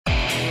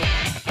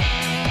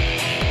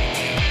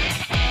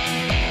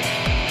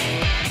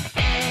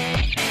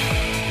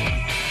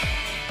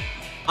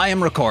I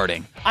am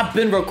recording. I've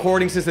been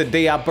recording since the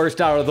day I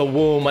burst out of the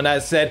womb and I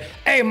said,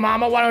 hey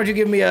mama, why don't you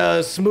give me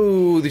a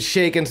smooth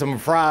shake and some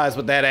fries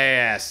with that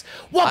ass?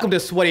 Welcome to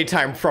Sweaty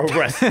Time Pro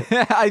Wrestling.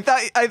 I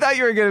thought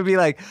you were going to be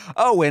like,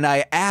 oh, and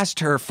I asked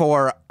her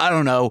for, I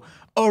don't know,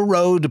 a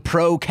Rode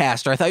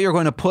Procaster. I thought you were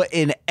going to put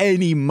in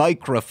any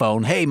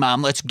microphone. Hey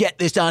mom, let's get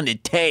this on the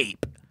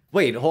tape.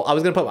 Wait, I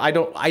was gonna put.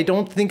 I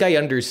don't think I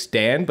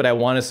understand, but I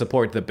want to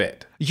support the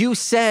bit. You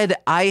said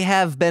I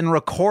have been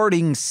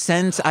recording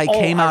since I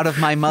came out of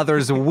my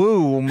mother's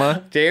womb.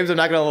 James, I'm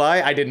not gonna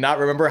lie, I did not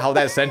remember how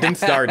that sentence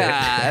started.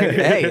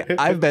 Hey,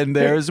 I've been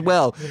there as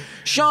well.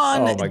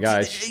 Sean, oh my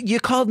gosh, you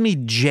called me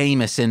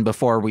Jameson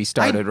before we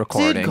started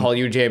recording. I did call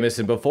you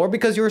Jameson before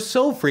because you're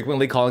so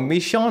frequently calling me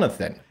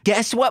Jonathan.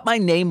 Guess what my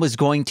name was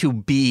going to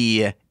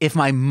be if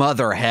my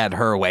mother had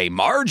her way?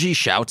 Margie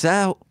shouts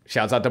out.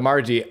 Shouts out to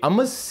Margie. I'm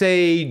gonna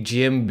say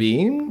Jim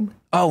Beam.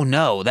 Oh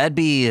no, that'd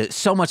be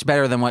so much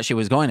better than what she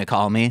was going to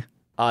call me.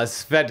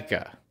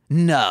 Svetka.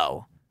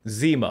 No.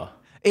 Zima.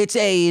 It's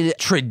a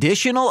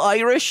traditional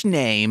Irish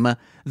name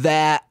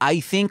that I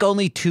think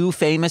only two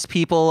famous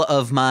people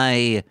of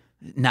my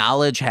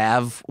knowledge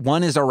have.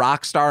 One is a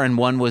rock star and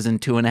one was in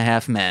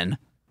 2.5 Men.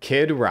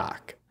 Kid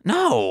Rock.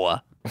 No.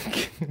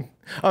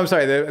 I'm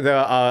sorry, the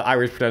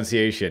Irish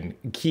pronunciation.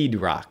 Kid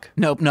Rock.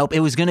 Nope. It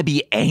was going to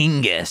be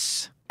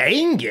Angus.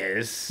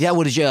 Angus? Yeah,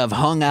 would you have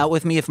hung out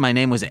with me if my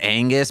name was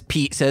Angus?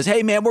 Pete says,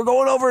 hey, man, we're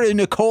going over to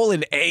Nicole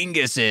and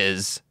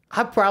Angus's.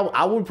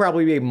 I would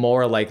probably be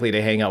more likely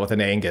to hang out with an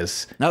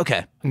Angus.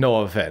 Okay.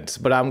 No offense,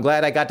 but I'm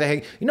glad I got to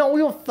hang. You know,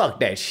 we don't fuck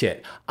that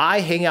shit.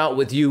 I hang out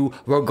with you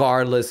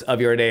regardless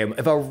of your name.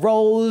 If a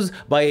Rose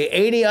by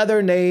any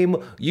other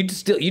name, you'd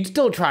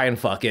still try and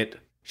fuck it.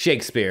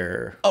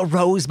 Shakespeare. A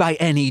Rose by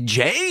any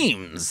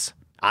James.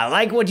 I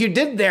like what you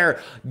did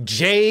there,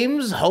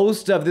 James,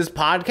 host of this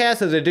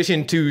podcast, in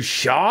addition to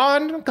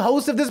Sean,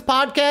 host of this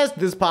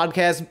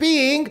podcast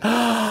being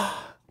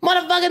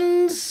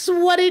motherfucking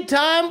Sweaty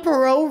Time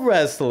Pro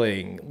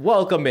Wrestling.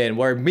 Welcome in,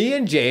 where me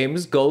and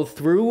James go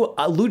through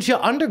Lucha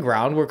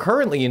Underground. We're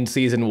currently in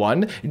season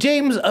 1.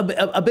 James,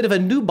 a bit of a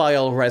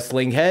nubile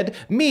wrestling head.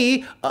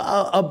 Me,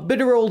 a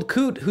bitter old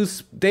coot who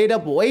stayed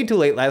up way too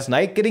late last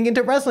night getting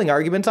into wrestling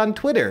arguments on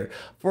Twitter,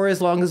 for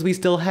as long as we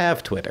still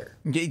have Twitter.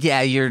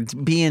 Yeah, you're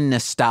being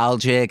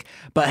nostalgic,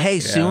 but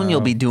hey, soon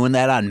you'll be doing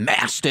that on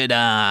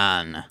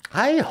Mastodon.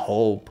 I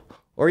hope.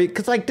 Or,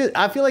 because, I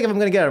feel like if I'm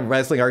going to get in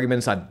wrestling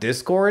arguments on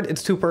Discord,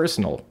 it's too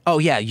personal. Oh,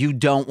 yeah, you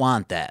don't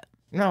want that.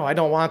 No, I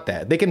don't want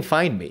that. They can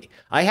find me.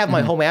 I have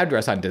my home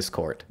address on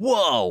Discord.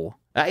 Whoa.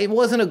 It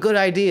wasn't a good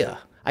idea.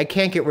 I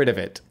can't get rid of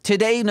it.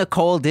 Today,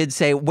 Nicole did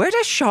say, where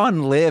does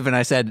Sean live? And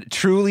I said,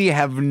 truly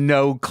have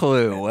no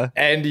clue.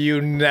 And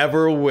you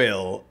never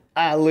will.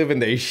 I live in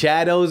the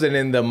shadows and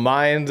in the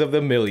minds of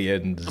the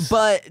millions.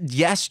 But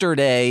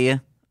yesterday...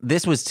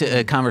 This was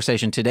a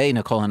conversation today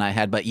Nicole and I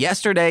had, but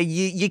yesterday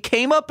you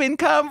came up in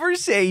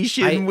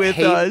conversation with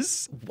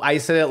us. I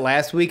said it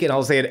last week and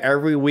I'll say it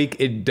every week.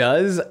 It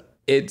does.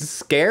 It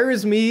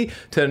scares me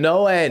to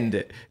no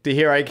end to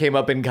hear I came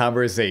up in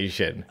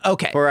conversation.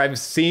 Okay. For I've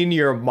seen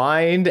your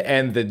mind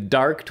and the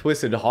dark,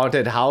 twisted,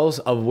 haunted house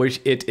of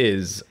which it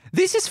is.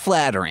 This is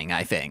flattering,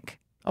 I think.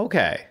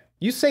 Okay.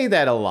 You say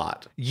that a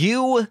lot.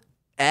 You,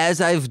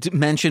 as I've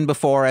mentioned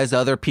before, as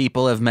other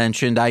people have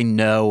mentioned, I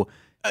know...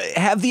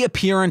 have the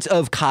appearance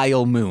of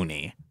Kyle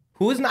Mooney.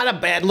 Who is not a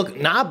bad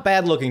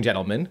looking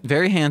gentleman.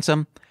 Very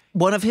handsome.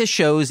 One of his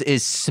shows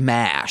is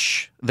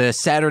Smash, the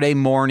Saturday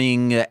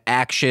morning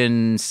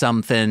action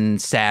something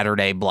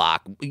Saturday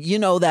block. You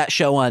know that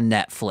show on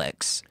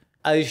Netflix.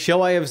 A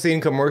show I have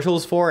seen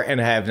commercials for and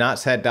have not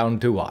sat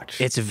down to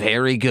watch. It's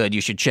very good.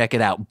 You should check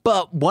it out.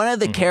 But one of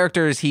the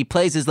characters he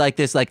plays is like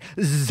this, like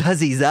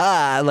zuzzy,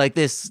 like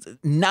this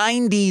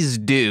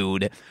 90s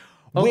dude.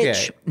 Okay.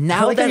 Which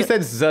now I like that you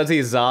said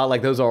zuzzy za,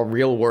 like those are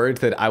real words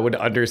that I would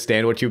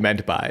understand what you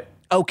meant by.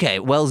 Okay,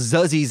 well,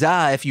 Zuzzy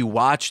Za, if you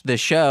watch the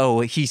show,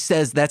 he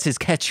says that's his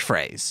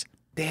catchphrase.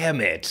 Damn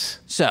it.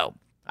 So.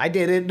 I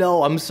didn't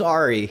know. I'm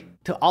sorry.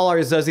 To all our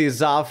Zuzzy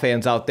Za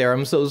fans out there,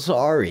 I'm so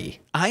sorry.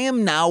 I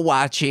am now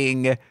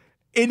watching an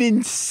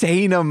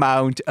insane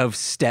amount of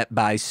Step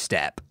by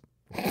Step.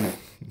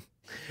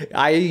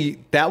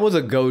 That was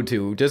a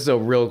go-to, just so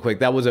real quick,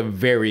 that was a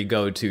very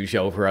go-to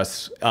show for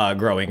us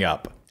growing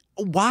up.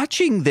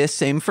 Watching this,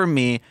 same for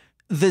me,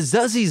 the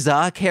Zuzzy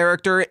Za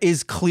character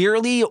is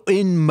clearly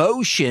in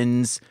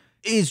motions,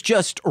 is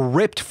just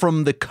ripped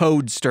from the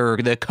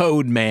codester, the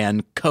code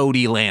man,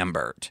 Cody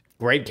Lambert.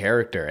 Great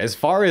character. As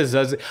far as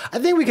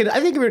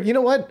Zuzzy, you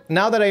know what?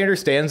 Now that I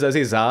understand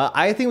Zuzzy Za,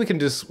 I think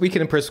we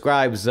can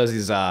prescribe Zuzzy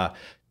Za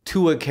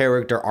to a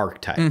character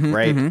archetype,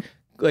 right? Mm-hmm.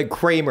 Like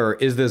Kramer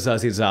is the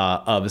Zuzzy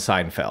Za of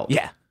Seinfeld.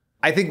 Yeah.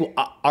 I think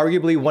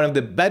arguably one of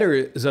the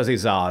better Zuzzy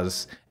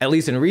Zas, at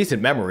least in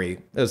recent memory,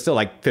 it was still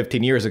like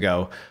 15 years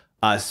ago,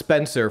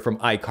 Spencer from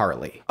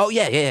iCarly. Oh,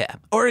 yeah.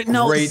 Or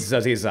no. Great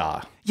Zuzzy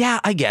Za. Yeah,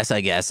 I guess.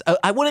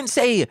 I wouldn't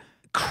say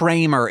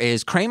Kramer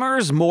is.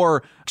 Kramer's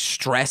more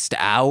stressed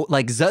out.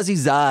 Like Zuzzy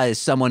Za is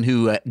someone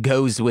who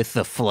goes with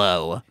the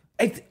flow.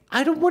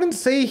 I wouldn't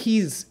say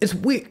it's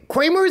weird.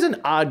 Kramer is an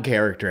odd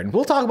character, and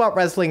we'll talk about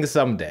wrestling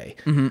someday.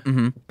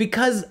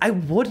 Because I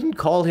wouldn't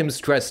call him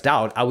stressed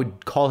out. I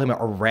would call him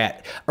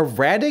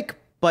erratic,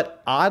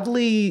 but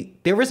oddly,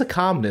 there is a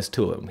calmness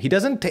to him. He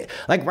doesn't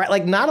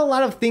like not a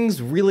lot of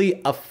things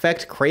really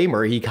affect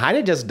Kramer. He kind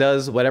of just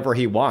does whatever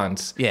he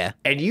wants. Yeah.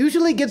 And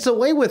usually gets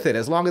away with it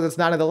as long as it's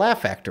not in the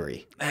Laugh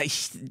Factory.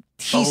 He's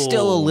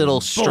still a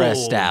little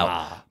stressed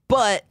out.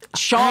 But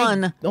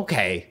Sean...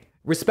 Okay.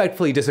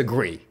 Respectfully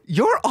disagree.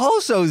 You're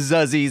also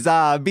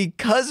zuzzy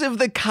because of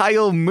the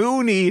Kyle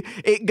Mooney.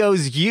 It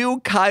goes you,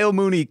 Kyle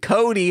Mooney,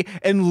 Cody,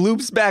 and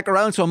loops back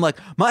around. So I'm like,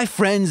 my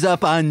friend's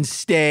up on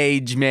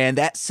stage, man.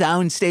 That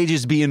sound stage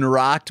is being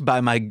rocked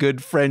by my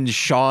good friend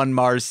Sean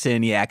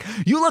Marciniak.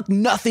 You look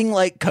nothing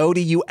like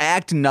Cody. You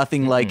act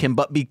nothing like him.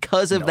 But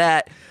because of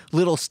that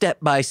little step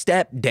by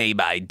step, day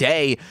by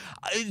day,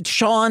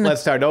 Sean... Let's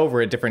start over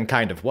a different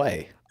kind of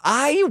way.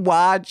 I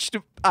watched,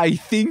 I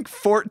think,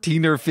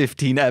 14 or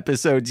 15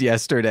 episodes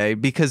yesterday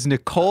because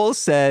Nicole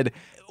said,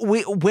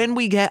 when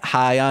we get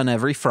high on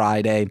every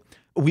Friday,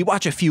 we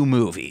watch a few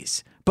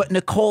movies. But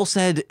Nicole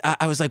said,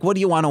 I was like, what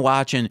do you want to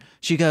watch? And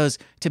she goes,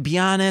 to be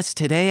honest,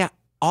 today,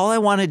 all I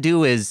want to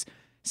do is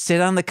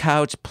sit on the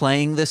couch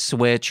playing the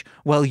Switch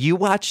while you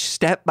watch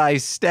Step by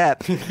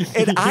Step.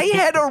 And I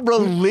had a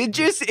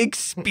religious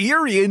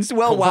experience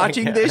while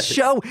watching this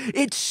show.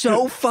 It's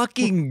so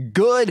fucking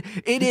good.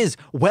 It is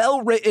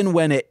well written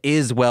when it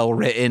is well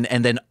written.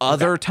 And then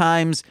other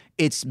times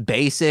it's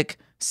basic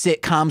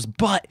sitcoms,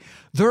 but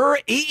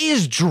it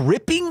is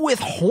dripping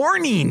with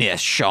horniness,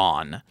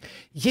 Sean.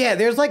 Yeah,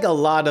 there's like a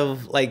lot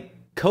of like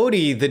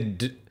Cody,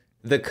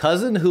 the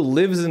cousin who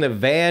lives in a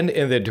van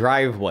in the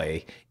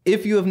driveway.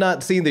 If you have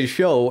not seen the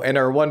show and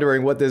are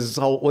wondering what this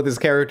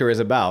character is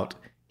about,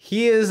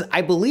 he is,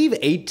 I believe,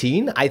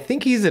 18. I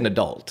think he's an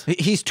adult.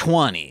 He's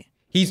 20.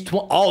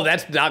 Oh,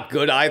 that's not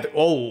good either.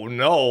 Oh,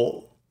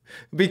 no.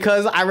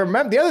 Because I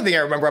remember, the other thing I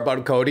remember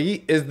about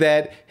Cody is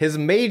that his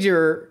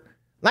major,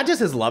 not just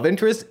his love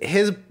interest,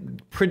 his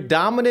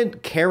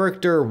predominant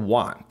character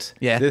want.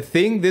 Yeah. The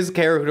thing this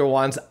character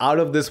wants out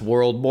of this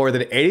world more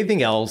than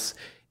anything else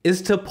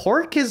is to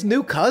pork his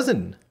new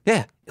cousin.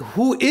 Yeah.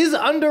 Who is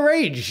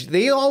underage.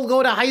 They all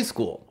go to high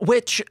school.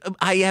 Which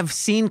I have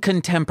seen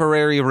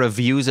contemporary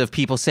reviews of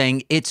people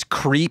saying it's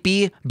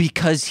creepy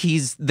because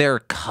he's their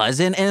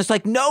cousin. And it's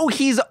like, no,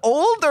 he's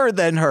older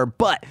than her.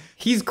 But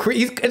it's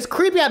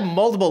creepy on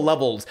multiple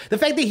levels. The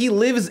fact that he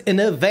lives in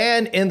a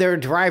van in their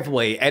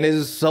driveway and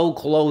is so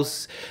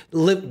close,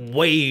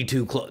 way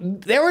too close.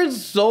 There are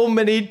so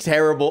many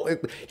terrible...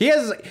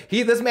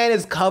 This man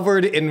is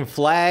covered in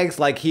flags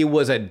like he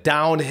was a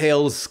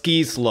downhill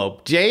ski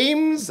slope.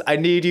 James, I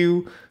need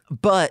you.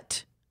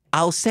 But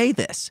I'll say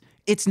this.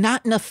 It's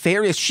not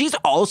nefarious. She's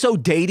also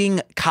dating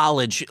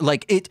college.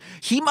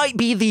 He might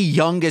be the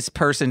youngest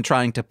person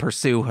trying to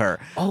pursue her.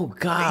 Oh,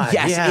 God.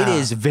 Yes, yeah. It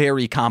is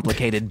very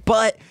complicated.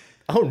 But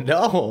oh,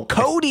 no.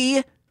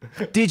 Cody,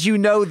 did you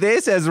know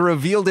this? As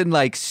revealed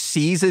in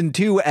season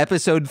 2,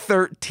 episode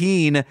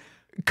 13,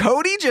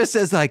 Cody just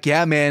says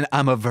yeah, man,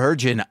 I'm a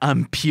virgin.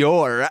 I'm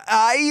pure.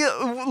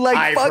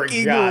 I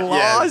fucking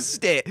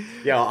lost it.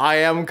 Yo, I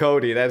am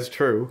Cody. That's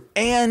true.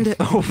 And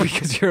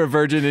because you're a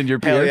virgin and you're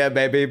pure. Hell yeah,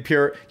 baby.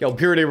 Pure. Yo,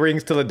 purity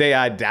rings till the day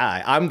I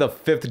die. I'm the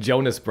 5th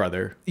Jonas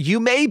brother. You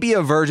may be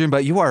a virgin,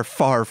 but you are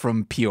far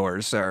from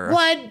pure, sir.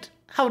 What?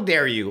 How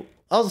dare you?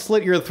 I'll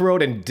slit your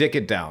throat and dick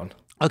it down.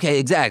 Okay,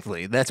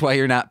 exactly. That's why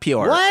you're not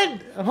pure.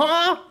 What?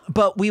 Huh?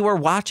 But we were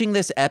watching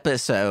this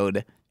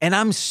episode, and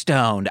I'm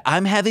stoned.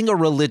 I'm having a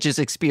religious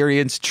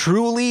experience,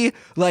 truly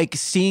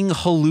seeing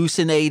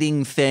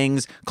hallucinating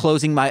things,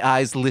 closing my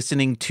eyes,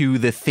 listening to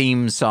the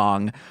theme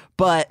song.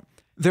 But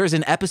there's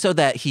an episode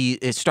that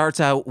it starts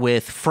out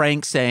with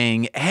Frank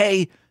saying,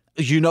 hey,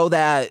 you know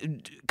that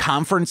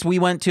conference we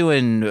went to?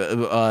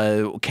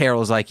 And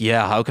Carol's like,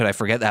 yeah, how could I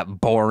forget that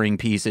boring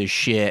piece of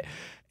shit?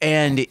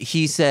 And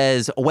he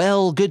says,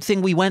 well, good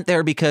thing we went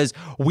there because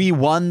we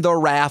won the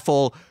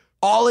raffle.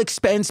 All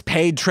expense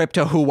paid trip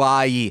to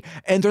Hawaii.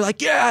 And they're like,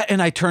 yeah.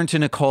 And I turn to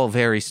Nicole,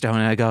 very stoned,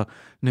 and I go,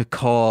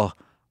 Nicole,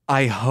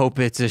 I hope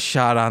it's a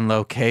shot on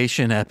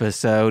location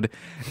episode.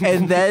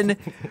 And then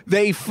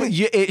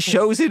it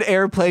shows an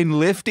airplane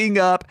lifting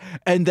up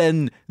and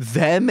then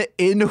them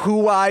in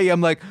Hawaii.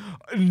 I'm like,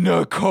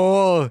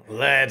 Nicole,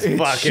 let's it's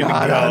fucking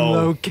shot go on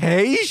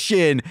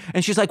location.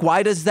 And she's like,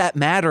 why does that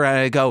matter? And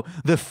I go,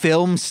 the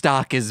film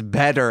stock is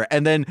better.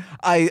 And then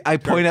I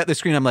point at the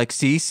screen. I'm like,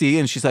 see?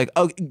 And she's like,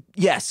 oh,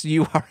 yes,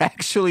 you are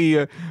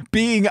actually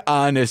being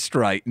honest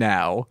right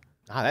now.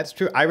 Ah, that's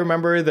true. I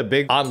remember the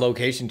big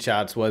on-location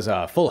shots was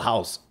Full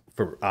House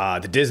for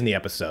the Disney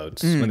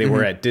episodes when they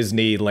were at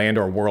Disneyland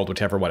or World,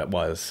 whichever one it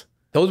was.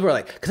 Those were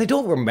because I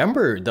don't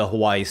remember the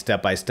Hawaii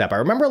step-by-step. I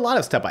remember a lot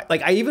of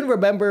I even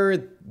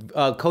remember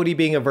Cody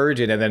being a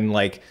virgin and then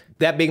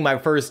that being my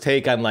first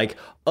take on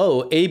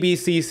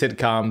ABC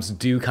sitcoms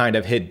do kind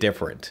of hit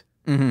different.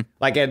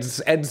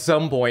 Mm-hmm. At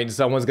some point,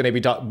 someone's going to be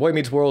talking. Boy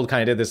Meets World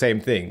kind of did the same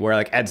thing where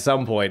at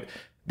some point,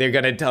 they're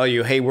going to tell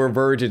you, hey, we're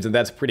virgins, and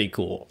that's pretty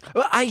cool.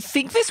 I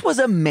think this was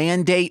a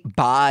mandate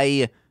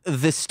by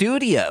the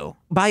studio,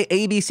 by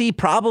ABC,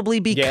 probably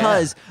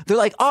because they're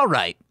like, all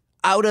right,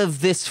 out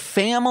of this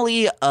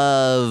family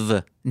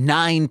of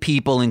 9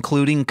 people,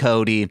 including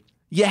Cody,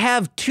 you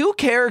have 2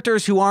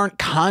 characters who aren't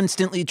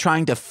constantly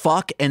trying to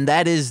fuck, and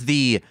that is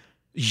the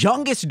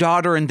youngest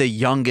daughter and the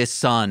youngest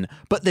son.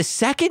 But the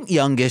second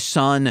youngest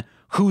son,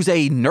 who's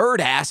a nerd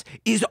ass,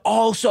 is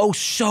also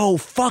so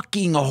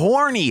fucking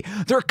horny.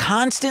 They're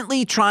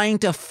constantly trying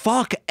to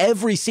fuck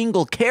every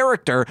single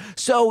character.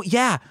 So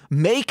yeah,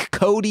 make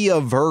Cody a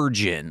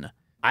virgin.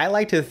 I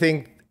like to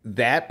think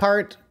that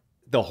part,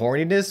 the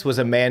horniness, was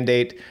a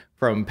mandate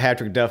from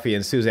Patrick Duffy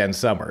and Suzanne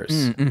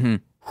Summers,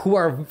 who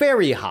are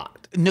very hot.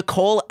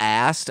 Nicole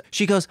asked,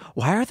 she goes,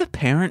 why are the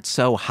parents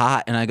so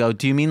hot? And I go,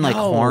 do you mean like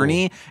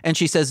horny? And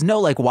she says,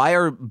 no, like, why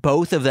are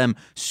both of them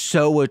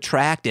so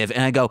attractive?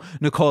 And I go,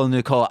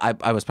 Nicole,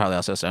 I was probably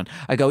also stoned.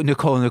 I go,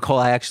 Nicole,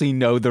 I actually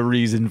know the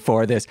reason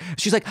for this.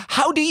 She's like,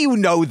 how do you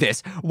know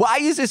this? Why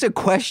is this a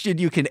question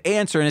you can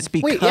answer? And it's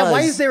because... Wait, yeah,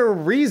 why is there a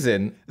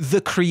reason?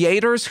 The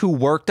creators who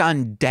worked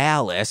on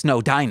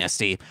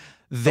Dynasty,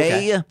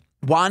 they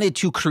wanted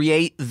to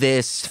create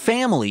this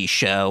family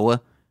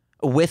show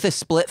with a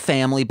split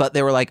family, but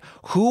they were like,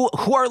 who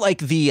are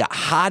like the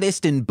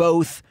hottest in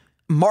both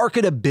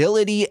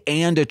marketability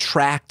and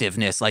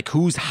attractiveness? Like,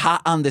 who's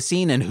hot on the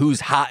scene and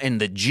who's hot in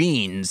the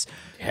jeans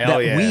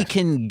we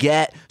can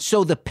get,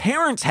 so the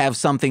parents have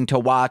something to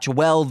watch.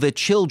 Well, the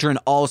children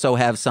also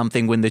have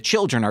something when the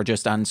children are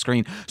just on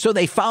screen. So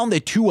they found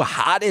the 2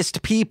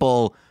 hottest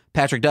people,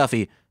 Patrick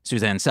Duffy,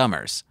 Suzanne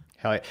Summers.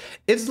 Hell yeah.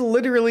 It's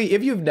literally,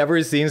 if you've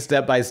never seen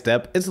Step by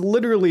Step, it's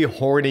literally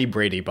horny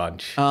Brady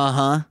Bunch.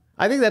 Uh-huh.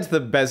 I think that's the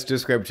best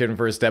description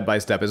for Step by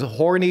Step, is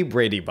horny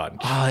Brady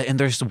Bunch. And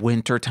there's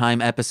wintertime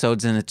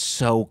episodes, and it's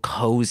so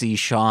cozy,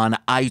 Sean.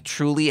 I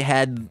truly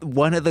had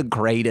one of the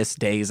greatest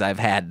days I've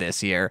had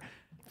this year.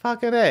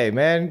 Fucking A,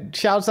 man.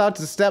 Shouts out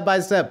to Step by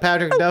Step,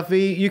 Patrick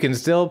Duffy. You can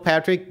still,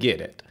 Patrick, get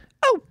it.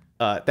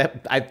 You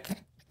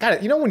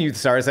know when you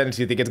start a sentence,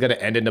 you think it's going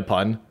to end in a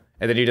pun,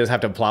 and then you just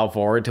have to plow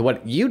forward to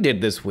what you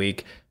did this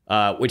week,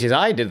 which is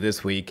I did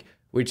this week,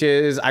 which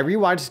is I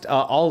rewatched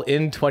All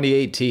In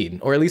 2018,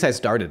 or at least I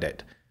started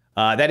it.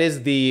 That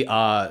is the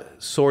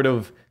sort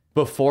of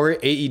before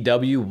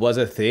AEW was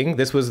a thing.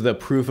 This was the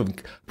proof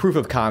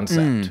of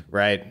concept,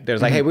 right?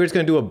 There's like, hey, we're just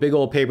gonna do a big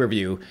old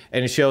pay-per-view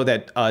and show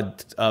that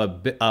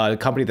a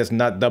company that's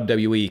not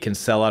WWE can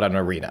sell out an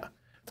arena.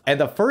 And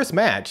the first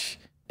match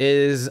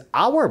is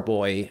our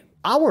boy,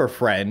 our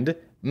friend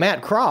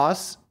Matt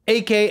Cross,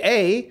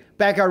 aka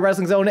Backyard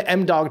Wrestling Zone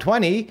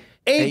M-Dog20,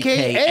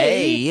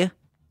 aka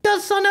the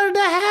son of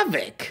the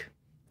Havoc.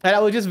 And I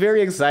was just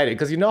very excited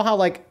because you know how,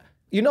 like,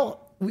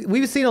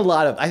 we've seen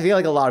I feel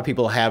like a lot of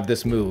people have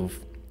this move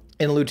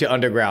in Lucha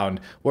Underground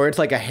where it's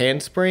like a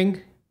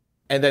handspring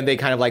and then they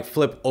kind of like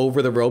flip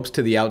over the ropes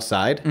to the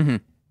outside.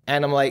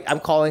 And I'm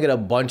calling it a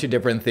bunch of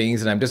different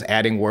things and I'm just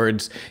adding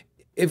words.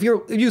 If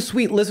you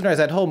sweet listeners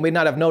at home may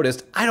not have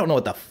noticed, I don't know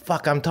what the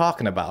fuck I'm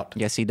talking about.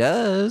 Yes, he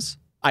does.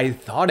 I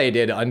thought I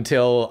did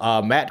until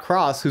Matt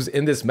Cross, who's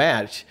in this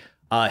match,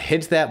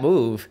 hits that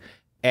move.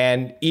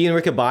 And Ian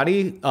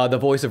Riccaboni, the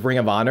voice of Ring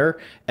of Honor,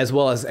 as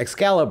well as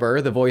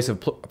Excalibur, the voice of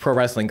Pro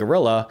Wrestling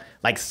Guerrilla,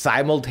 like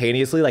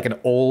simultaneously, like an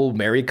old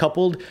married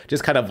couple,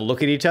 just kind of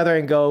look at each other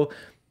and go,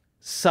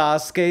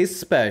 Sasuke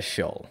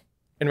special,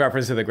 in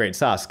reference to the great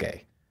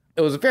Sasuke.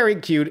 It was very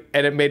cute,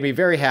 and it made me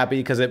very happy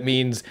because it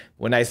means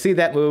when I see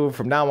that move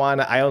from now on,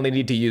 I only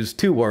need to use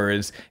 2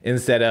 words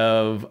instead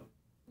of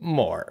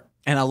more.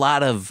 And a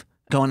lot of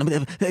going,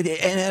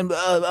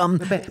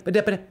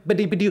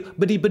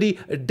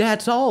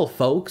 that's all,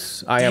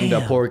 folks. I am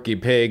the Porky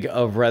Pig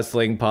of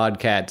wrestling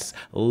podcasts.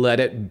 Let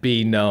it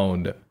be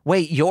known.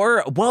 Wait,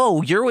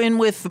 you're in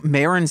with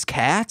Marin's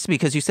Cats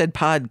because you said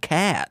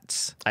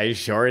podcats. I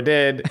sure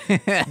did.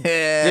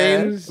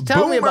 James,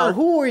 tell me about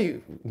who are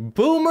you?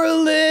 Boomer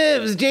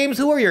Lives. James,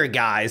 who are your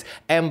guys?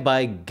 And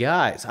by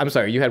guys, I'm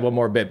sorry, you had one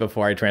more bit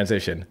before I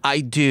transition.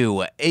 I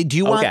do. Do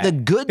you want the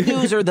good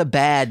news or the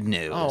bad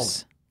news? Oh,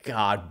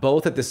 God,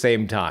 both at the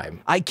same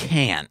time. I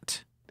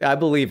can't. I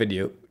believe in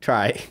you.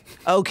 Try.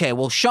 Okay,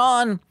 well,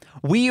 Sean,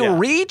 we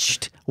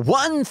reached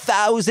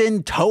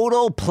 1,000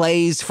 total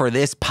plays for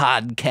this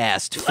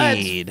podcast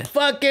feed. Let's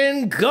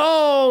fucking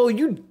go,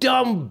 you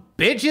dumb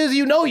bitches.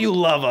 You know you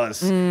love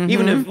us.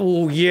 Even if,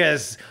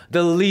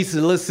 the least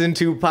listened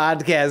to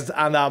podcast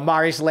on the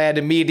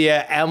Marshland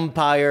Media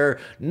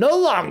Empire no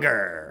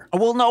longer.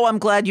 Well, no, I'm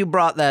glad you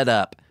brought that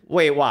up.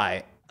 Wait,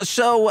 why?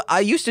 So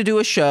I used to do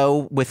a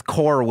show with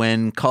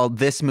Corwin called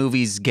This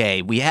Movie's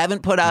Gay. We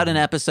haven't put out an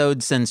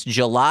episode since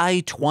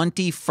July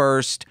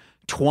 21st,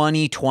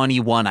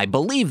 2021. I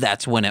believe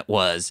that's when it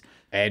was.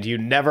 And you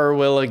never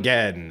will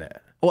again.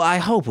 Well, I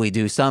hope we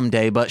do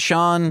someday, but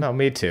Sean... No,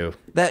 me too.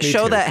 That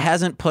show that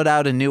hasn't put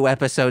out a new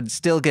episode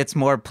still gets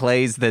more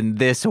plays than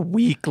this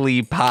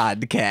weekly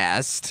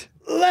podcast.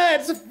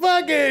 Let's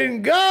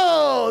fucking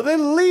go! The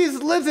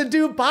least listened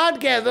to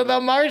podcast of the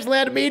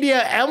Marshland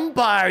Media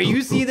Empire.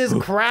 You see this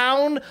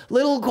crown,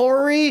 little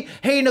Corey?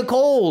 Hey,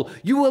 Nicole,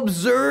 you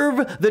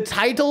observe the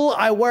title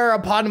I wear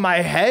upon my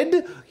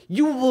head?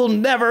 You will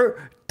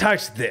never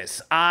touch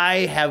this.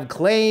 I have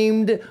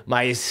claimed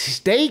my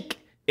stake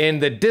in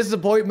the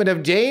disappointment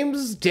of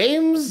James.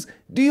 James,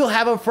 do you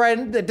have a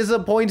friend that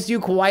disappoints you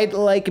quite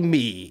like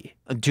me?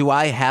 Do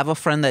I have a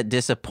friend that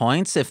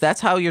disappoints? If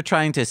that's how you're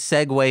trying to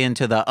segue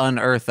into the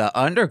Unearth the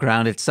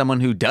Underground, it's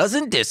someone who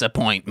doesn't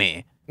disappoint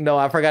me. No,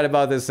 I forgot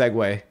about this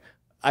segue.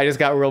 I just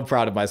got real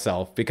proud of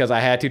myself because I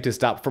had to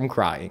stop from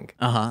crying.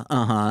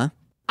 I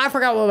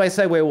forgot what my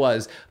segue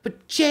was.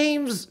 But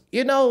James,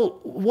 you know,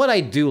 what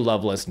I do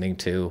love listening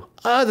to,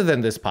 other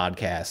than this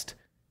podcast,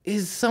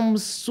 is some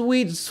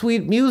sweet,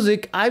 sweet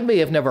music I may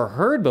have never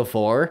heard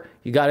before.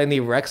 You got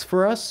any recs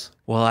for us?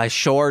 Well, I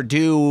sure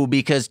do,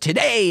 because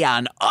today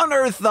on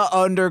Unearth the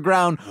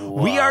Underground,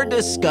 we are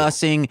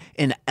discussing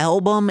an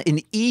album, an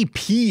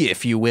EP,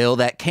 if you will,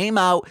 that came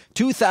out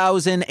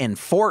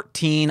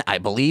 2014, I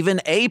believe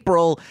in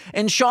April.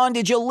 And Sean,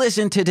 did you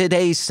listen to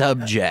today's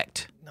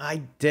subject?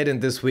 I didn't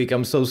this week.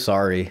 I'm so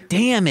sorry.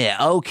 Damn it.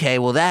 Okay,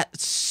 well, that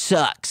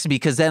sucks,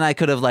 because then I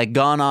could have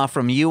gone off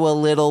from you a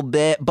little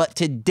bit. But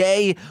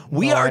today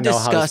we are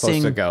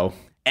discussing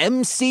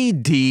MC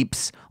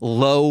Deep's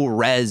Low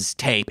Res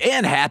tape.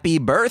 And happy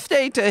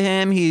birthday to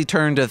him. He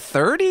turned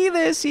 30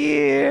 this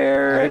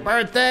year. Happy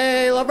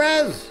birthday, Low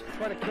Res.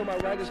 Trying to kill my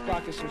writer's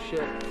block or some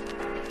shit.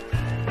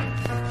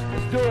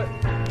 Let's do it.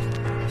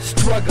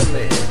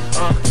 Struggling,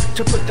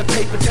 to put the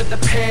paper to the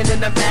pen,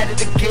 and I'm at it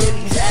again,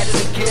 he's at it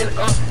again,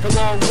 the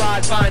long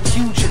ride, find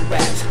huge in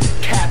raps,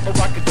 cap or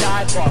I could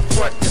dive bar,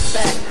 front to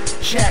back,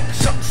 jack,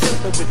 something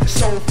simple with the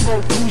soul flow,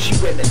 bougie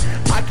women,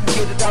 I can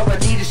get it, all I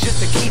need is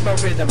just to keep my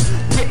rhythm,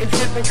 written,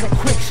 driven, come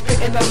quick,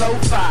 spitting the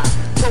lo-fi,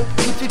 dope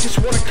people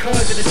just wanna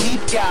cuz of the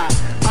deep guy,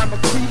 I'm a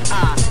creep,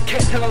 I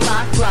can't tell a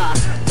lie fly,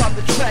 about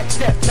the track,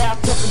 step back,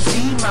 fucking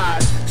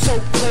demise, so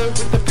play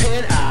with the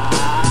pen,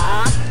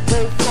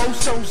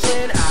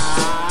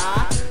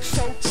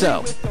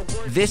 So,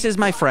 this is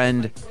my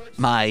friend,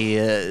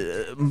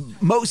 my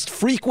most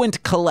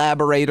frequent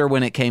collaborator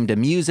when it came to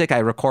music. I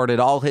recorded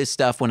all his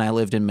stuff when I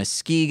lived in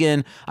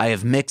Muskegon. I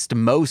have mixed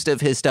most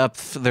of his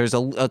stuff. There's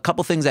a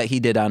couple things that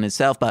he did on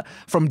himself, but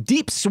from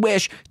Deep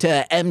Swish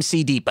to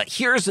MC Deep. But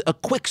here's a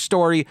quick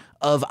story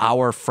of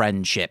our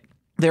friendship.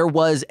 There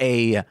was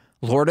a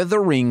Lord of the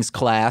Rings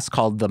class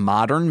called The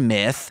Modern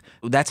Myth.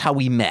 That's how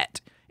we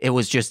met. It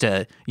was just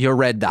you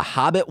read the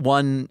Hobbit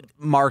 1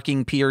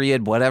 marking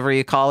period, whatever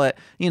you call it,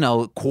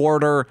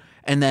 quarter,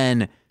 and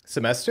then...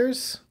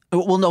 Semesters?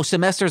 Well, no,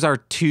 semesters are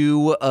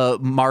 2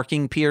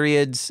 marking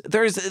periods.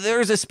 There's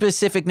a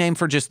specific name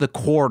for just the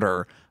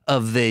quarter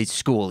of the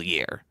school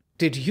year.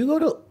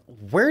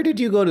 Where did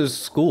you go to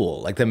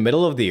school? Like the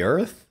middle of the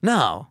earth?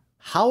 No.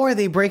 How are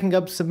they breaking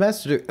up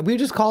semesters? We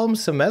just call them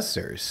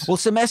semesters. Well,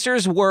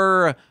 semesters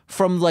were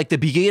from the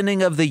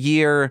beginning of the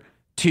year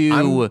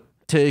to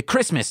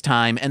Christmas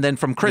time, and then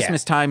from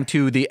Christmas time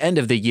to the end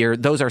of the year,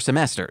 those are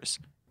semesters.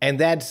 And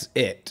that's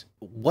it.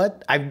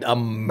 What? A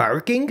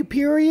marking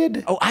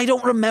period? Oh, I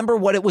don't remember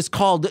what it was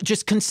called.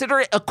 Just consider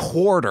it a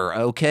quarter,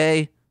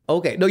 okay?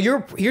 Okay. No,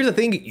 here's the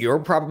thing. You're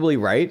probably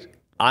right.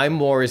 I'm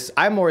more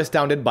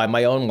astounded by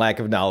my own lack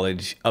of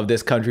knowledge of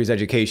this country's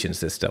education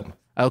system.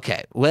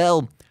 Okay.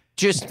 Well,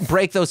 just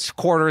break those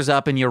quarters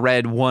up and you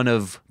read one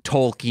of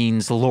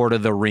Tolkien's Lord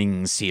of the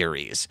Rings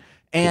series.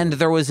 And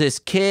there was this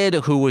kid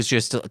who was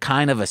just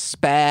kind of a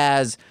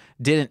spaz,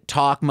 didn't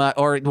talk much,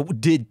 or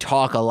did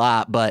talk a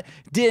lot, but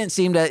didn't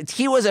seem to,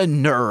 he was a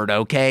nerd,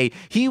 okay?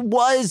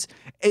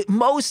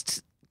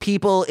 Most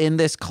people in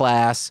this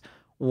class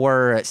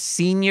were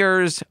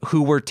seniors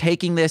who were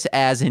taking this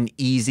as an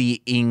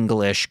easy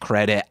English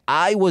credit.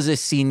 I was a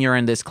senior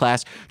in this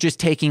class, just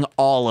taking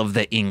all of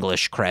the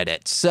English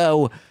credits.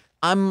 So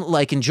I'm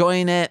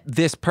enjoying it.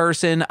 This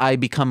person I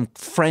become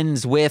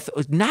friends with,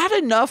 not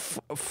enough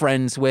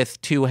friends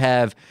with to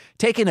have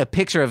taken a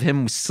picture of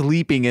him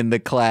sleeping in the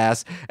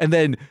class. And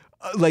then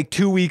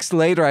 2 weeks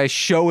later, I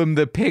show him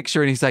the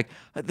picture and he's like,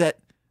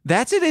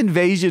 that's an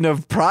invasion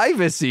of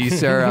privacy,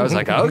 sir. I was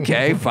like,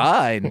 okay,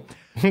 fine.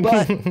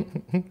 But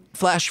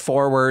flash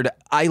forward,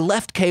 I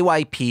left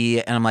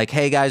KYP and I'm like,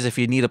 hey guys, if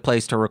you need a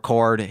place to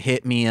record,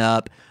 hit me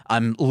up.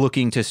 I'm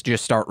looking to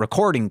just start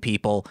recording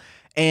people.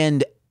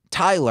 And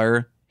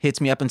Tyler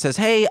hits me up and says,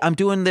 hey, I'm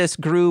doing this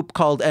group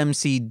called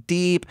MC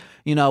Deep.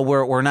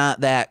 We're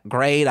not that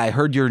great. I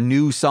heard your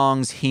new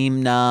songs,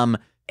 Himnam,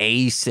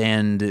 Ace,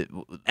 and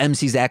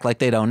MCs Act Like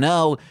They Don't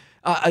Know.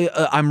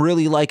 I'm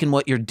really liking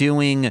what you're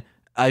doing.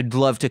 I'd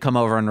love to come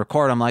over and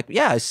record. I'm like,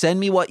 yeah, send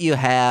me what you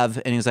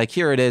have. And he's like,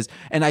 here it is.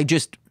 And I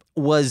just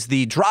was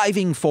the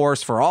driving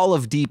force for all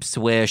of Deep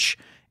Swish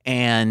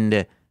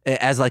and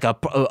as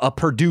a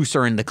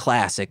producer in the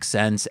classic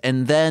sense.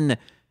 And then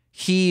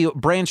he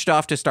branched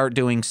off to start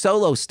doing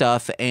solo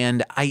stuff,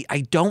 and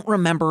I don't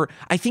remember.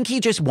 I think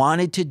he just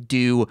wanted to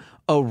do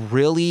a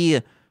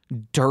really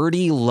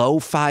dirty,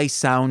 lo-fi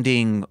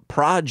sounding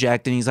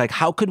project. And he's like,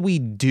 how could we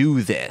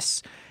do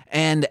this?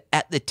 And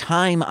at the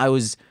time I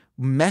was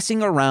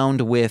messing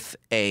around with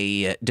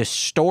a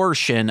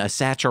distortion, a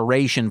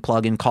saturation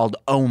plugin called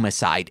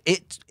Homicide.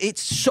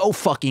 It's so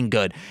fucking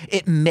good.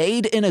 It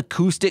made an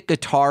acoustic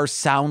guitar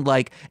sound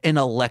like an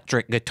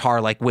electric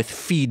guitar, like with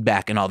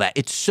feedback and all that.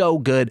 It's so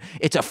good.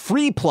 It's a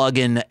free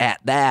plugin at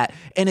that,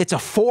 and it's a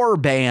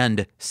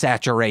 4-band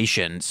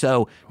saturation.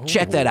 So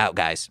check that out,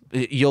 guys.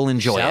 You'll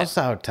enjoy it. Shouts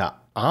out to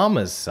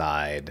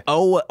Homicide.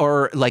 Oh,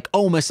 or like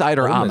Homicide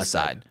or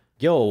Homicide.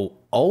 Yo,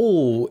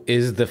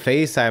 is the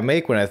face I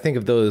make when I think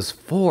of those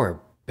 4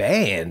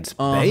 bands,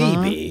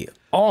 baby.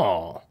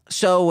 Oh.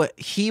 So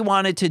he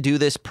wanted to do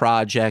this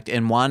project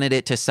and wanted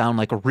it to sound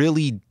like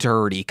really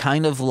dirty,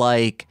 kind of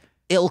like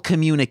ill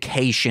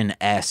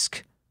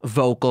communication-esque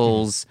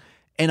vocals.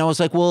 And I was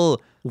like,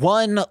 well,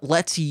 one,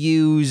 let's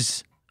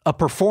use a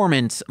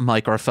performance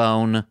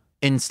microphone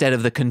instead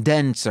of the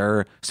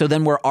condenser. So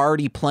then we're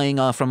already playing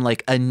off from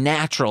like a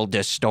natural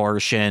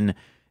distortion,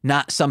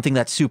 not something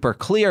that's super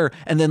clear.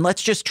 And then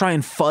let's just try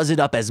and fuzz it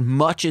up as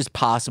much as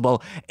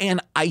possible.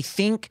 And I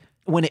think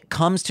when it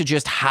comes to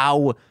just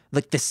how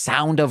like the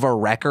sound of a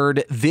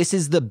record, this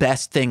is the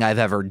best thing I've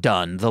ever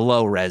done, the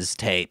low res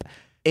tape.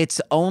 It's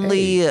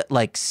only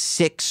like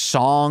 6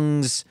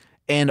 songs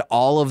and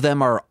all of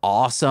them are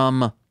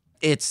awesome.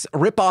 It's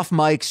Rip Off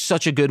Mike,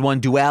 such a good one.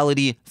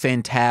 Duality,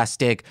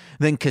 fantastic.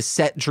 Then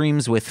Cassette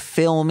Dreams with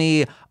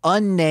Filmy,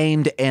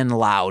 Unnamed, and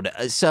Loud.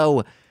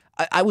 So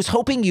I was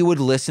hoping you would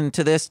listen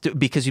to this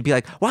because you'd be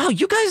like, wow,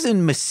 you guys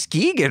in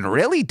Muskegon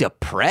really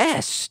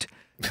depressed.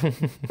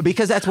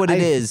 Because that's what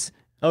it is.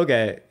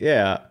 Okay,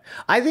 yeah.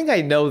 I think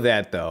I know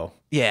that though.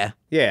 Yeah.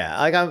 Yeah,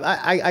 like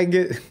I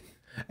get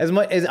as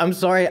much as I'm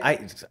sorry.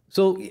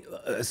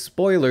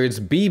 Spoilers,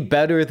 be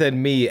better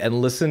than me and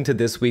listen to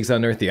this week's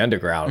Unearth the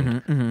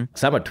Underground.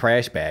 Because I'm a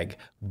trash bag.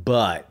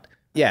 But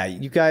yeah,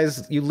 you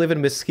guys, you live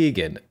in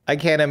Muskegon. I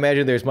can't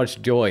imagine there's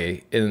much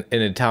joy in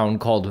a town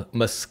called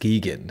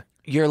Muskegon.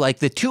 You're like,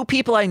 the 2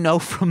 people I know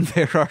from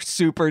there are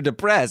super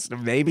depressed.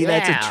 Maybe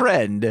that's a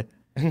trend.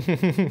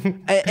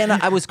 And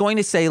I was going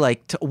to say,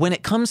 like, when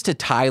it comes to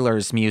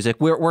Tyler's music,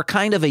 we're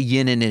kind of a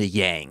yin and a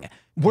yang.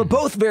 We're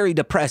both very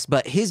depressed,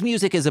 but his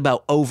music is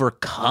about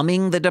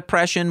overcoming the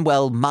depression,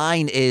 while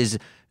mine is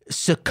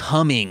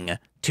succumbing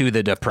to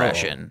the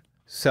depression.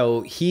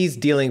 So he's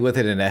dealing with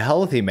it in a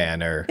healthy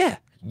manner. Yeah.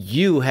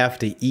 You have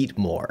to eat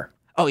more.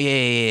 Oh,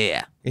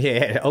 yeah.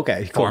 Yeah,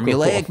 okay. Cool,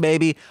 Formulaic, cool.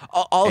 baby.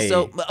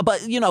 Also,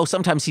 but, you know,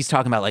 sometimes he's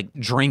talking about, like,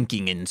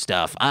 drinking and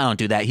stuff. I don't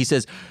do that. He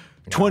says,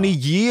 20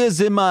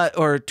 years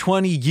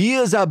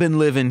I've been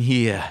living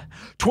here.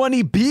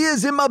 20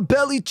 beers in my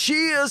belly,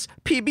 cheers.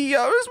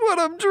 PBR is what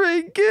I'm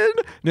drinking.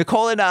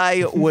 Nicole and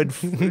I would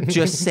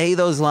just say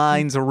those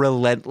lines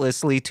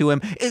relentlessly to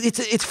him.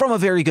 It's from a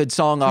very good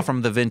song off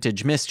from the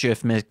Vintage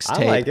Mischief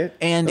mixtape. I like it.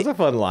 And those are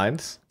fun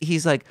lines.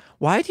 He's like,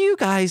 why do you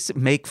guys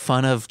make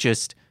fun of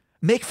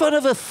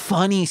a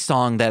funny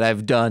song that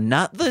I've done,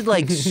 not the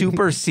like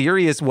super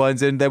serious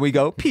ones? And then we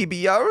go,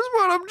 PBR is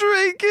what I'm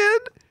drinking.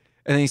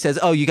 And then he says,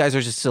 oh, you guys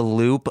are just a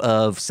loop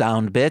of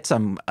sound bits.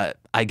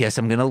 I guess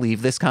I'm going to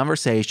leave this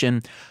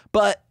conversation.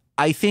 But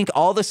I think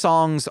all the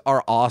songs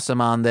are awesome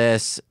on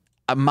this.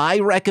 My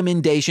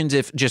recommendations,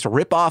 if just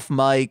Rip Off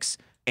Mics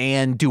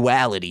and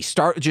Duality.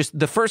 Start just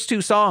the first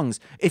 2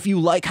 songs. If you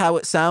like how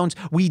it sounds,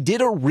 we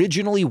did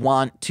originally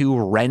want to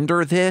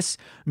render this.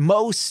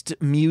 Most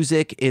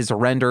music is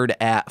rendered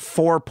at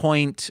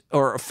 44.1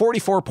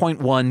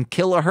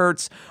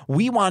 kilohertz.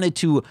 We wanted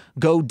to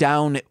go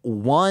down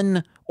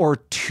 1 or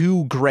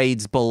 2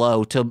 grades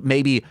below to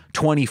maybe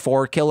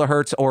 24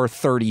 kilohertz or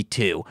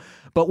 32.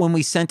 But when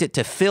we sent it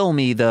to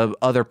Filmy, the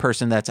other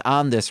person that's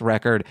on this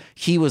record,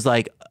 he was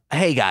like,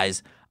 hey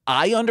guys,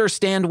 I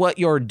understand what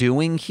you're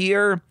doing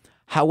here.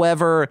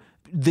 However,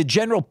 the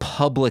general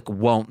public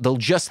won't. They'll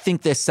just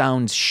think this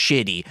sounds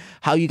shitty.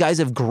 How you guys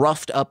have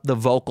gruffed up the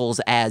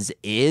vocals as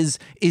is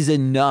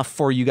enough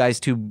for you guys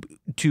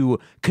to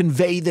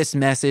convey this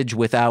message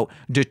without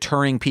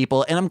deterring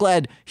people. And I'm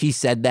glad he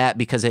said that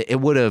because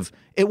it would have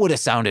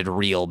sounded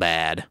real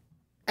bad.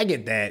 I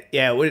get that.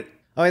 Yeah.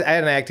 I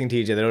had an acting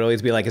teacher that would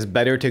always be like, it's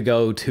better to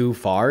go too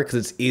far because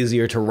it's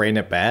easier to rein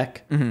it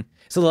back.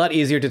 It's a lot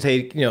easier to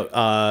take,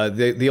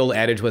 the old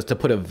adage was to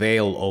put a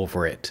veil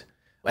over it.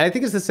 And I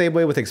think it's the same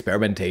way with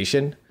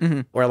experimentation,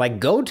 where like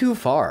go too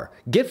far,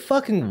 get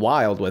fucking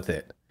wild with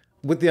it,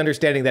 with the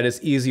understanding that it's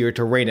easier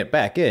to rein it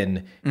back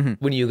in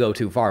when you go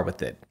too far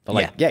with it. But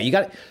like, you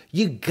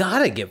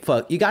gotta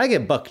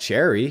get Buck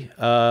Cherry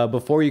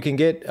before you can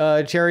get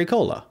Cherry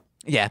Cola.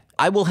 Yeah,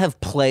 I will have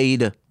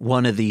played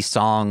one of these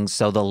songs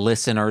so the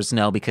listeners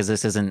know, because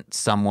this isn't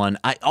someone...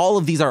 all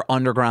of these are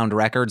underground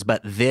records,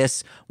 but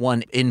this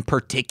one in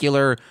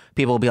particular,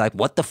 people will be like,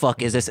 what the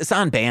fuck is this? It's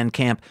on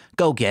Bandcamp.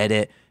 Go get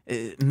it.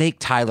 Make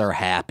Tyler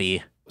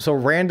happy. So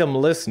random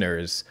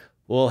listeners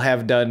will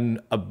have done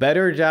a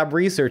better job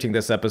researching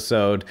this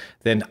episode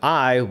than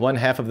I, one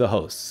half of the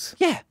hosts.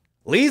 Yeah.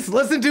 Least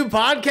listened to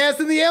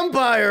podcast in the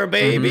empire,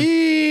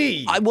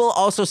 baby. I will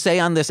also say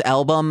on this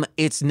album,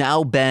 it's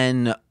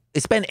been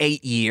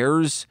 8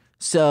 years,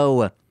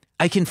 so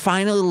I can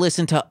finally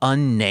listen to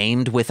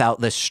Unnamed without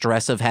the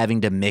stress of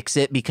having to mix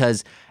it,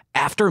 because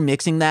after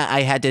mixing that,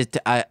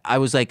 I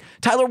was like,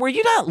 Tyler, were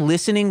you not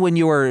listening when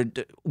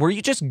were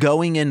you just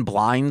going in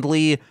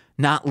blindly,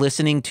 not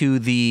listening to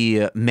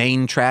the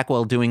main track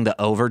while doing the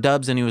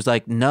overdubs? And he was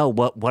like, no,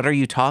 what are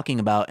you talking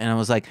about? And I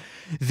was like,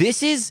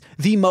 this is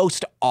the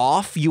most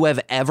off you have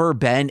ever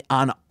been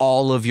on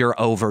all of your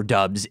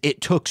overdubs.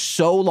 It took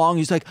so long.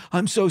 He's like,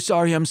 I'm so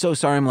sorry.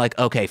 I'm like,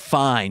 okay,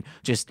 fine.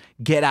 Just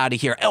get out of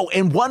here. Oh,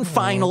 and one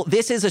final,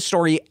 this is a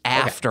story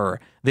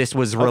after this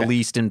was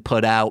released and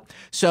put out.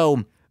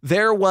 So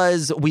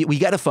we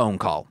got a phone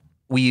call.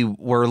 We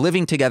were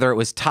living together. It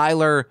was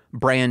Tyler,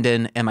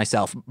 Brandon, and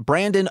myself.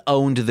 Brandon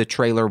owned the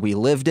trailer we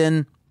lived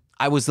in.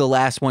 I was the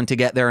last one to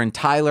get there, and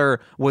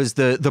Tyler was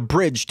the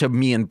bridge to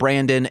me and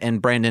Brandon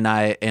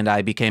and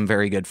I became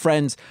very good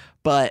friends.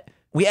 But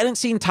we hadn't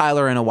seen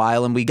Tyler in a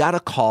while, and we got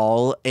a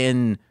call,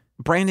 and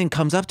Brandon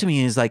comes up to me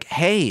and he's like,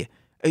 hey,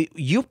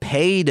 you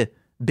paid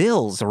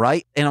bills,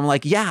 right? And I'm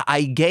like, yeah,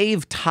 I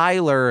gave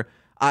Tyler,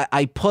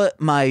 I put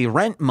my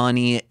rent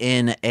money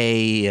in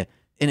a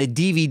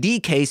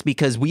DVD case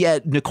because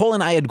Nicole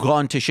and I had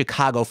gone to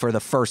Chicago for the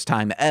first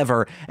time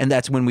ever. And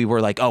that's when we were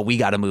like, oh, we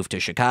got to move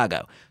to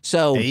Chicago.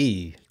 So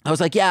I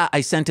was like, yeah,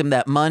 I sent him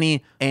that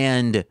money.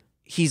 And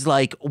he's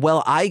like,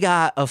 well, I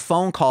got a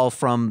phone call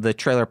from the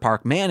trailer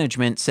park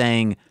management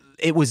saying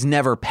it was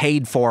never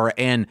paid for.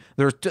 And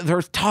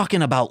they're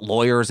talking about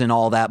lawyers and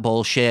all that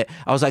bullshit.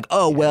 I was like,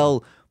 oh,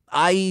 well,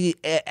 I,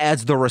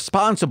 as the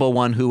responsible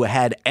one who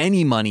had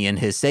any money in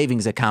his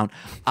savings account,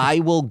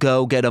 I will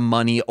go get a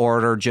money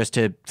order just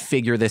to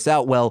figure this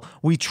out. Well,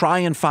 we try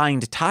and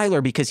find Tyler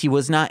because he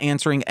was not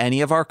answering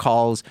any of our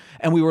calls,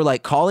 and we were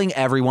like calling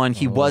everyone.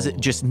 He wasn't,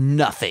 just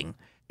nothing.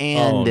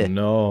 And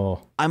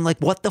no. I'm like,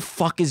 what the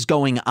fuck is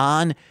going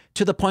on?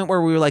 To the point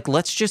where we were like,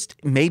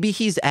 maybe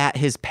he's at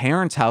his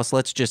parents' house.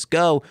 Let's just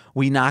go.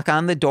 We knock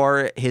on the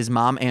door. His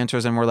mom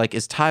answers, and we're like,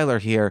 is Tyler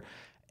here?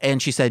 And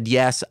she said,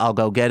 yes, I'll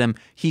go get him.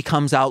 He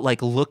comes out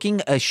like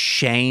looking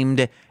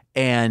ashamed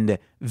and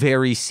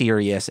very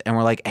serious. And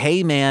we're like,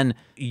 hey, man,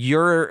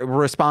 you're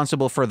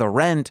responsible for the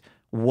rent.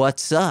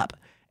 What's up?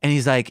 And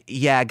he's like,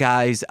 yeah,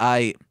 guys,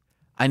 I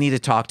need to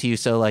talk to you.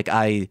 So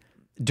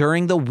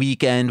during the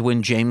weekend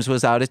when James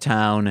was out of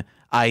town,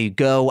 I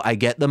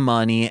get the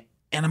money,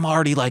 and I'm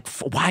already like,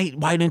 why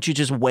didn't you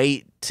just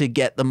wait to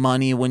get the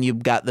money when you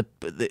got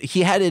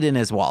he had it in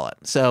his wallet.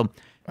 So,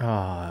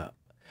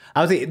 I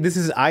would say this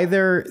is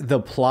either the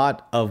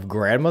plot of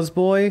Grandma's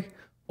Boy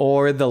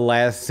or the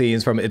last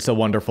scenes from It's a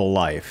Wonderful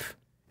Life.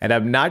 And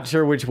I'm not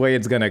sure which way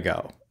it's going to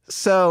go.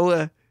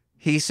 So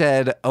he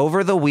said,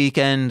 over the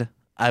weekend,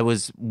 I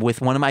was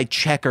with one of my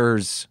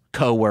Checkers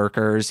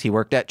coworkers. He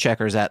worked at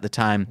Checkers at the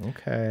time.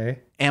 Okay.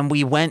 And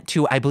we went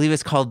to, I believe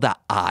it's called the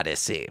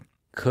Odyssey.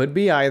 Could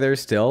be either,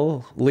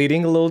 still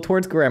leading a little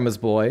towards Grandma's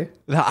Boy.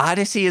 The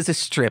Odyssey is a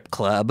strip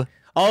club.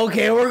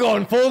 Okay, we're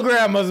going full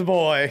Grandma's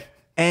Boy.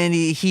 And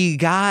he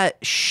got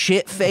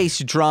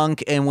shit-faced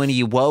drunk, and when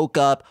he woke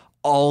up,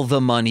 all the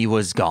money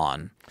was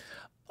gone.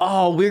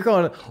 Oh, we're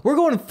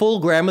going full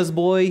Grandma's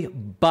Boy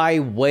by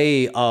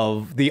way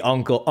of the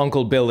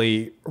Uncle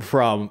Billy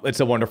from It's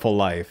a Wonderful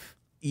Life.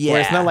 Yeah,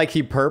 where it's not like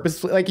he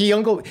purposely he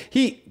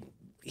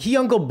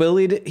Uncle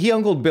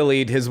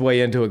Billy'd his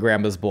way into a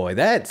Grandma's Boy.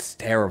 That's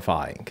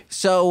terrifying.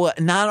 So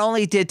not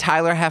only did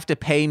Tyler have to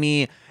pay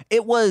me,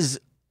 it was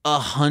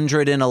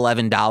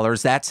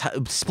 $111. That's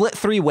split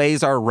 3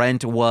 ways. Our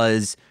rent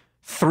was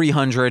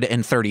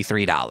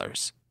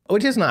 $333,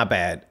 which is not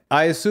bad.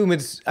 I assume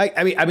it's.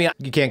 I mean,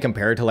 you can't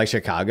compare it to like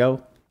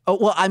Chicago. Oh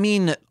well, I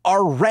mean,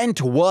 our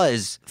rent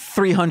was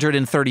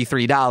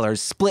 $333.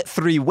 Split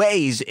 3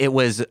 ways, it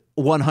was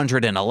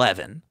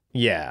 $111.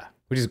 Yeah,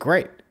 which is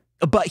great.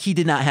 But he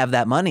did not have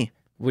that money.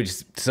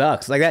 Which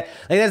sucks. That's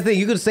the thing.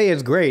 You could say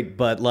it's great,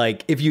 but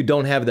if you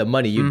don't have the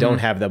money, you don't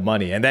have the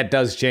money. And that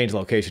does change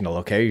location to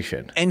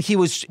location. And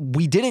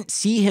we didn't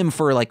see him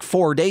for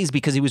 4 days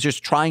because he was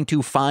just trying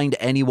to find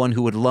anyone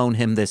who would loan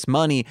him this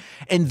money.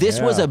 And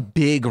this was a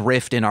big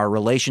rift in our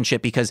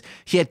relationship because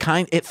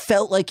it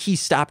felt like he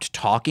stopped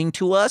talking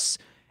to us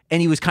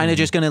and he was kind of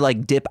just going to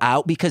dip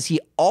out because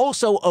he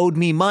also owed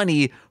me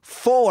money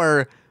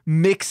for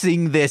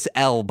mixing this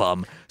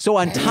album. So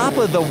on top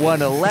of the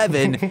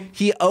 111,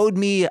 he owed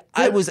me,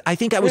 I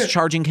think I was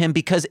charging him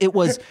because it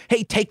was,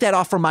 hey, take that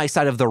off from my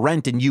side of the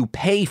rent and you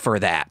pay for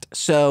that.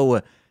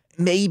 So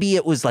maybe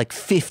it was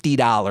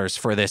 $50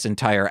 for this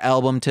entire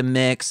album to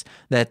mix.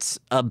 That's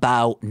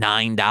about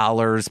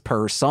 $9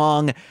 per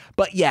song.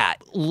 But yeah,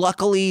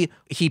 luckily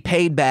he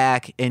paid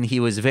back and he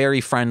was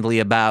very friendly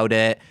about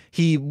it.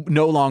 He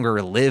no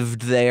longer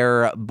lived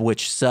there,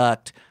 which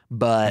sucked,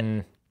 but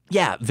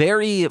yeah,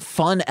 very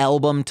fun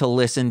album to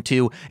listen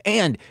to.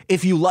 And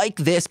if you like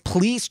this,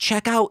 please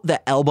check out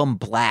the album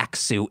Black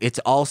Suit. It's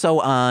also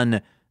on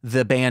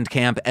the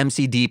Bandcamp,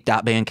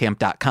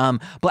 mcdeep.bandcamp.com.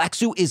 Black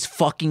Suit is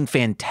fucking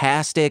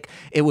fantastic.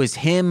 It was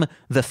him,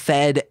 the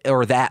Fed,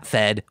 or that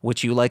Fed,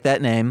 which you like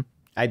that name.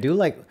 I do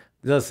like,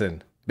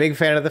 listen, big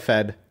fan of the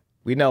Fed.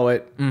 We know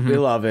it. We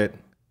love it.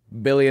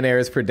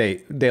 Billionaires per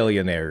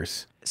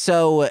dillionaires.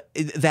 So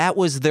that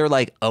was their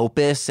like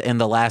opus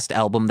and the last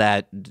album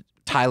that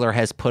Tyler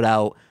has put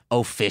out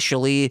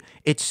officially.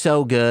 It's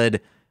so good.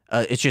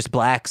 It's just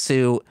Black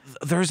Suit.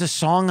 There's a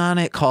song on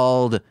it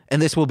called,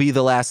 and this will be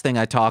the last thing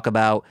I talk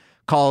about,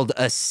 called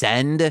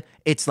Ascend.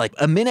 It's like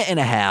a minute and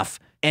a half,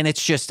 and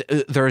it's just,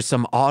 there's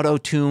some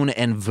auto-tune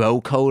and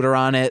vocoder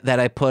on it that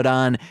I put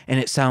on, and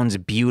it sounds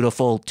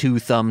beautiful. 2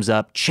 thumbs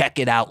up. Check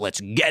it out.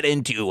 Let's get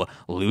into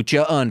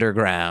Lucha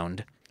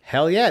Underground.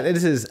 Hell yeah.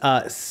 This is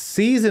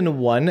Season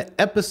 1,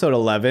 Episode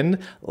 11,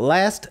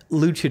 Last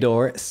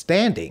Luchador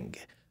Standing.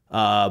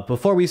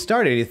 Before we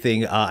start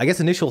anything, I guess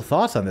initial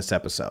thoughts on this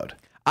episode.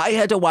 I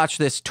had to watch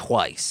this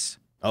twice.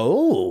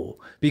 Oh,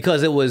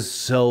 because it was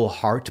so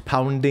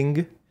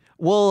heart-pounding?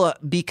 Well,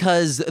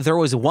 because there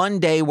was one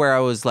day where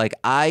I was like,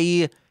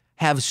 I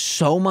have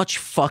so much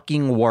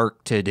fucking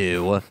work to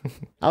do.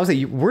 I would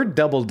say we're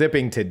double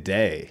dipping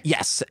today.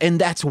 Yes, and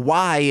that's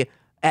why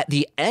at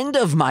the end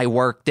of my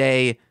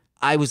workday,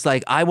 I was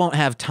like, I won't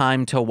have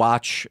time to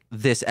watch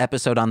this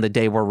episode on the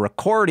day we're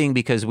recording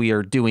because we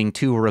are doing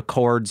 2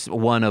 records,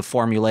 one of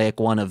formulaic,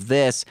 one of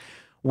this,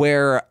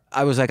 where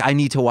I was like, I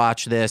need to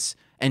watch this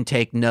and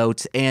take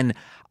notes. And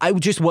I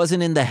just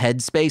wasn't in the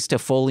headspace to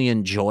fully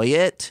enjoy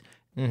it.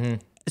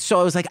 So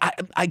I was like,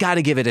 I got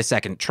to give it a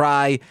second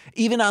try.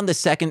 Even on the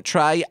second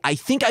try, I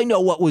think I know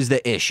what was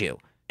the issue.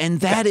 And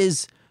that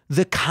is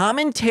the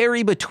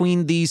commentary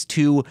between these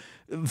two,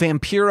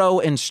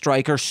 Vampiro and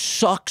Stryker,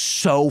 sucks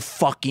so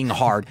fucking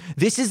hard.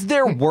 This is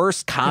their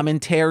worst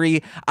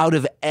commentary out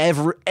of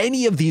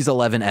any of these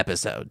 11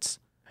 episodes.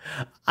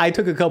 I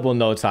took a couple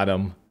notes on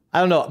them. I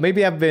don't know.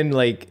 Maybe I've been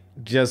like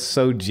just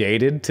so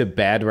jaded to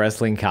bad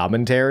wrestling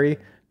commentary.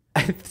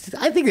 I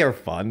think they're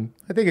fun.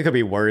 I think it could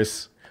be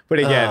worse. But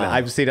again,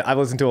 I've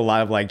listened to a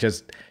lot of like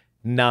just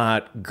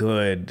not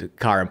good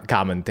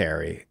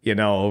commentary, you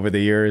know, over the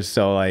years.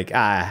 So like,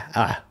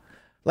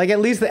 like at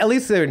least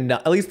they're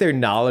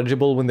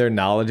knowledgeable when they're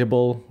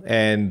knowledgeable,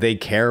 and they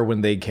care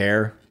when they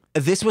care.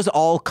 This was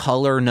all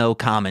color, no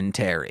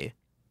commentary.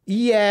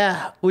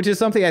 Yeah, which is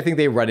something I think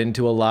they run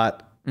into a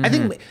lot. I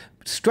think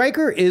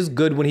Stryker is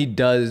good when he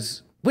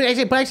does. But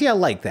actually, I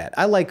like that.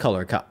 I like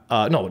color.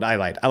 I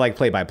like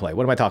play-by-play.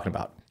 What am I talking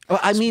about? Well,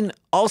 I mean,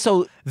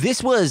 also,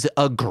 this was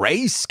a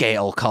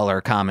grayscale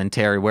color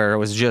commentary where it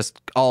was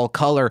just all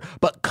color,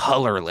 but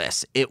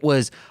colorless. It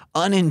was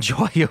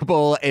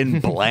unenjoyable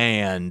and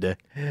bland.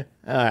 All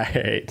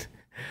right.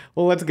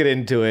 Well, let's get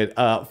into it.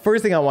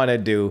 First thing I want to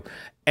do,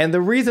 and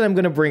the reason I'm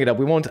going to bring it up,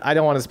 I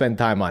don't want to spend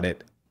time on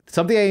it.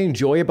 Something I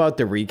enjoy about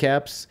the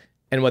recaps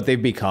and what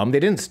they've become, they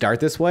didn't start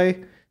this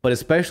way, but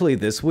especially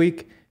this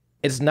week,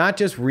 it's not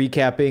just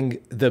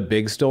recapping the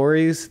big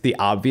stories, the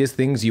obvious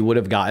things you would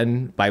have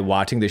gotten by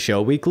watching the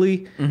show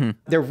weekly.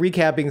 They're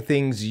recapping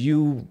things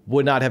you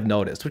would not have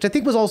noticed, which I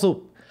think was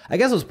also, I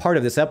guess was part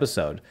of this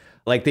episode.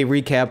 Like they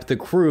recap the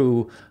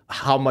crew,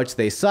 how much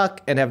they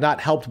suck and have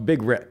not helped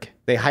Big Rick.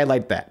 They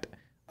highlight that.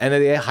 And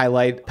then they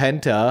highlight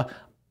Penta,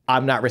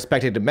 I'm Not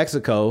Respected in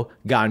Mexico,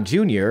 Gon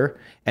Jr.,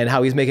 and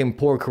how he's making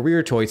poor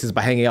career choices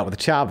by hanging out with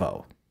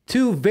Chavo.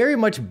 2 very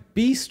much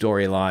B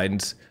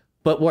storylines,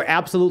 but were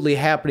absolutely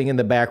happening in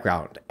the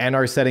background and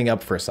are setting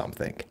up for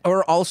something.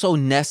 Or also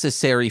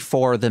necessary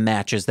for the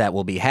matches that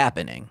will be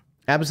happening.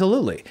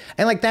 Absolutely.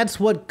 And like, that's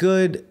what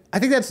good, I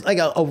think that's like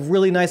a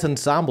really nice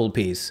ensemble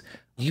piece.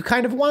 You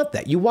kind of want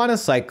that. You want to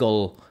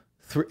cycle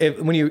through,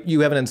 when you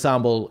have an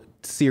ensemble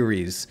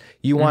series,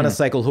 you want to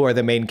cycle who are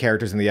the main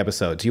characters in the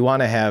episodes. You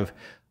want to have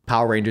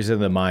Power Rangers on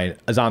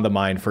the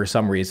mind for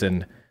some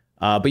reason.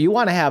 But you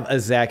want to have a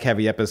Zach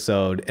heavy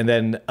episode and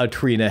then a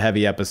Trina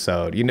heavy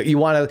episode. You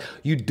know,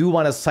 you do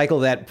want to cycle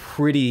that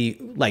pretty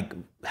like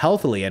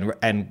healthily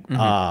and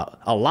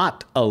a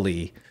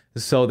lot-ally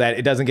so that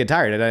it doesn't get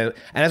tired. And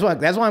that's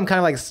why I'm kind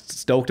of like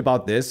stoked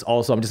about this.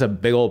 Also, I'm just a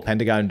big old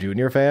Pentagon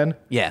Jr. fan.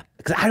 Yeah,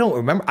 because I don't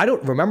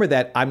remember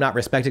that I'm Not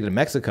Respected in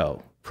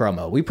Mexico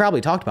promo. We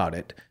probably talked about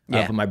it.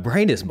 But my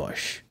brain is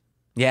mush.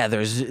 Yeah,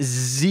 there's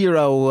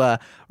 0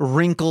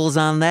 wrinkles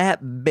on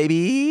that,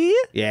 baby.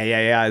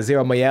 Yeah.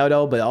 0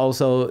 miedo, but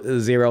also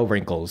 0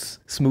 wrinkles.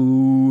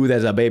 Smooth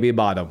as a baby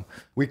bottom.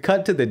 We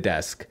cut to the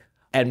desk,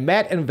 and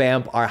Matt and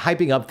Vamp are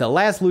hyping up the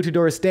last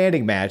Luchador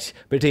Standing match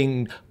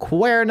between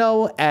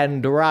Cuerno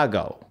and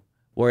Drago,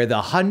 where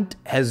the hunt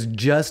has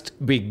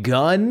just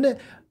begun,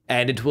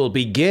 and it will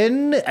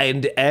begin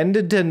and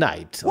end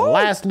tonight. Woo!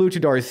 Last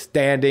Luchador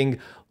Standing.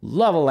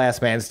 Love a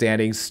last man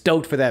standing.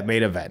 Stoked for that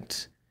main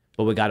event.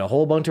 But we got a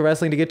whole bunch of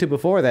wrestling to get to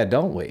before that,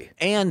 don't we?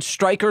 And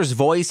Stryker's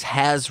voice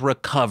has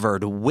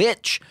recovered,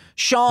 which,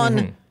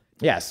 Sean...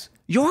 Yes.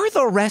 You're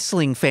the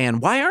wrestling fan.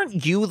 Why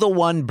aren't you the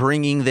one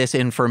bringing this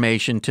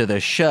information to the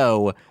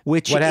show?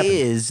 Which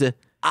is,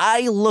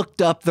 I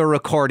looked up the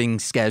recording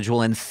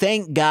schedule, and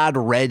thank God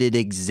Reddit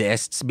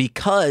exists,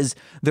 because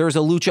there's a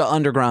Lucha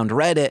Underground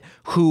Reddit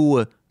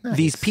who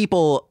these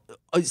people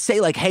say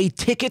like, hey,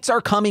 tickets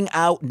are coming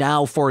out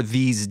now for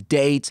these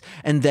dates,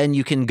 and then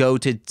you can go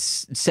to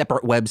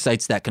separate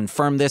websites that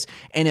confirm this.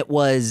 And it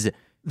was,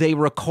 they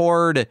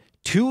record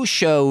 2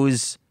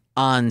 shows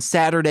on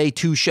Saturday,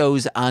 2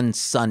 shows on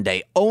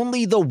Sunday.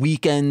 Only the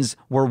weekends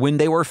were when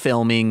they were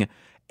filming.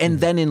 And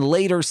then in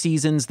later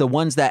seasons, the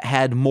ones that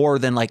had more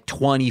than like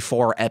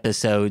 24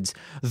 episodes,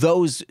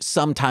 those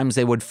sometimes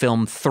they would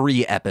film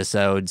 3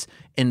 episodes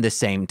in the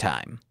same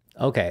time.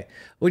 Okay.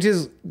 Which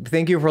is,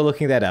 thank you for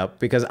looking that up,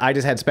 because I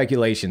just had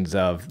speculations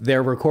of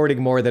they're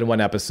recording more than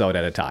 1 episode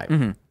at a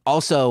time.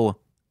 Also,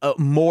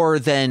 more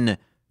than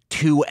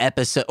 2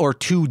 episodes or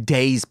 2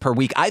 days per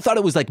week. I thought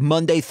it was like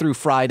Monday through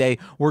Friday.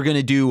 We're going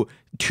to do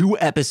 2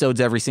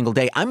 episodes every single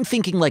day. I'm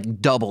thinking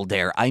like Double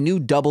Dare. I knew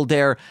Double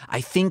Dare,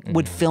 I think,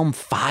 would film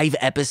 5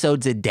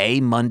 episodes a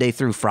day, Monday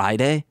through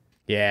Friday.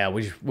 Yeah,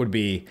 which would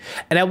be,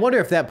 and I wonder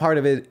if that part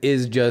of it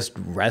is just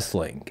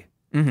wrestling,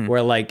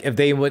 where like if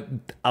they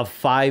went a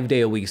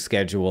 5-day-a-week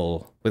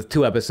schedule with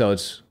 2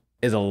 episodes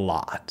is a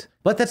lot.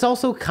 But that's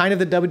also kind of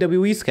the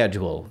WWE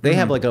schedule. They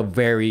have like a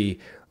very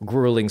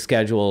grueling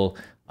schedule.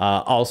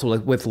 Also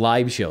like with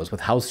live shows, with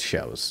house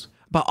shows.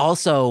 But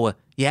also,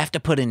 you have to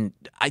put in,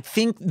 I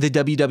think the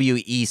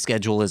WWE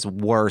schedule is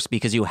worse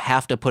because you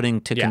have to put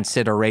into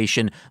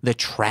consideration the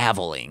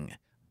traveling.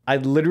 I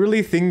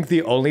literally think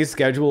the only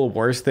schedule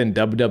worse than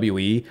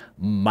WWE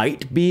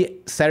might be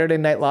Saturday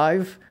Night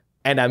Live,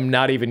 and I'm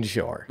not even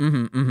sure.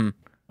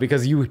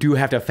 Because you do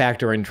have to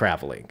factor in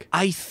traveling.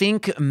 I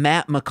think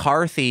Matt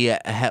McCarthy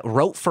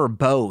wrote for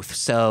both,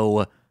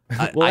 so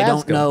I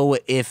don't know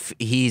if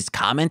he's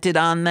commented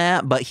on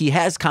that, but he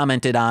has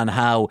commented on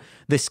how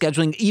the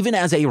scheduling, even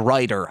as a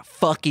writer,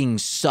 fucking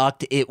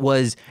sucked. It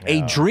was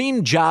a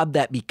dream job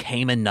that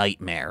became a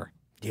nightmare.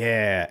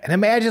 Yeah. And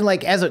imagine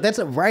like, that's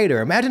a writer.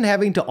 Imagine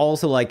having to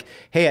also like,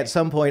 hey, at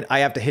some point I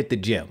have to hit the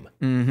gym,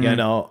 you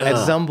know, at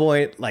some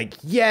point, like,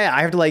 yeah,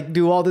 I have to like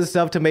do all this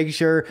stuff to make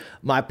sure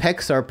my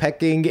pecs are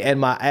pecking and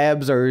my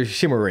abs are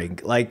shimmering.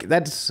 Like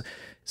that's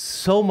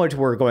so much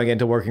work going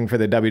into working for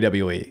the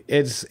WWE.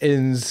 It's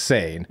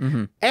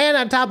insane. And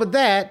on top of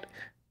that,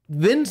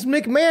 Vince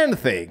McMahon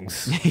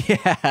things.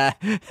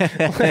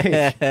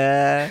 Like,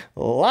 a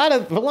lot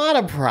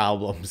of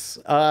problems.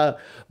 But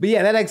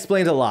yeah, that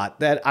explains a lot.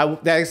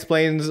 That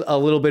explains a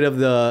little bit of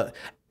the,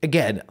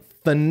 again,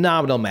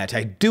 phenomenal match.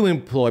 I do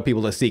implore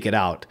people to seek it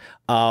out.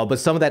 But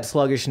some of that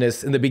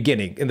sluggishness in the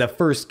beginning, in the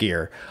first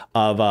gear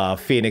of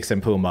Phoenix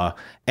and Puma,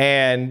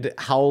 and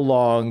how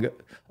long.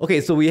 Okay,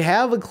 so we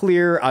have a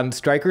clear on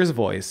Stryker's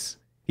voice.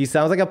 He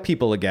sounds like a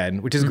people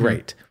again, which is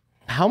great.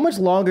 How much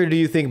longer do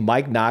you think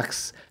Mike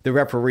Knox, the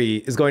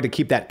referee, is going to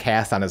keep that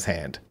cast on his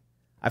hand?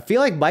 I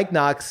feel like Mike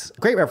Knox,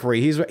 great referee.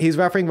 He's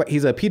refereeing.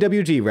 He's a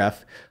PWG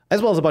ref,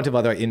 as well as a bunch of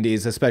other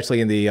indies, especially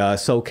in the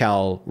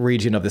SoCal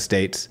region of the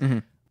States.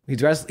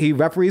 He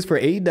referees for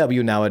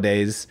AEW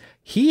nowadays.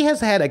 He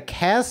has had a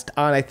cast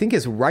on, I think,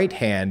 his right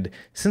hand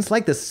since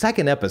like the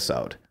 2nd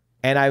episode.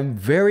 And I'm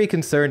very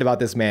concerned about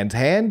this man's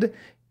hand.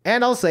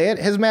 And I'll say it,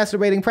 his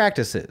masturbating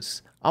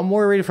practices. I'm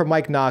worried for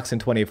Mike Knox in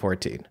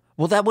 2014.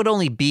 Well, that would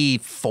only be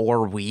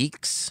 4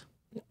 weeks.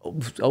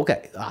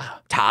 Okay.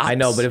 Tops. I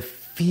know, but it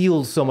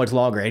feels so much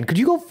longer. And could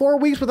you go 4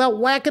 weeks without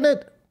whacking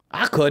it?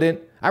 I couldn't.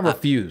 I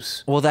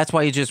refuse. Well, that's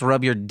why you just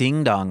rub your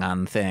ding-dong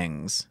on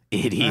things,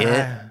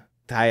 idiot.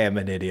 I am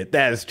an idiot.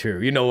 That's true.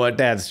 You know what?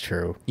 That's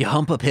true. You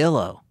hump a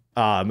pillow.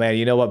 Oh, man,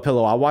 you know what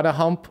pillow? I want to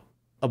hump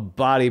a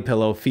body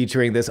pillow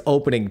featuring this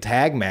opening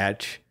tag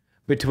match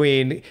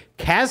between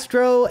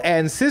Castro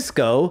and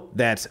Cisco.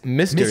 That's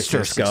Mr.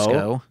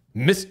 Cisco.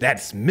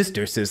 That's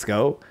Mr.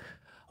 Cisco.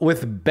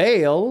 With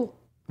Bale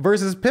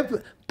versus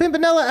Pimpinella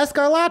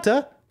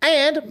Escarlata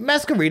and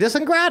Masquerita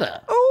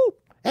Sangrata. Oh,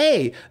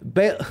 hey,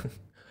 Bale.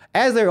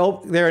 As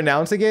they're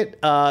announcing it,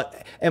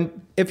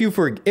 and if you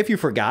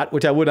forgot,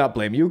 which I would not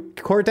blame you,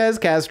 Cortez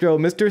Castro,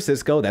 Mr.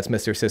 Cisco, that's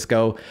Mr.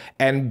 Cisco,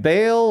 and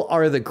Bale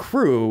are the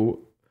crew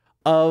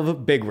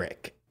of Big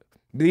Rick.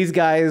 These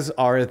guys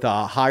are the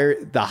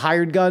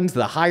hired guns,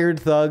 the hired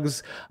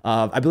thugs.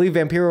 I believe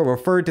Vampiro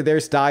referred to their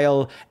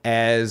style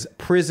as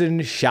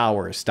prison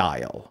shower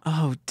style.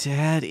 Oh,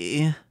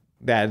 daddy.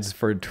 That's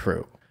for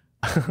true.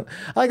 I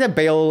like that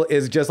Bale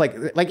is just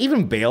like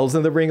even Bale's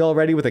in the ring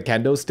already with a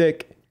kendo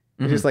stick.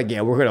 Just like, yeah,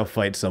 we're gonna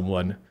fight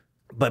someone.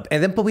 But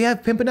we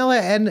have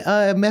Pimpinella and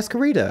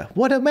Masquerita.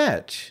 What a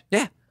match!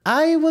 Yeah,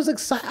 I was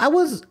excited. I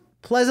was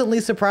pleasantly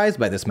surprised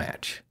by this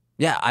match.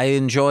 Yeah, I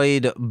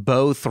enjoyed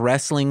both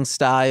wrestling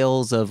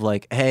styles of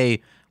like,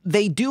 hey,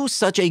 they do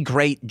such a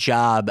great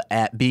job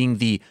at being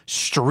the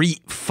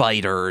street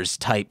fighters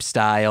type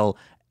style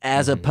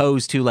as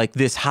opposed to like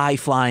this high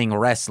flying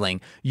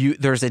wrestling.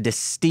 There's a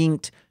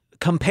distinct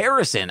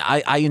comparison.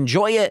 I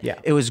enjoy it. Yeah.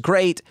 It was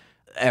great.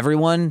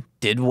 Everyone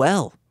did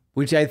well.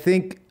 Which I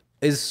think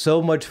is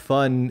so much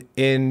fun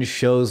in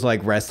shows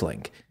like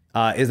wrestling,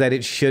 is that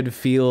it should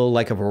feel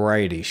like a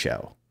variety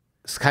show.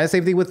 It's kind of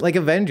same thing with like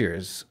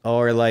Avengers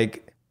or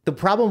like The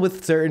problem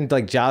with certain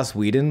like Joss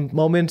Whedon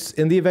moments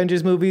in the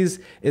Avengers movies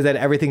is that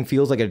everything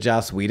feels like a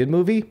Joss Whedon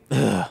movie.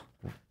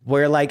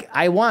 Where like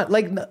I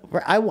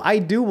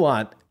do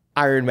want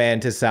Iron Man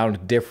to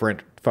sound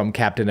different from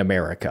Captain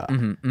America.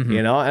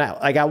 You know,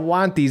 and I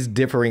want these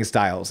differing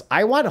styles.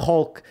 I want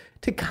Hulk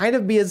to kind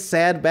of be a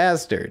sad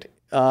bastard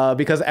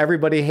because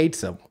everybody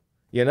hates him.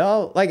 You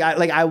know,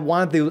 I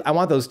want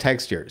those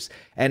textures,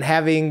 and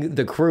having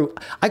the crew.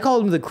 I call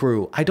them the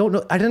crew. I don't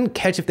know. I didn't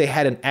catch if they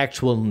had an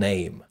actual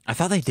name. I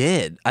thought they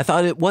did. I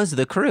thought it was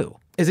the crew.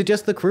 Is it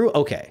just the crew?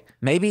 Okay.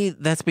 Maybe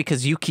that's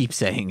because you keep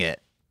saying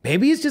it.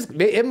 Maybe it's just.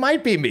 It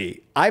might be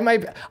me.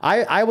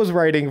 I was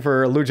writing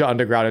for Lucha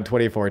Underground in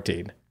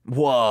 2014.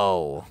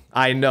 Whoa.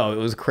 I know, it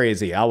was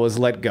crazy. I was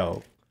let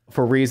go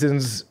for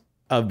reasons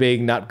of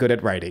being not good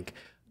at writing,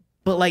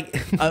 but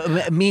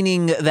like,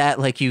 meaning that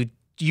like you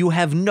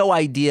have no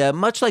idea,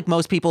 much like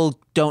most people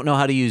don't know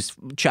how to use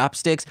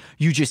chopsticks,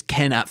 you just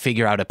cannot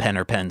figure out a pen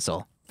or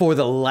pencil. For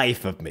the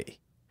life of me.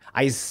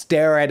 I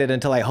stare at it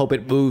until I hope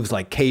it moves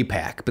like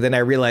K-Pac, but then I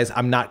realize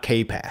I'm not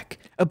K-Pac.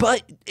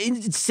 But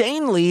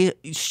insanely,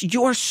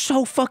 you're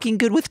so fucking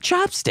good with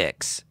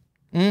chopsticks.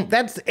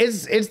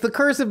 It's the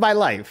curse of my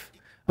life.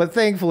 But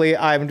thankfully,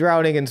 I'm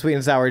drowning in sweet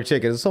and sour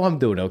chicken, so I'm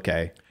doing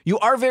okay. You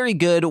are very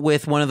good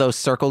with one of those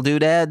circle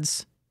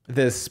doodads.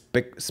 The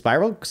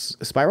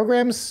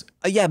spirograms?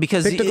 Yeah,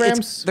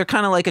 because they're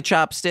kind of like a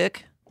chopstick.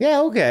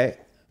 Yeah, okay.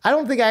 I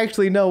don't think I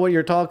actually know what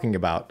you're talking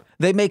about.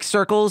 They make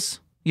circles.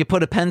 You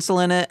put a pencil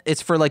in it.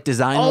 It's for like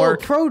design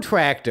work. Oh,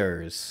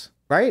 protractors,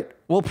 right?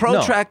 Well,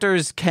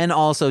 protractors can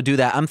also do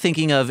that. I'm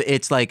thinking of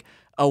it's like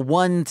a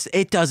one.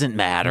 It doesn't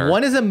matter.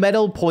 One is a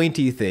metal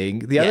pointy thing.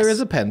 The other is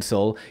a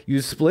pencil.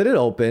 You split it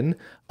open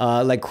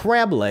like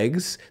crab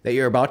legs that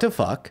you're about to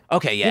fuck.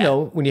 Okay, yeah. You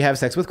know, when you have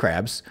sex with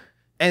crabs.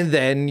 And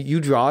then you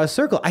draw a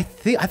circle. I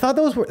thought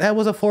that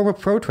was a form of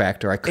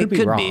protractor. I could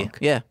be wrong.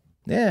 Yeah.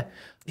 Yeah.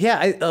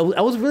 Yeah,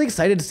 I was really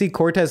excited to see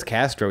Cortez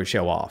Castro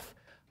show off.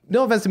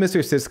 No offense to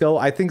Mr. Cisco.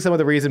 I think some of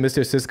the reason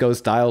Mr. Cisco's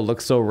style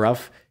looks so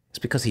rough is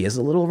because he is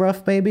a little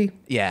rough, maybe.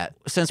 Yeah.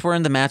 Since we're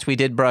in the match, we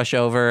did brush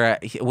over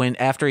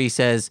after he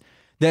says,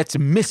 "That's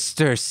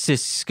Mr.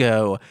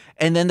 Cisco."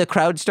 And then the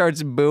crowd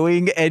starts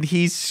booing and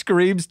he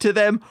screams to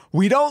them,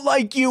 "We don't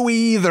like you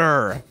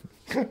either."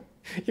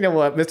 You know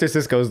what? Mr.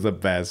 Cisco's the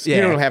best. Yeah.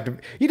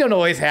 You don't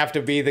always have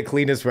to be the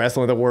cleanest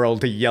wrestler in the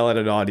world to yell at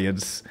an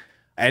audience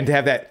and to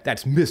have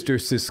that's Mr.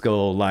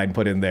 Cisco line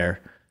put in there.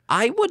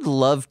 I would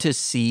love to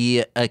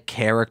see a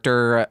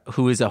character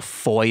who is a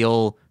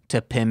foil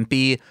to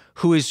Pimpy,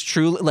 who is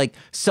truly like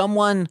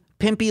someone.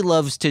 Pimpy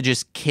loves to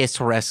just kiss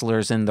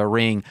wrestlers in the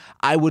ring.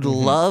 I would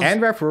love...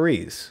 And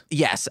referees.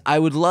 Yes. I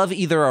would love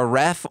either a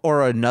ref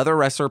or another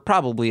wrestler,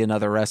 probably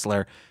another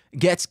wrestler,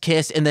 gets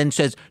kissed and then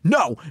says,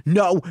 "No,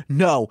 no,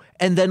 no."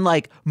 And then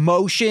like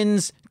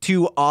motions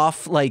to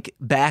off like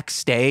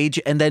backstage,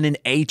 and then an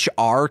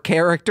HR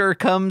character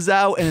comes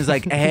out and is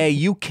like, "Hey,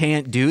 you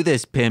can't do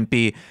this,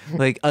 Pimpy.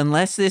 Like,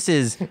 unless this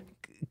is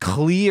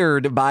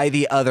cleared by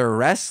the other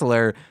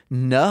wrestler.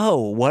 No,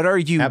 what are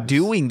you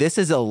doing? This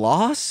is a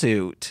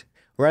lawsuit."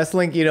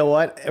 Wrestling, you know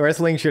what?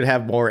 Wrestling should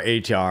have more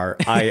HR.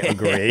 I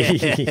agree.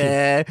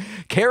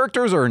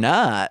 Characters or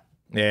not.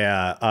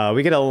 Yeah,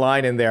 we get a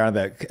line in there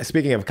on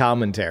speaking of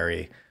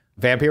commentary,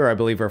 Vampiro, I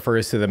believe,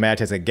 refers to the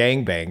match as a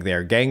gangbang.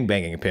 They're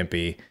gangbanging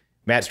Pimpy.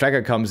 Matt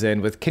Striker comes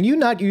in with, "Can you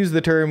not use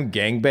the term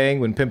gangbang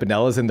when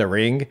Pimpinella's in the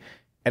ring?"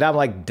 And I'm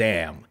like,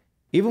 damn.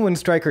 Even when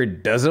Striker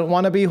doesn't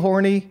want to be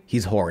horny,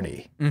 he's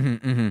horny.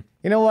 You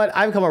know what?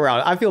 I've come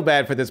around. I feel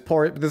bad for this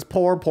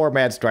poor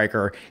Matt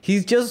Striker.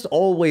 He's just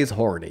always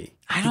horny.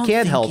 I don't he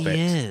can't think help he it.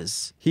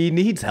 is. He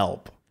needs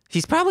help.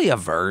 He's probably a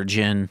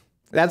virgin.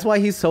 That's why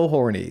he's so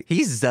horny.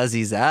 He's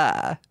zuzzy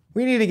zazz.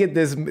 We need to get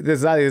this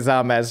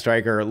Matt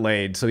Striker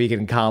laid so he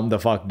can calm the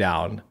fuck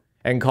down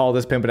and call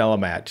this Pimpinella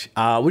match,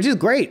 which is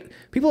great.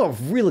 People are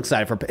real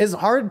excited for. It's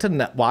hard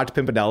to watch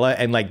Pimpinella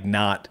and like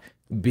not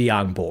be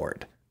on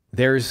board.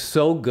 They're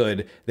so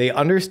good. They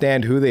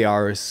understand who they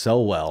are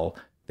so well.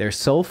 They're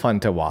so fun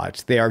to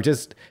watch. They are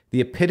just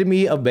the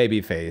epitome of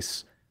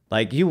babyface.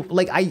 I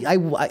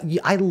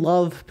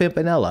love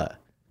Pimpinella.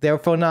 They're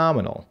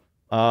phenomenal.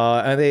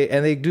 And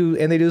they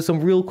do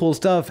some real cool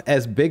stuff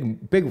as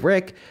Big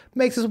Rick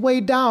makes his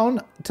way down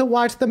to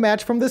watch the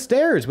match from the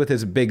stairs with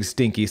his big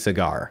stinky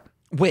cigar.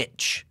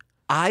 Which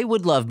I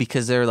would love,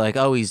 because they're like,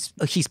 oh, he's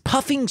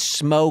puffing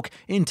smoke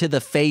into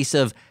the face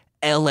of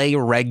LA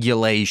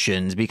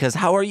regulations, because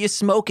how are you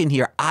smoking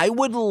here? I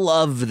would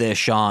love this,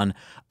 Sean.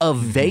 A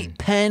vape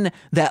pen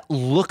that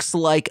looks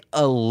like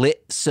a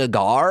lit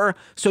cigar,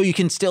 so you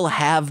can still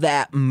have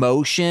that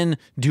motion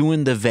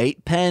doing the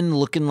vape pen,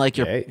 looking like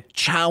you're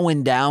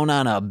chowing down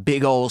on a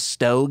big old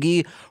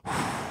stogie.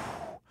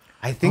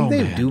 I think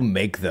they do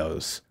make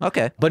those.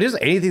 Okay. But is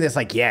anything that's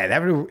like,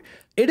 it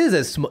is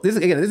a small, this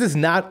is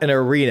not an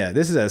arena.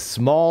 This is a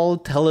small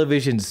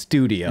television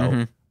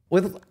studio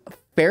with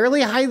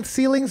fairly high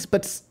ceilings,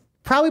 but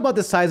probably about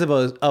the size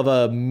of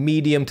a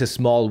medium to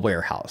small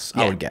warehouse,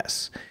 I would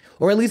guess.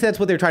 Or at least that's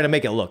what they're trying to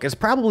make it look. It's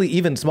probably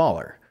even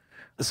smaller.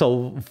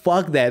 So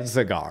fuck that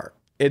cigar.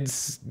 It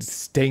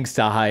stinks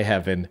to high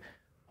heaven.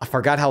 I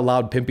forgot how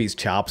loud Pimpy's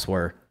chops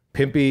were.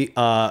 Pimpy,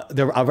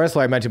 the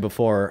wrestler I mentioned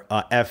before,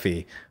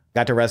 Effie,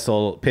 got to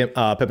wrestle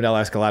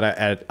Pimpinella Escalada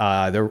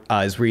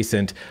at his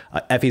recent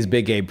Effie's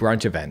Big Gay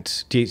Brunch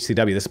event,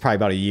 GCW. This is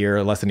probably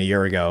about less than a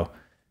year ago.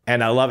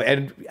 And I love it.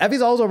 And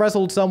Effie's also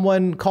wrestled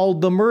someone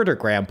called the Murder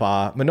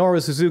Grandpa,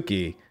 Minoru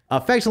Suzuki,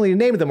 affectionately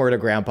named the Murder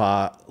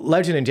Grandpa,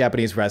 legend in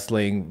Japanese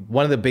wrestling,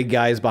 one of the big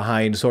guys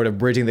behind sort of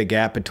bridging the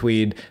gap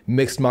between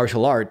mixed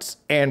martial arts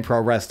and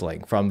pro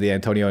wrestling from the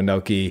Antonio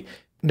Inoki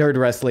Nerd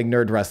Wrestling,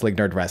 Nerd Wrestling,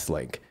 Nerd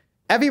Wrestling.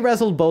 Effie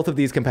wrestled both of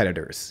these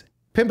competitors,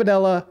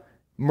 Pimpinella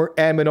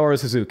and Minoru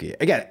Suzuki.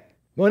 Again,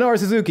 Minoru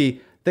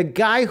Suzuki, the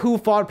guy who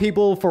fought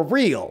people for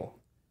real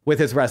with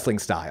his wrestling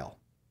style,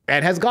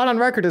 and has gone on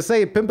record to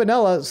say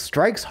Pimpinella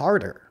strikes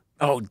harder.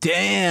 Oh,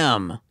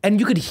 damn. And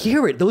you could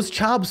hear it. Those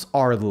chops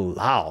are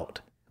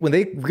loud. When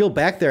they reel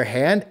back their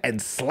hand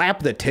and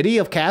slap the titty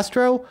of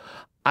Castro,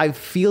 I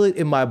feel it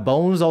in my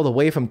bones all the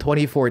way from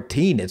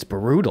 2014. It's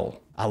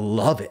brutal. I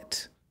love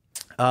it.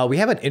 We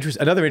have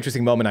another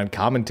interesting moment on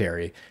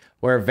commentary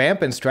where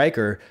Vamp and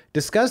Stryker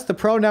discussed the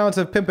pronouns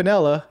of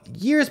Pimpinella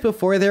years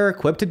before they were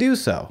equipped to do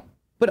so.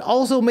 But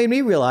also made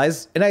me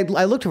realize, and I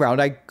looked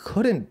around, I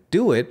couldn't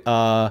do it.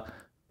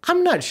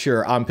 I'm not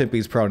sure on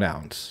Pimpy's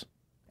pronouns,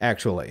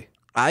 actually.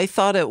 I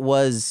thought it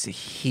was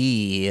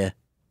he.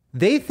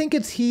 They think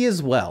it's he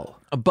as well.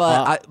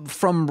 But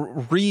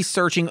from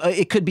researching,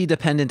 it could be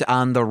dependent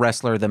on the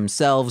wrestler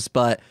themselves,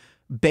 but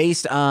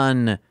based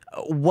on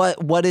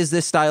what is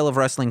this style of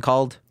wrestling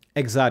called?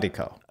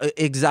 Exotico.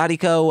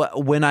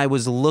 Exotico, when I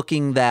was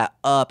looking that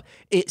up,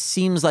 it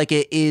seems like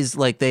it is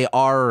like they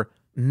are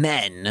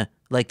men.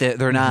 Like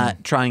they're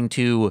not trying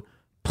to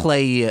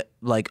play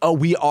like, oh,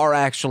 we are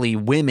actually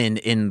women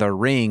in the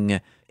ring.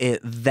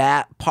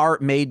 That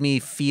part made me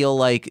feel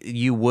like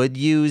you would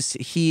use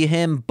he,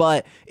 him,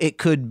 but it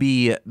could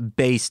be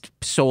based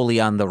solely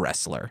on the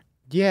wrestler.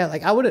 Yeah,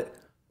 like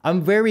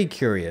I'm very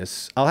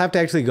curious. I'll have to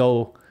actually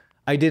go.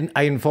 I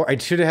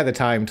should have had the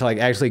time to like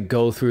actually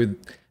go through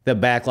the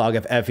backlog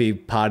of Effie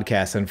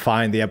podcasts and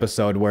find the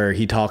episode where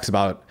he talks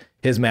about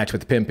his match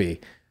with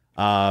Pimpy.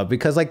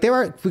 Because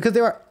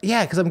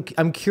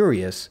I'm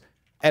curious.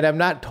 And I'm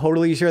not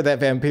totally sure that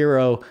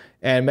Vampiro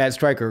and Matt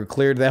Stryker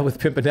cleared that with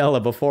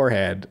Pimpinella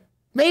beforehand.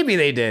 Maybe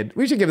they did.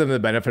 We should give them the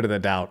benefit of the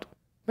doubt.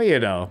 But you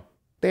know,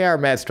 they are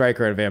Matt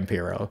Stryker and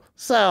Vampiro.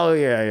 So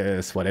yeah,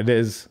 it's what it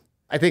is.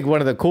 I think one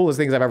of the coolest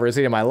things I've ever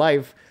seen in my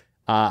life,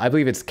 I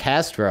believe it's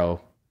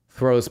Castro,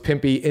 throws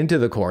Pimpy into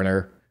the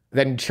corner,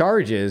 then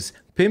charges.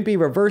 Pimpy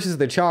reverses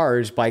the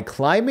charge by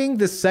climbing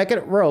the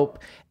second rope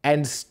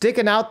and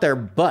sticking out their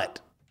butt.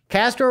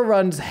 Castro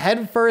runs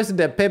headfirst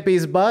into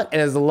Pimpy's butt and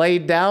is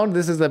laid down.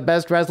 This is the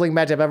best wrestling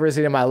match I've ever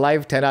seen in my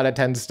life. 10 out of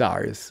 10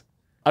 stars.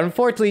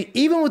 Unfortunately,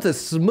 even with a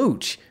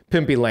smooch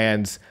Pimpy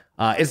lands,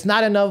 it's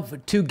not enough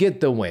to get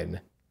the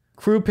win.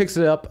 Crew picks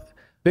it up.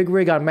 Big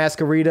rig on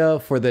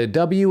Masquerita for the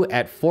W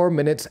at 4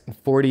 minutes and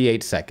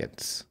 48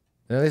 seconds.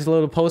 And there's a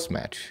little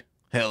post-match.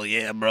 Hell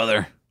yeah,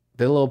 brother.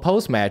 The little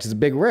post-match is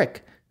Big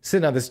Rick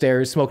sitting on the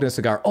stairs smoking a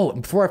cigar. Oh,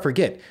 before I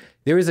forget,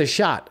 there is a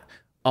shot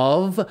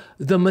of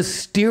the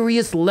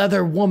mysterious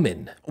leather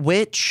woman.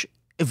 Which,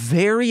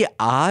 very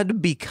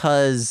odd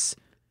because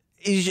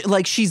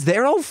like she's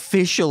there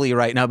officially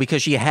right now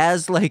because she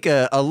has like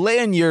a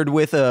lanyard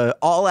with a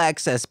all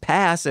access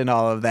pass and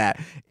all of that.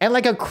 And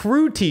like a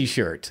crew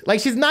t-shirt. Like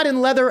she's not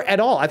in leather at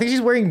all. I think she's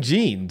wearing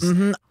jeans.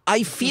 Mm-hmm.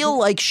 I feel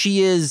like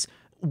she is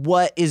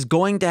what is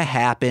going to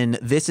happen.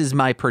 This is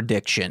my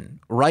prediction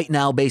right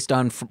now based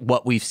on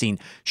what we've seen.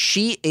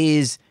 She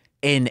is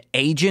an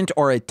agent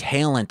or a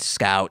talent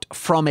scout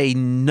from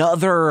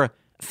another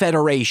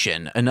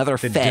federation, another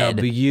fed.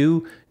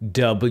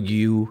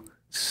 WW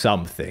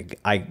something.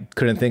 I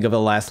couldn't think of the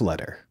last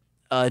letter.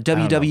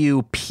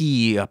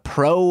 WWP,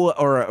 Pro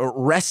or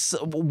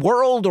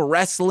World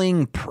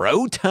Wrestling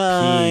Pro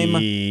Time.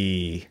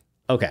 P.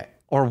 Okay.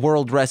 Or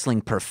World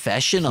Wrestling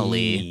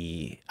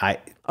Professionally. Or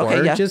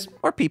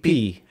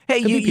PP. Hey,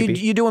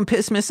 you doing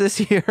Pissmas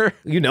this year?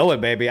 You know it,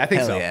 baby. I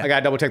think Hell so. Yeah. I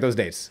gotta double check those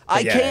dates.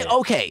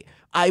 Okay.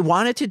 I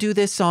wanted to do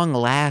this song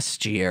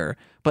last year,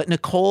 but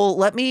Nicole,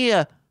 let me.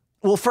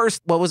 Well,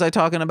 first, what was I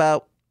talking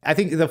about? I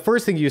think the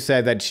first thing you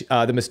said that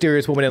the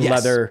mysterious woman in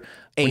leather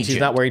when agent. she's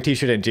not wearing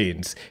t-shirt and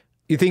jeans.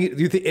 You think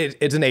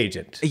it's an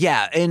agent?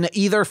 Yeah, and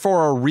either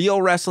for a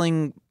real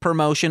wrestling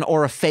promotion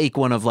or a fake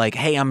one of like,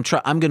 hey, I'm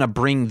gonna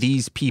bring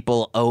these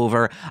people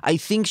over. I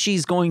think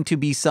she's going to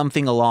be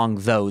something along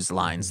those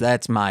lines.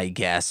 That's my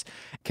guess.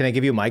 Can I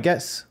give you my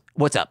guess?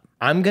 What's up?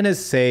 I'm gonna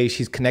say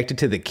she's connected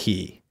to the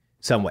Key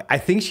some way. I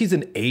think she's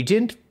an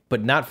agent,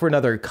 but not for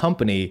another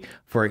company.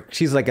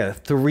 She's like a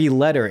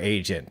 3-letter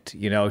agent.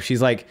 You know,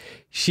 she's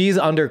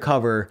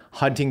undercover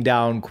hunting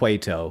down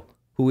Cueto,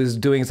 who is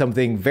doing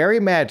something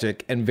very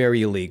magic and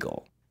very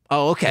illegal.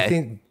 Oh, okay. I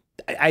think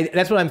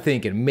that's what I'm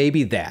thinking.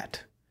 Maybe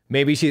that.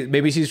 Maybe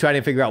she's trying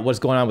to figure out what's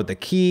going on with the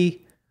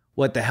Key.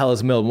 What the hell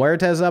is Mil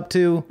Muertes up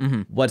to?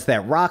 Mm-hmm. What's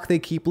that rock they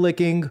keep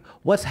licking?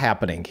 What's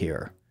happening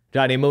here?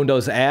 Johnny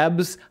Mundo's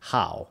abs?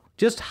 How?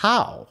 Just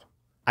how?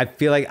 I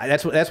feel like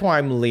that's where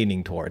I'm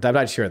leaning towards. I'm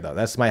not sure though.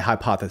 That's my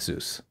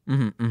hypothesis.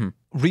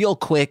 Real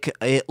quick,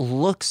 it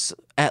looks,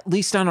 at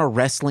least on a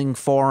wrestling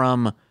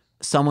forum,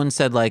 someone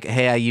said like,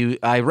 hey,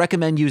 I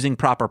recommend using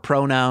proper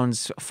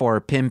pronouns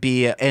for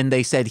Pimpy, and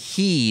they said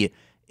he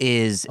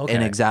is an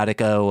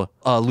Exotico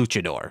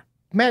luchador.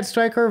 Matt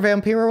Stryker,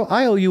 Vampiro,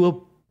 I owe you a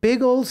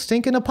big old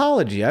stinking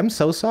apology. I'm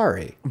so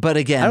sorry. But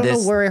again, I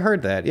don't know where I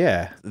heard that.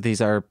 Yeah.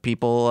 These are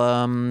people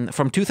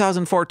from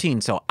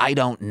 2014, so I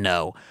don't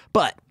know.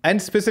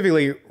 And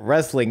specifically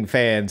wrestling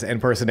fans and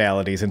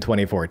personalities in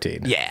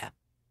 2014. Yeah.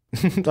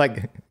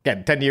 Like,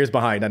 10 years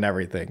behind on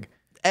everything.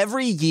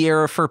 Every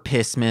year for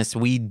Pissmas,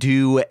 we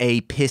do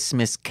a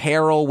Pissmas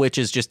Carol, which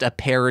is just a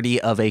parody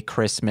of a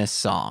Christmas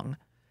song.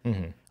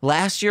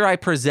 Last year, I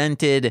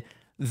presented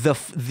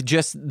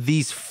just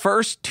these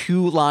first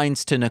 2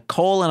 lines to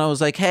Nicole, and I was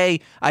like,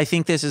 hey, I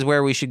think this is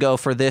where we should go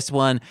for this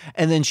one.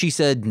 And then she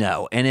said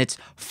no. And it's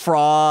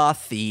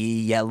frothy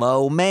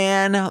yellow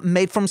man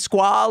made from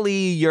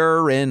squally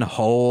urine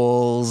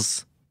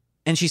holes.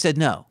 And she said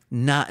no,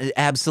 not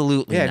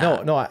absolutely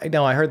not.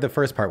 No, I heard the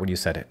first part when you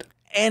said it.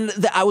 And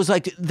I was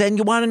like, then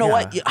you want to know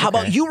what? How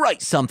about you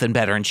write something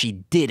better? And she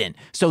didn't.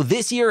 So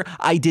this year,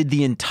 I did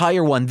the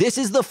entire one. This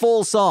is the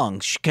full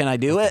song. Can I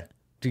do it?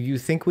 Do you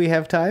think we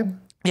have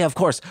time? Yeah, of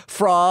course.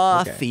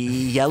 Frothy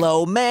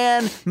yellow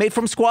man made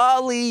from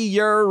squally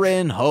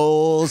urine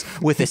holes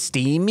with a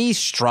steamy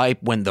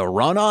stripe when the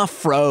runoff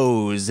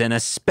froze and a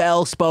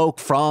spell spoke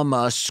from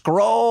a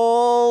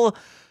scroll.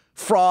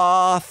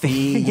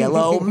 Frothy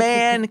yellow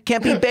man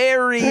can't be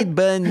buried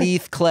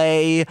beneath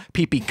clay.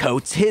 Pee-pee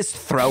coats his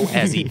throat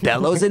as he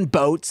bellows in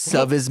boats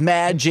of his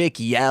magic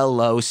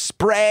yellow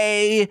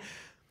spray.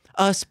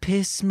 Us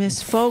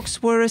Pissmas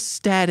folks were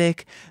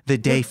ecstatic the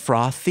day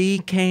Frothy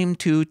came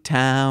to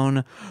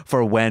town.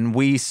 For when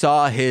we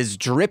saw his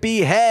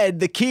drippy head,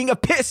 the king of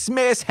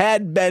Pissmas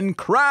had been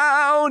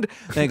crowned.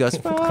 Then it goes,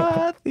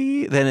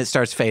 Frothy. Then it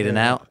starts fading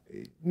out.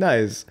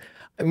 Nice.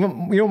 You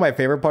know what my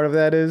favorite part of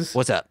that is?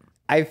 What's up?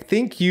 I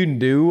think you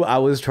knew I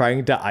was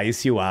trying to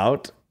ice you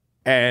out,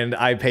 and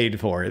I paid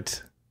for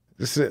it.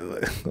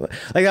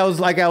 I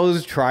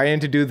was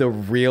trying to do the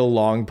real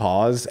long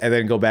pause and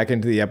then go back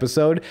into the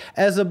episode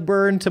as a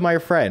burn to my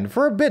friend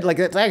for a bit. Like,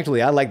 it's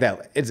actually, I like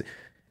that.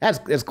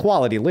 It's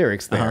quality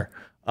lyrics there.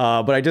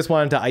 But I just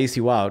wanted to ice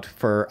you out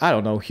for, I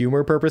don't know,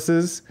 humor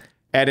purposes.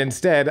 And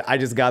instead, I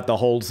just got the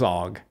whole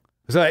song.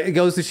 So it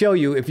goes to show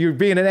you, if you're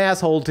being an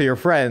asshole to your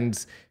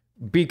friends,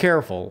 be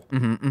careful,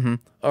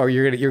 or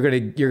you're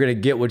gonna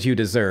get what you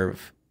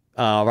deserve.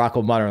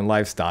 Rocco Modern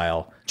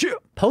Lifestyle.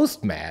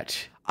 Post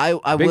match. I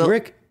Big will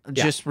Rick?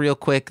 just real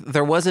quick.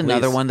 There was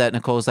another one that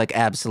Nicole's like,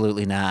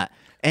 absolutely not.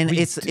 And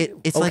it's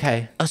like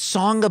a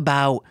song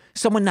about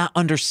someone not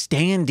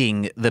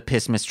understanding the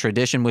Pissmas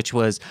tradition, which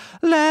was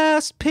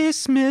last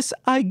Pissmas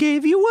I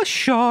gave you a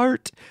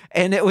shart,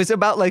 and it was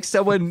about like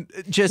someone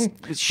just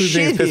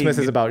shitting. Pissmas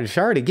is about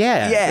sharting.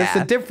 Yeah, it's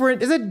a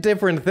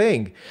different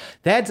thing.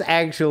 That's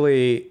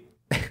actually,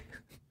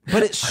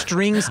 but it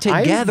strings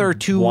together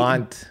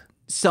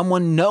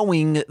someone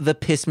knowing the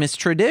Pissmas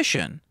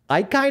tradition.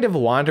 I kind of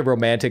want a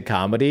romantic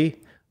comedy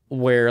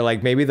where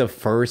like maybe it's the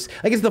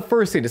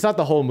first scene. It's not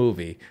the whole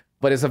movie,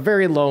 but it's a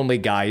very lonely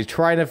guy. He's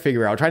trying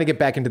to get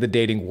back into the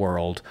dating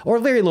world, or a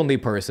very lonely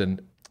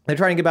person. They're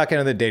trying to get back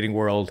into the dating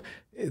world.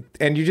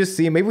 And you just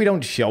see, maybe we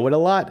don't show it a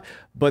lot,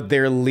 but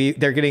they're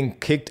getting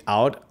kicked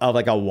out of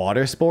like a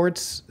water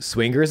sports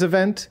swingers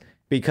event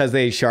because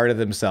they sharted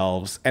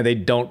themselves and they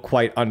don't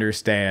quite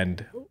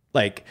understand.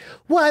 Like,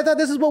 well, I thought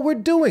this is what we're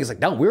doing. It's like,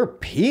 no, we're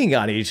peeing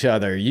on each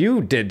other.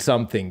 You did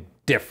something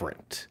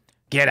different.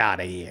 Get out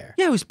of here.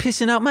 Yeah, I was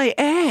pissing out my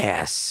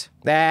ass.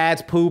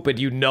 That's poop and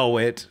you know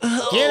it.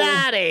 Get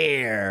out of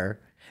here.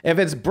 If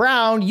it's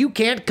brown, you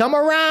can't come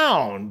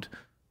around.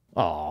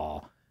 Aw.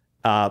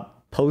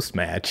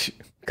 Post-match,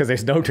 because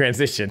there's no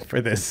transition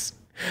for this.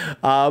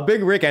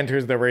 Big Rick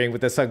enters the ring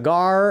with a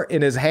cigar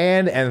in his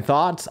hand and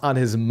thoughts on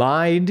his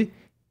mind.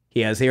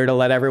 He is here to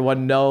let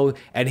everyone know,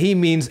 and he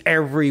means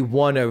every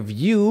one of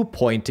you,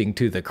 pointing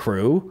to the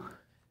crew,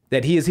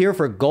 that he is here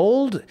for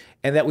gold,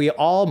 and that we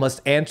all must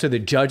answer the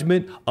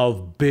judgment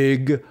of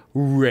Big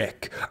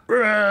Rick.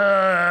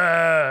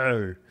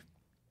 And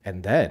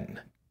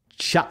then,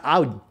 chop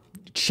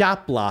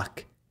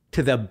block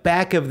to the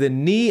back of the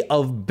knee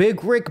of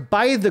Big Rick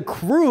by the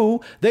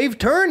crew. They've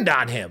turned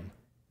on him.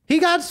 He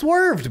got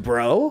swerved,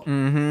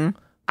 bro.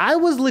 I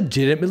was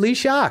legitimately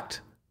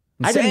shocked.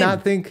 I did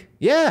not think,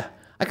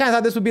 I kind of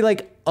thought this would be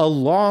like a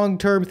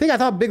long-term thing. I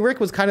thought Big Rick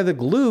was kind of the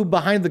glue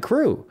behind the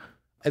crew.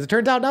 As it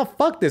turns out, now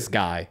fuck this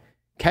guy.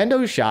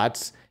 Kendo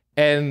shots,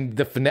 and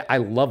I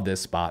love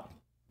this spot.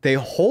 They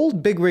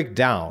hold Big Rick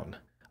down,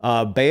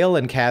 Bale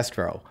and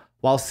Castro,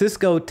 while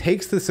Cisco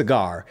takes the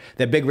cigar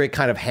that Big Rick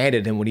kind of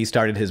handed him when he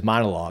started his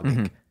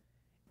monologue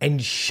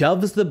and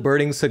shoves the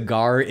burning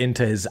cigar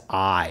into his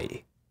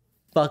eye.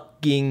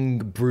 Fucking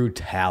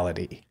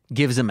brutality.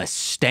 gives him a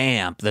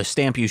stamp. The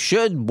stamp you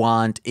should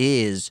want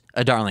is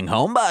a Darling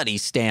Homebody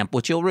stamp,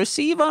 which you'll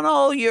receive on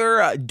all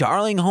your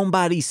Darling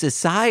Homebody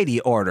Society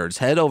orders.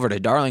 Head over to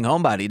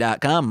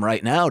darlinghomebody.com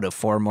right now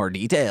for more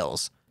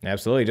details.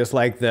 Absolutely. Just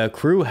like the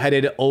crew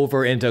headed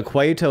over into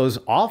Cueto's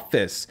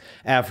office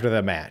after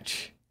the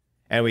match.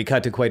 And we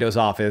cut to Cueto's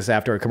office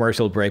after a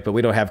commercial break, but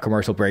we don't have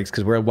commercial breaks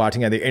because we're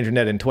watching on the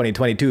internet in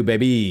 2022,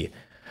 baby.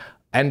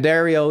 And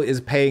Dario is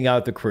paying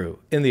out the crew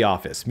in the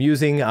office,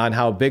 musing on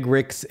how Big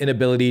Rick's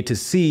inability to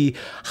see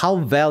how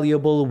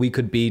valuable we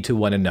could be to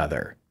one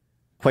another.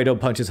 Cueto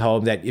punches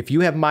home that if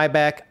you have my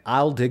back,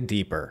 I'll dig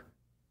deeper.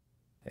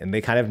 And they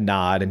kind of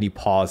nod and he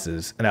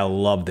pauses, and I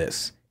love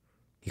this.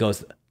 He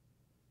goes,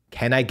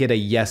 "Can I get a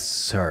yes,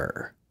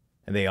 sir?"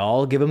 And they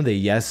all give him the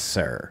yes,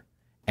 sir.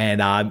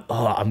 And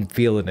I'm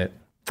feeling it.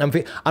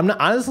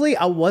 Honestly,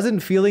 I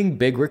wasn't feeling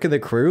Big Rick and the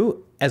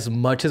crew as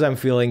much as I'm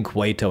feeling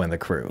Cueto and the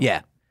crew.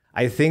 Yeah.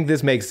 I think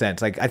this makes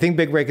sense. Like, I think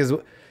Big Rick is,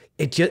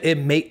 it's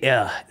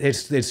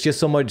just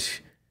so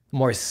much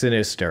more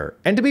sinister.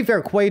 And to be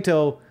fair,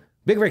 Cueto,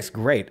 Big Rick's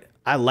great.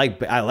 I like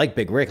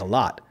Big Rick a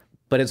lot,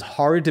 but it's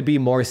hard to be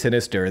more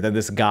sinister than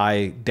this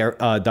guy,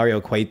 Dario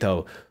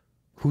Cueto,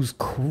 who's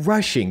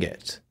crushing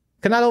it.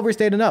 Cannot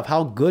overstate enough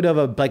how good of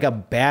a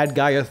bad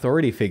guy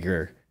authority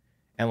figure,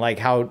 and like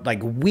how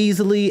like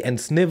weaselly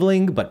and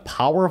sniveling, but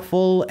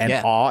powerful and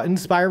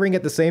awe-inspiring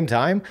at the same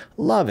time.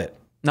 Love it.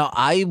 Now,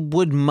 I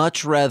would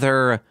much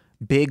rather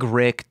Big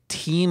Rick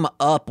team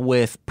up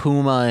with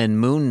Puma and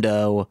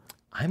Mundo.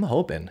 I'm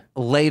hoping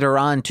later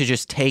on to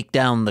just take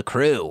down the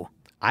crew.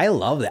 I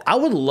love that. I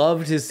would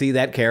love to see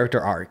that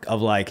character arc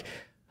of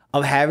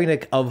having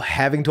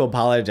to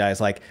apologize.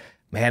 Like,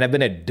 man, I've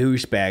been a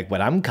douchebag, but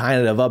I'm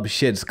kind of up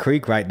shit's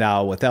creek right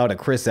now without a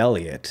Chris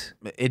Elliott.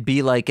 It'd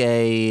be like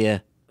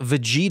a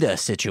Vegeta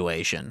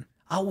situation.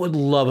 I would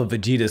love a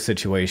Vegeta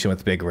situation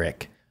with Big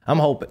Rick. I'm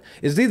hoping.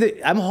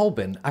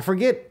 I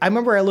forget. I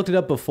remember I looked it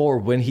up before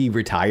when he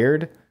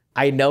retired.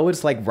 I know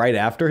it's like right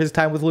after his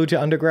time with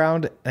Lucha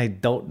Underground. I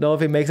don't know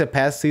if he makes it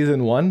past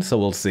season 1, so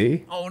we'll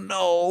see. Oh,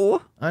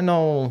 no. I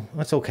know.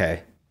 That's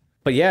okay.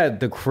 But yeah,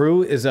 the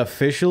crew is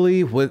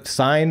officially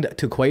signed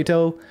to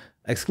Cueto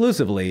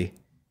exclusively.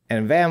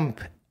 And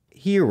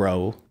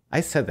Hero,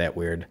 I said that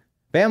weird.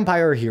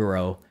 Vampire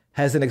Hero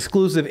has an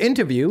exclusive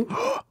interview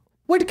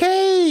with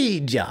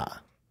Cage.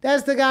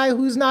 That's the guy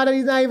he's not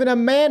even a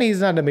man,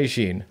 he's not a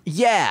machine.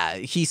 Yeah,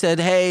 he said,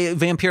 hey,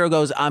 Vampiro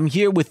goes, I'm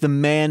here with the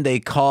man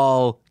they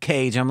call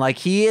Cage. I'm like,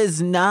 he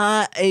is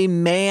not a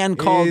man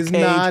called Cage. He's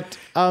not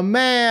a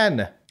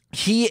man.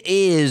 He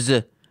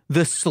is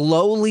the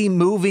slowly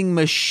moving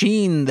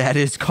machine that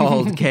is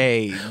called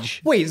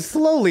Cage. Wait,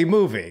 slowly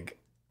moving?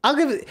 I'll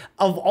give it,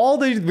 of all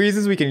the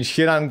reasons we can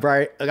shit on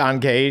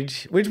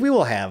Cage, which we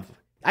will have,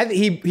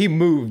 he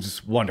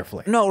moves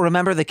wonderfully. No,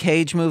 remember the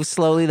cage moves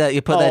slowly that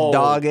you put that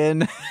dog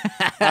in?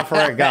 I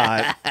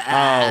forgot.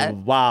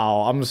 Oh,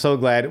 wow. I'm so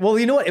glad. Well,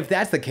 you know what? If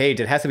that's the cage,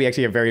 it has to be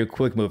actually a very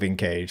quick moving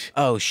cage.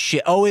 Oh,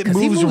 shit. Oh, it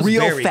moves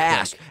real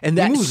fast. Quick. And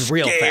that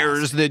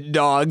scares the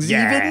dogs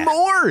even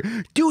more.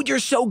 Dude, you're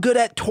so good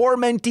at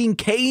tormenting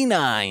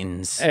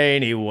canines.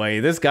 Anyway,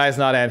 this guy's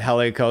not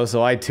Angelico,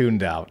 so I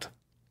tuned out.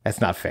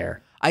 That's not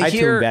fair. I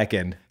tuned back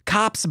in.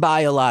 Cops buy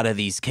a lot of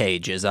these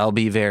cages, I'll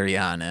be very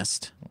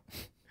honest.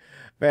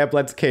 Vamp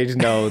lets Cage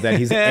know that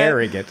he's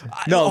arrogant.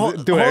 No,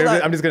 do it.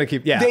 I'm just going to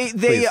keep... Yeah,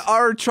 They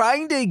are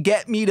trying to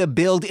get me to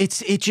build...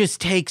 It just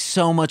takes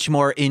so much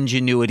more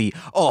ingenuity.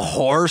 A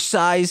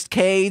horse-sized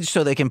cage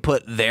so they can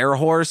put their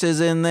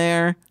horses in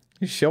there.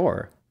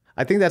 Sure.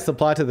 I think that's the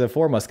plot to the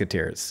Four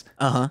Musketeers.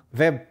 Uh-huh.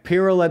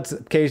 Vampiro lets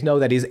Cage know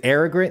that he's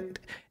arrogant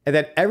and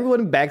that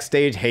everyone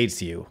backstage hates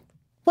you.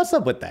 What's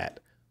up with that?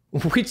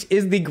 Which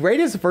is the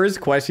greatest first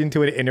question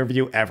to an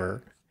interview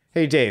ever.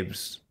 Hey,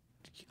 James,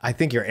 I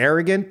think you're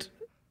arrogant.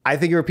 I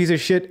think you're a piece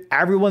of shit.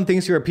 Everyone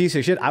thinks you're a piece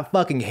of shit. I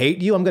fucking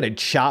hate you. I'm gonna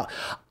stop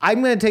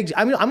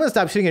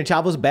shitting in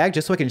Chavo's bag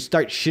just so I can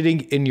start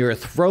shitting in your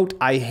throat.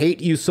 I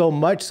hate you so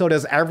much. So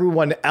does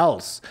everyone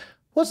else.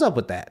 What's up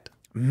with that?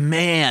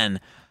 Man.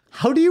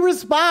 How do you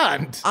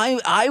respond?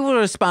 I would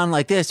respond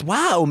like this.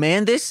 Wow,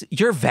 man,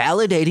 you're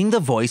validating the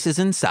voices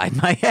inside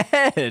my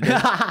head.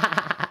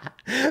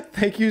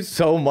 Thank you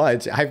so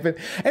much.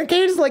 And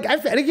Cage is like,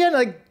 and again,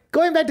 like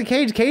going back to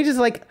Cage is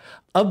like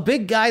a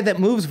big guy that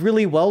moves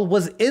really well,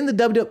 was in the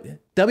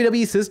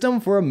WWE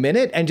system for a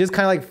minute and just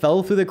kind of like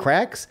fell through the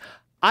cracks.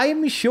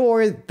 I'm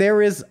sure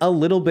there is a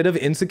little bit of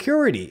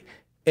insecurity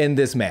in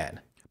this man.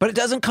 But it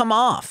doesn't come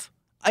off.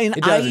 It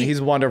doesn't.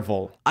 He's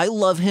wonderful. I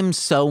love him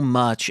so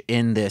much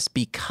in this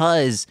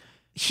because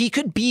he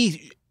could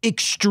be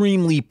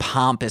extremely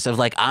pompous of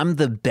like, I'm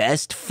the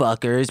best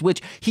fuckers,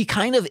 which he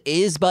kind of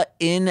is, but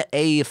in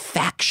a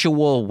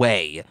factual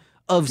way.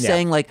 Of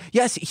saying like,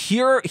 yes,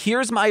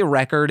 here's my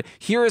record.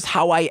 Here is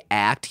how I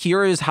act.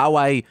 Here is how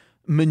I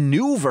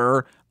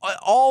maneuver.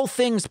 All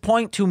things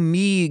point to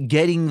me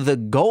getting the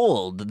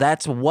gold.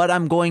 That's what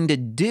I'm going to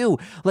do.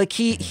 Like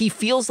he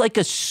feels like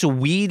a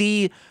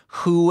sweetie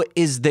who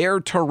is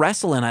there to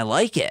wrestle, and I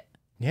like it.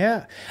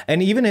 Yeah.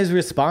 And even his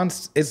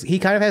response is, he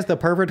kind of has the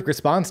perfect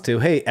response to,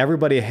 hey,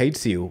 everybody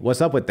hates you. What's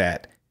up with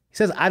that? He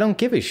says, I don't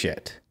give a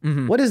shit.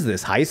 What is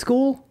this, high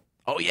school?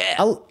 Oh,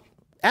 yeah.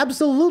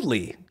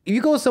 Absolutely. If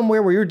you go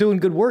somewhere where you're doing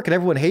good work and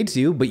everyone hates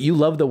you, but you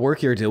love the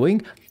work you're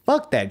doing,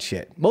 fuck that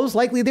shit. Most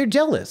likely they're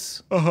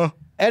jealous. And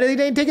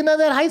they ain't taking none of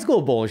that high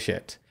school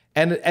bullshit.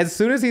 And as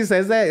soon as he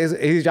says that,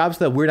 his job's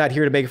that we're not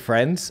here to make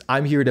friends.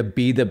 I'm here to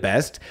be the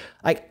best.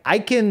 Like, I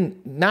can,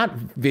 not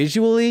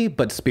visually,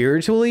 but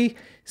spiritually,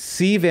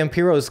 see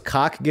Vampiro's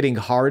cock getting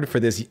hard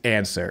for this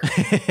answer.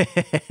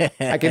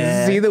 I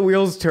can see the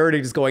wheels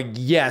turning, just going,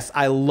 yes,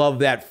 I love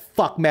that.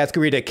 Fuck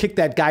Masquerita. Kick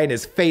that guy in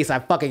his face. I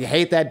fucking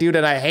hate that dude,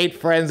 and I hate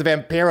Friends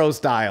Vampiro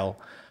style.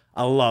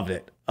 I loved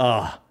it.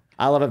 I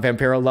love it.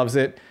 Vampiro loves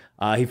it.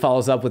 He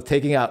follows up with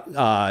talking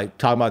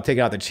about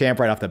taking out the champ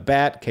right off the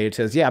bat. Cage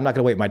says, yeah, I'm not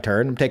going to wait my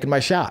turn. I'm taking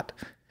my shot.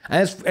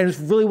 And it's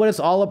really what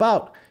it's all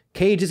about.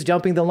 Cage is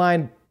jumping the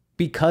line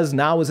because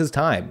now is his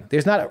time.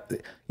 There's not,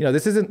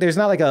 there's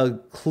not like a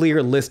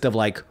clear list of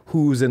like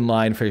who's in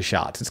line for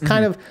shots. It's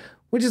kind of,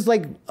 which is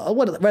like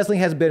what wrestling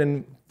has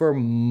been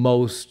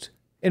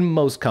in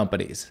most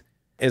companies.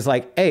 It's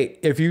like, hey,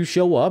 if you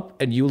show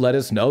up and you let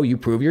us know, you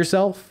prove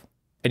yourself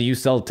and you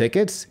sell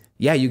tickets,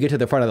 yeah, you get to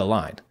the front of the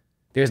line.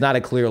 There's not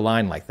a clear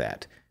line like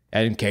that.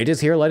 And Cage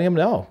is here letting him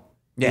know.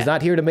 Yeah. He's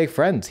not here to make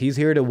friends. He's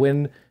here to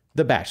win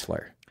The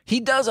Bachelor. He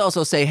does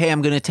also say, hey,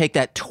 I'm going to take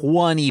that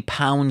 20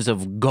 pounds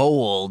of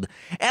gold.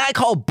 And I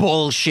call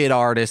bullshit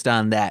artist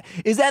on that.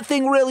 Is that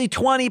thing really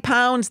 20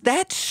 pounds?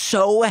 That's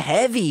so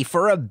heavy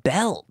for a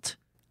belt.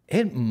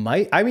 It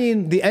might. I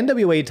mean, the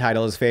NWA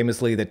title is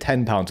famously the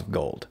 10 pounds of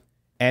gold.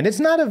 And it's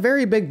not a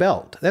very big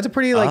belt. That's a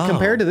pretty,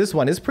 compared to this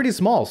one, it's pretty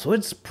small. So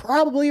it's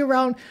probably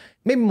around,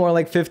 maybe more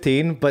like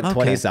 15, but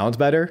 20 sounds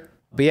better.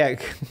 But yeah,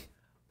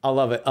 I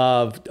love it.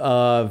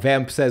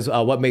 Vamp says,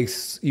 what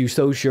makes you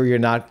so sure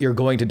you're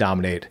going to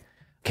dominate?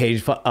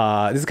 Cage, this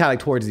is kind of like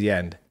towards the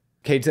end.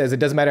 Cage says, it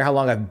doesn't matter how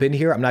long I've been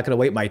here. I'm not going to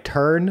wait my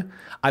turn.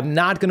 I'm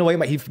not going to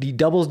wait he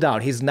doubles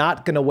down. He's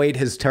not going to wait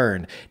his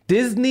turn.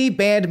 Disney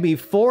banned me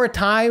 4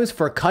 times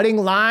for cutting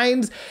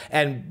lines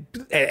and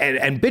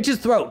bitches'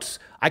 throats.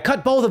 I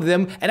cut both of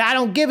them, and I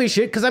don't give a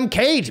shit because I'm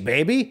Cage,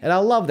 baby. And I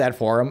love that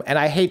for him, and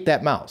I hate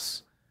that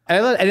mouse.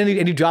 And then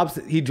he drops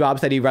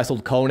that he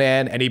wrestled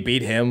Conan, and he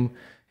beat him.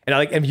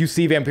 And you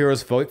see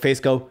Vampiro's face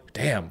go,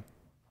 damn.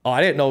 Oh,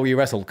 I didn't know you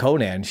wrestled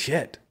Conan.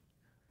 Shit.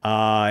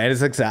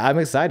 And I'm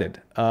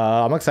excited.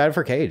 I'm excited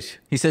for Cage.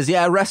 He says,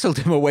 yeah, I wrestled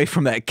him away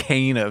from that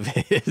cane of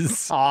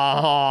his.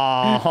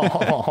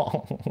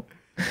 Oh.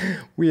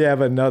 We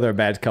have another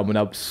match coming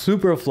up.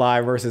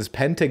 Superfly versus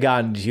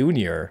Pentagon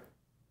Jr.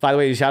 By the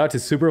way, shout out to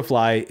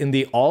Superfly in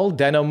the all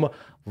denim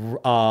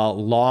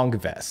long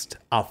vest.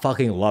 I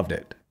fucking loved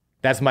it.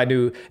 That's my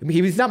new,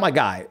 he's not my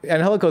guy.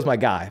 And Helico's my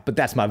guy, but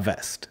that's my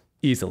vest.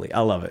 Easily.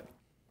 I love it.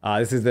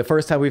 This is the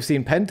first time we've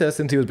seen Penta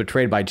since he was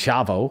betrayed by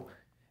Chavo.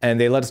 And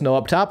they let us know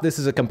up top, this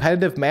is a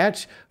competitive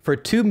match for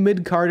 2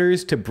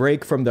 mid-carders to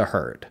break from the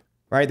herd,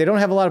 right? They don't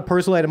have a lot of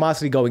personal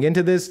animosity going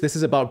into this. This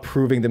is about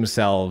proving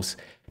themselves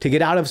to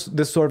get out of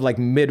this sort of like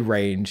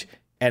mid-range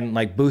and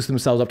like boost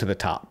themselves up to the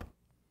top.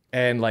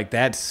 And like,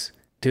 that's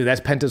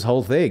Penta's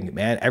whole thing,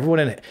 man.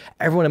 Everyone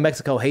in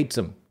Mexico hates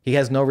him. He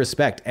has no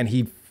respect, and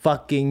he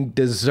fucking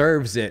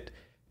deserves it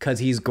because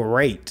he's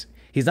great.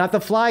 He's not the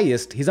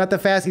flyest. He's not the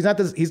fast. He's not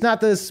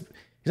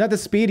the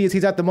speediest.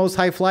 He's not the most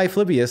high fly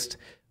flippiest.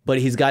 But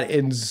he's got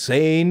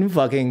insane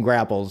fucking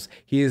grapples.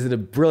 He is at a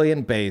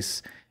brilliant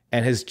base,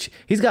 and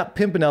he's got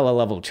Pimpinella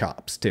level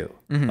chops too.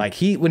 Like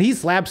when he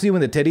slaps you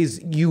in the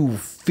titties, you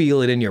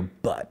feel it in your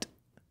butt,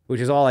 which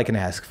is all I can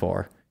ask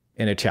for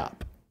in a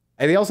chop.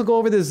 And they also go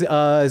over this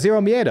Zero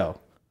Miedo,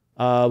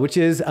 which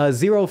is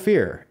zero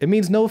fear. It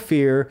means no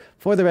fear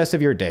for the rest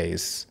of your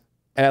days.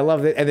 And I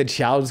love it. And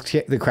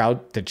the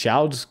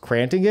crowd's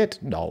chanting it.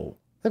 No,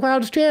 the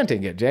crowd's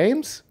chanting it.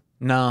 James?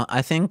 No,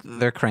 I think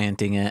they're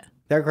cranting it.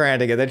 They're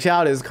granting it. The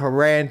child is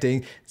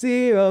granting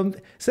Zero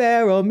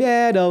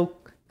Miedo.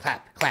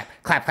 Clap, clap,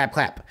 clap, clap,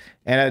 clap.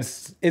 And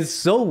it's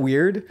so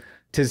weird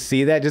to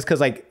see that just because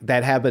like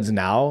that happens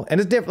now. And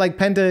it's different. Like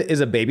Penta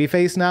is a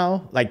babyface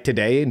now, like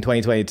today in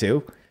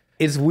 2022.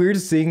 It's weird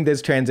seeing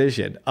this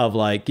transition of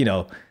like,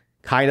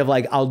 kind of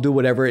like I'll do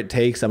whatever it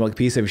takes. I'm a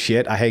piece of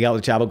shit. I hang out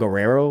with Chavo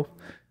Guerrero,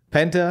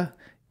 Penta,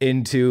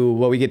 into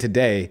what we get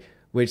today,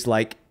 which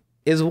like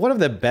is one of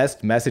the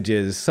best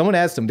messages. Someone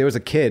asked him, there was a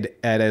kid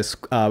at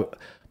a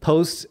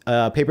post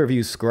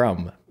pay-per-view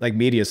scrum, like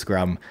media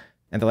scrum.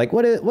 And they're like,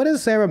 what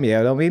is Zero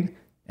Miedo mean?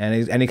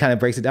 And he kind of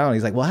breaks it down.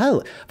 He's like, well,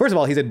 hell, first of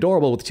all, he's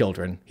adorable with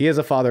children. He is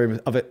a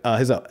father of it,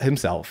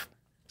 himself.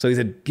 So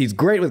he's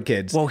great with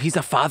kids. Whoa, he's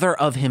a father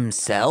of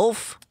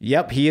himself?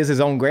 Yep, he is his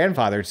own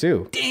grandfather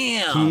too.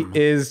 Damn. He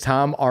is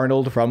Tom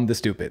Arnold from The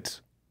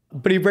Stupids.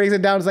 But he breaks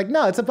it down. It's like,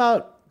 no, it's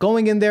about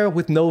going in there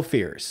with no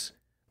fears.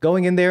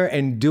 Going in there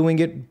and doing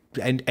it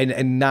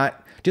and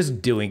not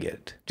just doing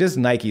it. Just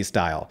Nike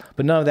style.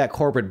 But none of that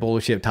corporate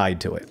bullshit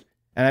tied to it.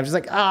 And I'm just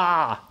like,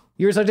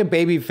 you're such a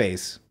baby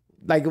face.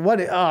 Like, what?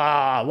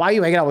 Why are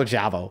you hanging out with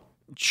Chavo?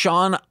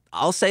 Sean,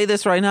 I'll say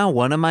this right now.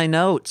 One of my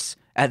notes.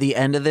 at the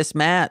end of this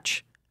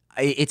match.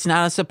 It's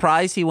not a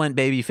surprise he went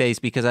babyface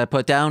because I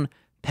put down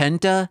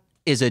Penta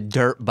is a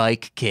dirt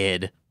bike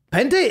kid.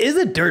 Penta is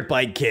a dirt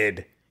bike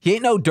kid. He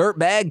ain't no dirt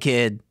bag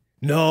kid.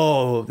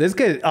 No, this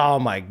kid, oh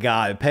my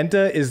God.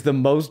 Penta is the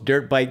most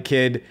dirt bike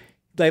kid.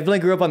 I definitely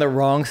grew up on the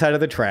wrong side of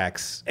the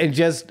tracks and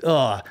just,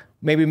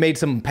 maybe made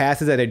some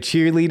passes at a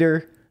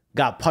cheerleader,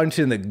 got punched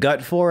in the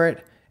gut for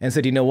it, and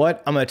said, you know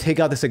what? I'm going to take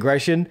out this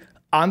aggression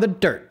on the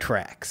dirt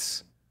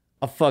tracks.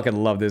 I fucking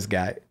love this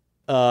guy.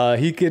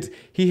 He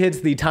hits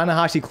the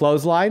Tanahashi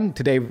clothesline,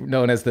 today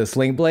known as the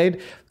Sling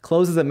Blade,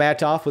 closes the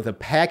match off with a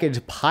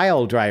package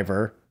pile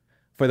driver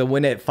for the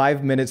win at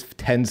 5 minutes,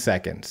 10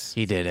 seconds.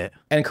 He did it.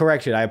 And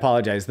correction, I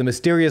apologize. The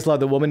mysterious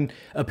Leather Woman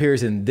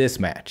appears in this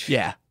match.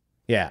 Yeah.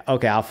 Yeah,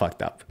 okay, I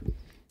fucked up.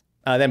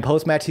 Then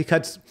post-match, he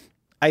cuts,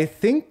 I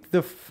think,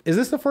 is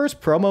this the first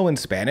promo in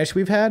Spanish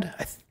we've had?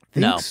 I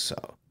think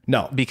so.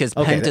 No. Because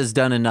Penta's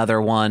done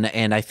another one,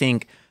 and I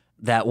think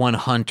that one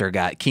Hunter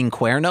got. King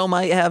Cuerno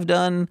might have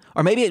done,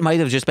 or maybe it might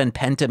have just been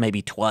Penta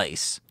maybe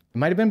twice. It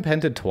might have been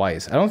Penta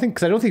twice. I don't think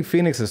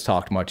Phoenix has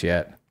talked much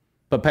yet.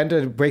 But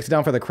Penta breaks it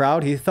down for the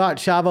crowd. He thought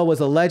Chavo was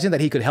a legend,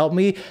 that he could help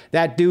me.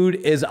 That dude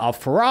is a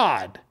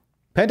fraud.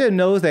 Penta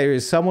knows there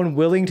is someone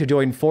willing to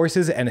join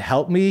forces and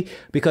help me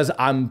because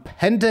I'm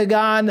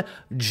Pentagon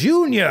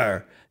Jr.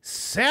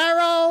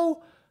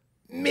 Cerro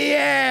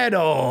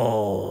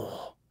Miedo.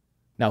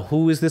 Now,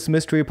 who is this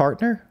mystery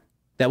partner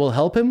that will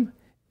help him?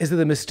 Is it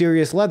the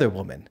mysterious leather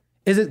woman?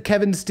 Is it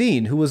Kevin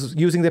Steen, who was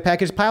using the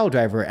package pile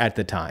driver at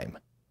the time?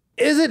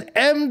 Is it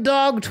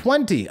M-Dog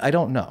 20? I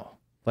don't know,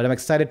 but I'm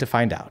excited to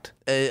find out.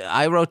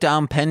 I wrote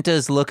down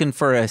Penta's looking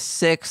for a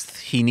sixth.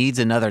 He needs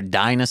another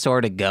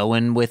dinosaur to go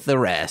in with the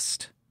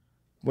rest.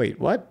 Wait,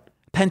 what?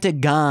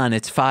 Pentagon,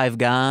 it's 5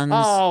 gons.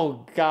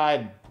 Oh,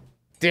 God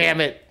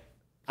damn it.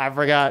 I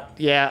forgot.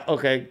 Yeah,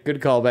 okay,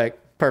 good callback.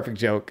 Perfect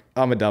joke.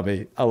 I'm a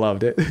dummy. I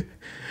loved it.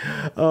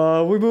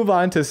 We move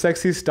on to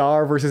Sexy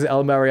Star versus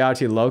El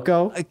Mariachi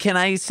Loco. Can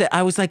I say,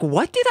 I was like,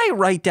 what did I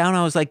write down?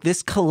 I was like,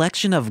 this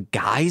collection of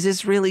guys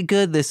is really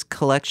good. This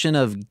collection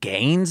of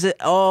gains.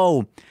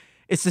 Oh,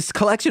 it's this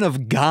collection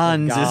of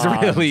Gons is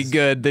really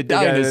good. The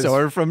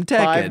dinosaur from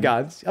Tekken. 5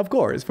 Gons, of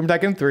course, from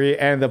Tekken 3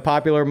 and the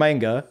popular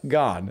manga,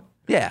 Gon.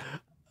 Yeah.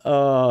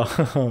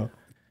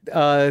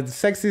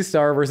 Sexy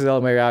Star versus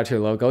El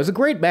Mariachi Loco is a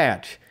great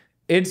match.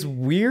 It's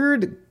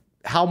weird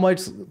how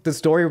much the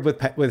story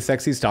with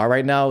Sexy Star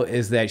right now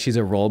is that she's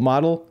a role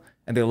model,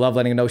 and they love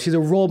letting her know she's a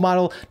role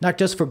model, not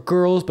just for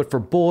girls, but for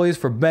boys,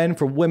 for men,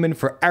 for women,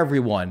 for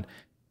everyone.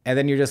 And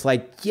then you're just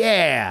like,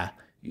 yeah,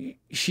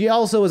 she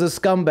also is a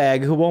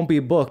scumbag who won't be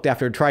booked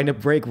after trying to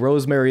break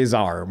Rosemary's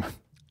arm.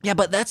 Yeah,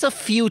 but that's a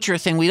future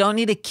thing. We don't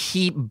need to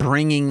keep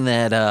bringing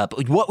that up.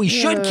 What we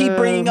should keep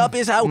bringing up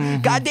is how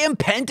goddamn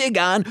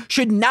Pentagon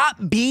should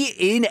not be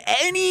in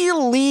any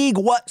league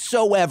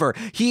whatsoever.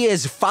 He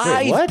is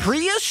 5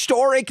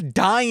 prehistoric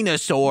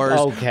dinosaurs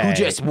who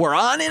just were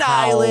on an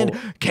island,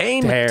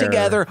 came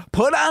together,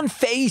 put on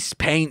face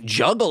paint,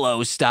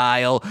 Juggalo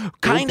style,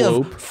 kind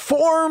of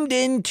formed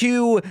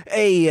into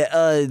a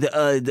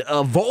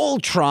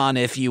Voltron,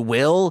 if you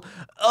will,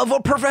 of a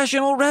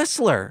professional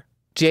wrestler.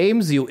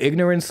 James, you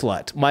ignorant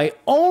slut. My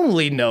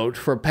only note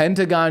for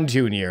Pentagon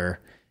Jr.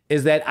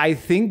 is that I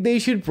think they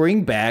should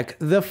bring back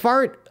the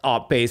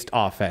fart-based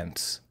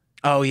offense.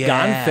 Oh,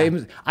 yeah.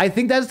 Famous. I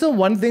think that's the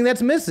one thing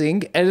that's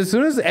missing. And as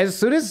soon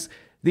as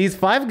these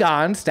 5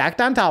 Gons stacked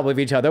on top of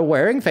each other,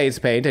 wearing face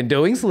paint and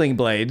doing sling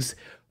blades,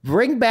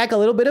 bring back a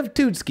little bit of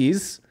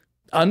Tootskis,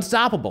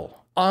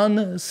 unstoppable.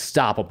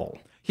 Unstoppable.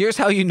 Here's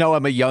how you know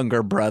I'm a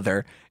younger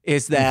brother,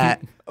 is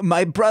that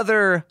my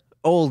brother,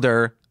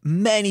 older,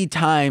 many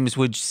times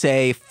would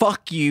say,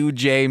 fuck you,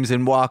 James,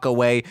 and walk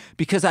away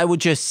because I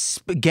would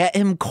just get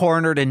him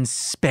cornered and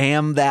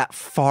spam that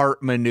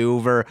fart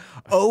maneuver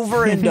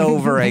over and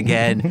over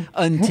again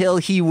until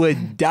he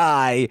would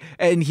die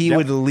and he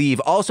would leave.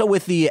 Also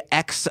with the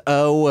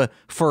XO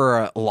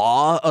for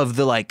law of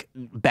the like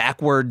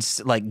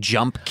backwards like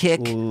jump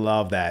kick.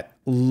 Love that.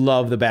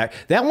 Love the back.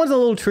 That one's a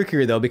little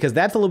trickier though because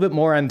that's a little bit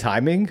more on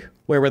timing,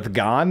 where with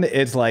Gon,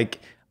 it's like,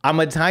 I'm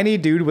a tiny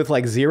dude with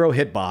like 0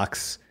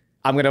 hitbox.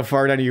 I'm going to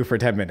fart on you for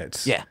 10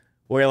 minutes. Yeah.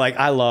 Where like,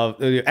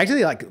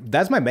 actually like,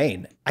 that's my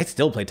main. I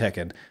still play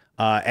Tekken.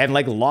 And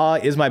like Law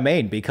is my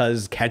main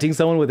because catching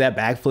someone with that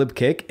backflip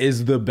kick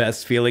is the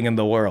best feeling in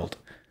the world.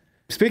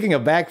 Speaking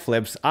of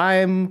backflips,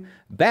 I'm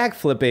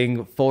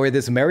backflipping for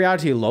this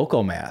Mariachi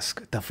Loco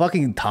mask. The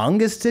fucking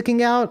tongue is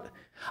sticking out.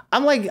 I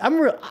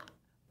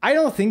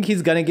don't think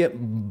he's going to get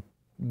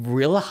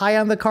real high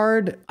on the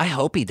card. I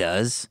hope he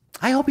does.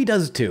 I hope he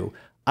does too.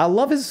 I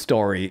love his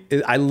story.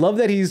 I love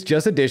that he's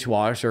just a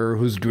dishwasher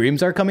whose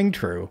dreams are coming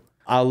true.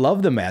 I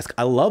love the mask.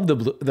 I love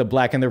the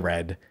black and the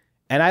red.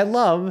 And I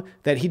love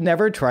that he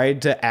never tried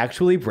to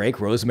actually break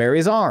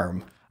Rosemary's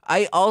arm.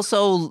 I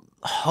also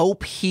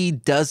hope he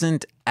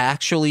doesn't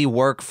actually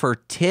work for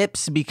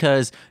tips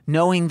because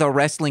knowing the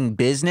wrestling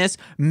business,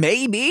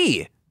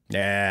 maybe.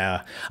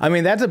 Yeah. I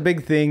mean, that's a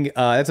big thing.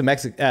 That's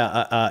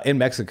in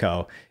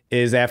Mexico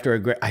is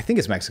after I think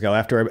it's Mexico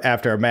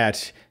after a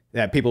match.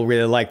 that people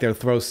really like. They'll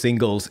throw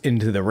singles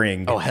into the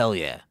ring. Oh, hell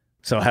yeah.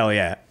 So hell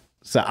yeah.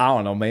 So I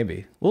don't know,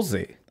 maybe. We'll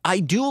see. I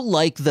do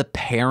like the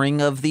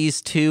pairing of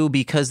these two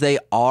because they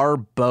are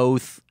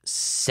both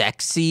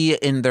sexy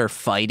in their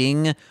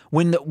fighting.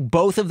 When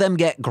both of them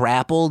get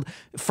grappled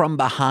from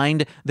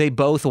behind, they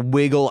both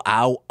wiggle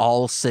out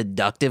all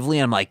seductively.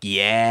 I'm like,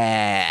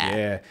 yeah.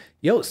 Yeah.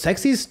 Yo,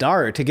 sexy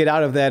Star to get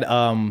out of that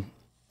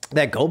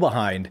go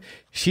behind.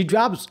 She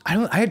drops,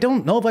 I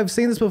don't know if I've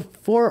seen this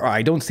before, or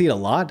I don't see it a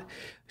lot.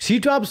 She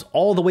drops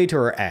all the way to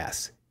her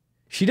ass.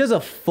 She does a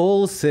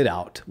full sit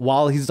out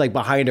while he's like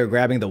behind her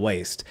grabbing the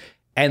waist.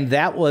 And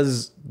that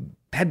was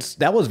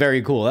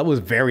very cool. That was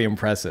very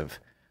impressive.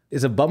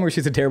 It's a bummer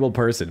she's a terrible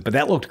person, but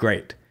that looked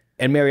great.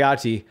 And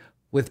Mariachi,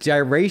 with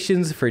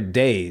gyrations for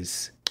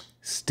days,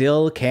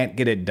 still can't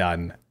get it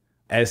done.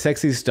 As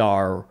Sexy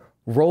Star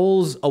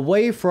rolls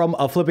away from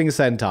a flipping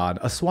senton,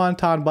 a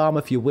swanton bomb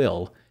if you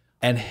will,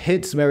 and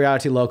hits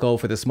Mariachi Loco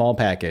for the small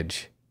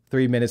package.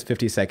 3 minutes,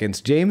 50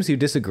 seconds. James, you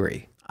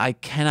disagree. I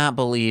cannot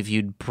believe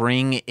you'd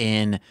bring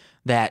in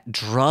that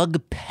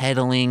drug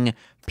peddling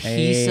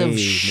piece of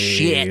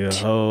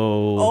shit.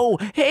 Oh,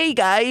 hey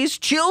guys,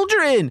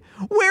 children,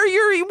 wear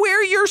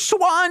your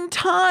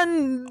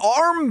swanton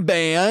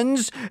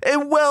armbands,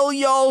 and well,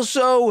 you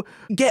also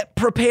get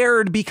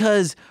prepared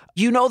because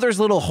you know there's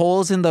little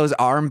holes in those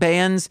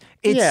armbands.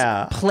 It's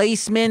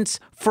placements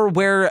for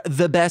where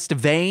the best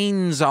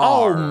veins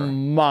are. Oh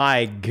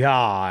my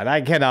God,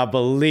 I cannot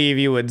believe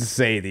you would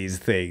say these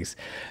things.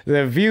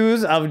 The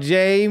views of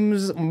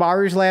James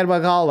Marshland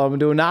McCollum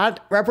do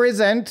not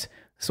represent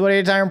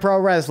Sweaty Time Pro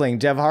Wrestling.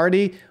 Jeff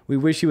Hardy, we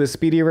wish you a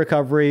speedy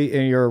recovery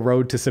in your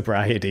road to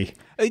sobriety.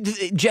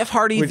 Jeff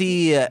Hardy,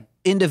 the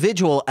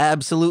individual,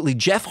 absolutely.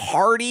 Jeff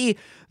Hardy,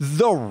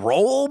 the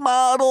role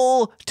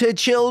model to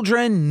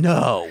children,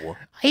 no.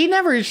 He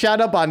never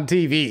shot up on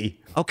TV.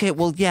 Okay,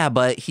 well, yeah,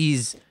 but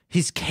his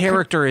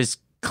character is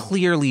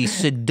clearly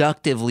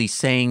seductively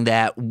saying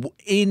that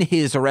in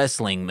his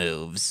wrestling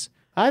moves.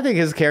 I think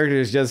his character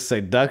is just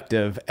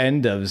seductive.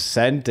 End of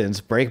sentence.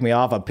 Break me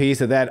off a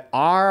piece of that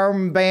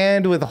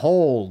armband with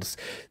holes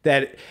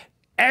that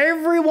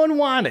everyone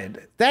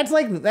wanted.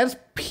 That's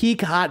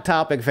peak Hot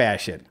Topic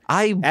fashion.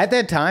 At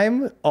that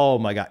time, oh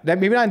my God,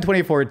 maybe not in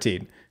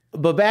 2014,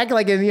 but back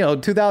like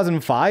in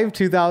 2005,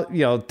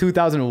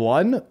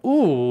 2001.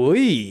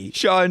 Ooh,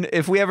 Sean,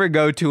 if we ever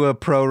go to a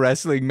pro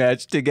wrestling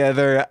match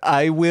together,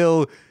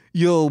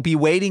 You'll be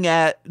waiting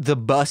at the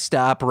bus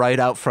stop right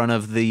out front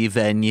of the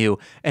venue.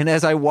 And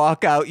as I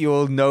walk out,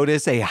 you'll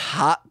notice a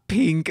hot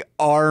pink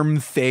arm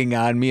thing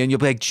on me. And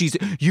you'll be like, geez,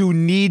 you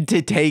need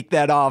to take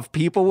that off.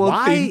 People will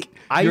think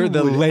you're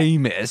the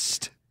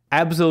lamest.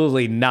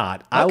 Absolutely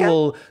not. Okay. I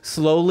will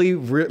slowly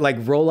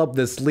roll up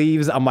the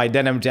sleeves on my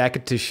denim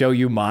jacket to show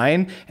you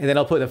mine. And then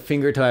I'll put a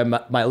finger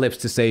to my lips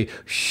to say,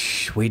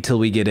 shh, wait till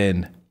we get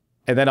in.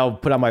 And then I'll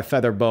put on my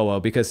feather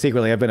boa because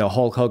secretly I've been a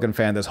Hulk Hogan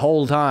fan this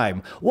whole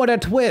time. What a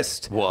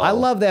twist. Whoa. I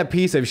love that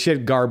piece of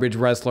shit garbage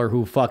wrestler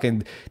who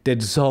fucking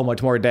did so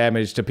much more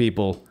damage to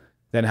people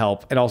than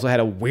help and also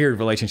had a weird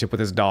relationship with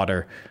his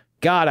daughter.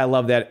 God, I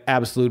love that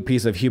absolute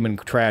piece of human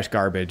trash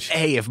garbage.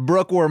 Hey, if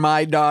Brooke were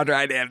my daughter,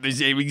 I'd have the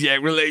same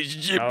exact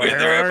relationship with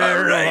her. If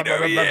I'm right.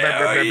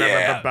 Oh,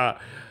 yeah.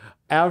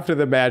 After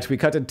the match, we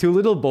cut to two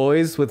little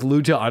boys with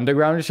Lucha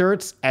Underground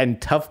shirts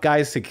and tough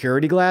guy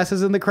security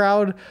glasses in the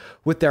crowd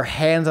with their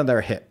hands on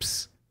their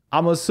hips.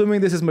 I'm assuming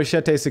this is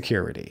Machete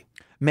security.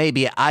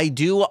 Maybe. I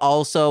do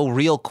also,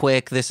 real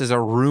quick, this is a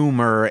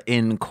rumor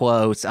in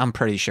quotes, I'm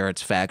pretty sure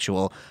it's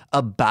factual,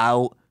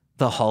 about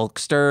the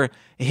Hulkster.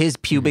 His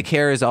pubic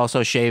hair is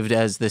also shaved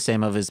as the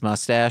same of his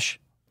mustache.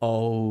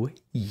 Oh,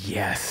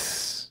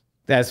 yes.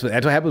 That's what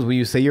happens when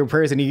you say your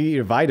prayers and you eat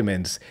your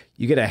vitamins.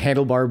 You get a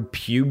handlebar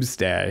pube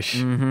stash.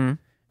 Mm-hmm.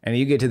 And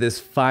you get to this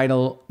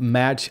final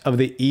match of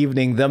the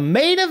evening, the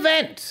main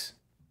event.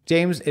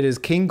 James, it is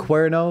King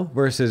Cuerno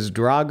versus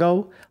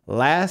Drago,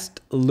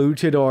 last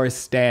luchador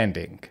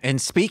standing.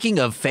 And speaking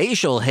of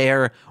facial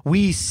hair,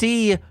 we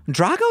see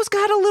Drago's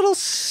got a little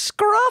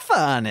scruff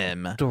on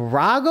him.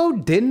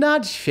 Drago did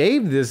not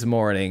shave this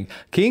morning.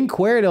 King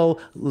Cuerno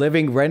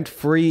living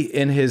rent-free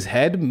in his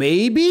head,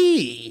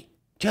 maybe.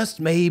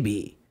 Just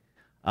maybe.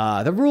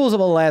 The rules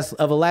of a last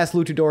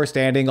luchador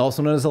standing,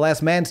 also known as the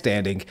last man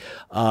standing,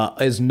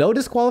 is no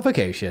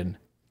disqualification.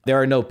 There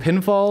are no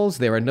pinfalls.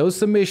 There are no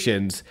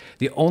submissions.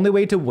 The only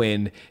way to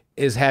win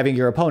is having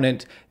your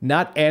opponent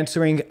not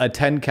answering a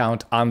 10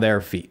 count on their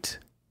feet.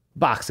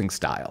 Boxing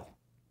style.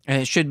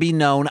 And it should be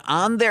known,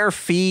 on their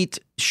feet,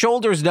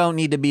 shoulders don't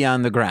need to be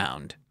on the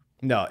ground.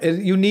 No,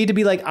 you need to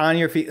be like on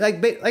your feet.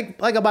 Like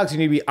a boxer, you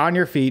need to be on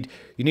your feet.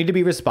 You need to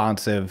be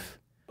responsive.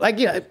 Like,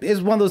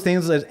 it's one of those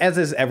things, as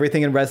is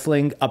everything in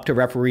wrestling, up to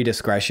referee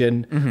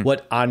discretion,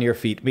 what on your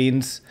feet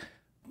means.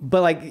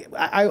 But, like,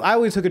 I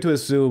always took it to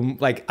assume,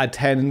 like, a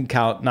 10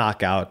 count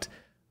knockout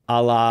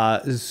a la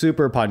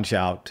Super Punch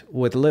Out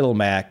with Little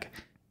Mac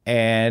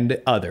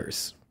and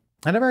others.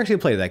 I never actually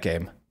played that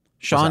game.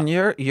 Sean,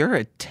 you're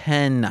a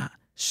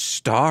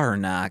 10-star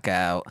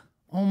knockout.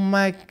 Oh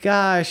my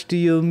gosh, do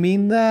you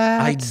mean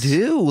that? I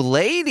do.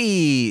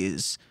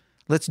 Ladies,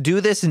 let's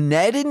do this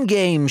netting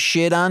game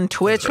shit on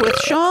Twitch with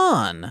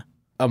Sean.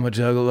 I'm a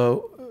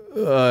juggalo,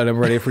 and I'm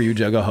ready for you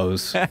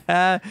juggalos.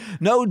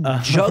 No,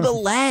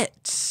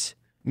 juggalettes.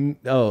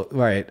 Oh,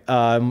 right.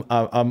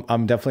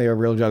 I'm definitely a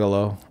real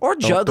juggalo. Or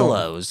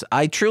juggalos.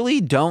 I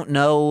truly don't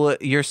know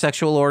your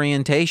sexual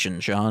orientation,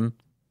 Sean.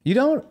 You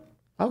don't?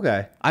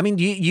 Okay. I mean,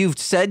 you've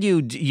said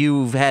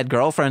you've had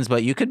girlfriends,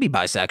 but you could be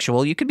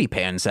bisexual. You could be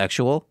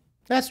pansexual.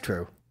 That's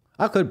true.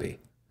 I could be.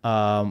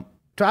 Drago's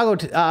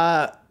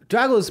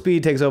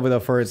speed takes over the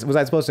first. Was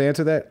I supposed to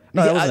answer that?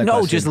 No, that wasn't a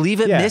question. Just leave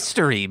it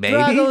mystery, baby.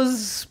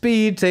 Drago's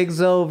speed takes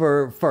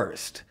over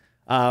first.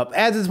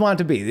 As it's wont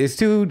to be. There's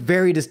two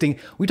very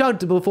distinct. We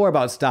talked before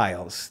about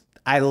styles.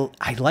 I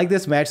like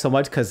this match so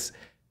much because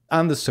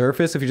on the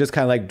surface, if you're just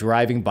kind of like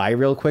driving by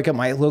real quick, it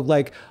might look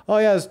like, oh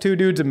yeah, it's two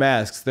dudes in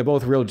masks. They're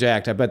both real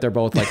jacked. I bet they're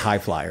both like high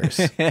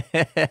flyers.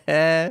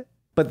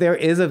 But there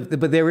is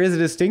a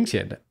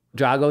distinction.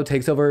 Drago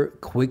takes over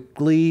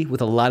quickly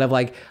with a lot of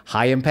like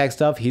high impact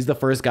stuff. He's the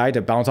first guy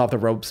to bounce off the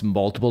ropes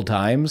multiple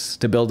times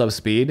to build up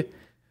speed.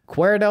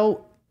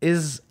 Cuerno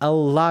is a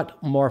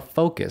lot more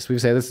focused. We've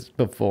said this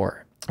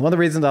before. One of the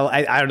reasons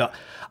I don't know.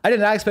 I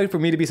did not expect for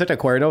me to be such a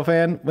Cuerno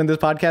fan when this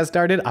podcast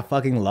started. I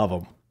fucking love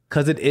him.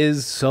 Because it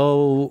is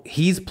so,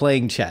 he's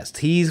playing chess.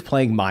 He's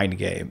playing mind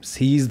games.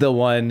 He's the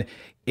one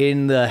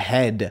in the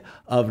head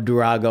of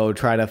Drago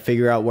trying to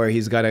figure out where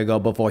he's going to go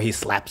before he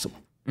slaps him.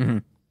 Mm-hmm.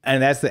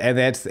 And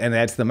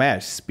that's the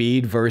match.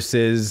 Speed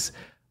versus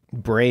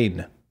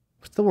brain.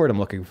 What's the word I'm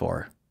looking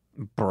for?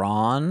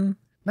 Brawn?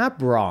 Not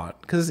brawn,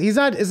 because he's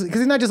not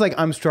just like,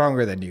 I'm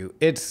stronger than you.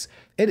 It's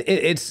I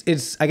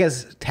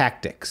guess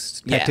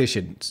tactics,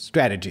 tactician,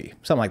 strategy,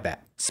 something like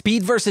that.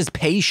 Speed versus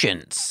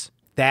patience.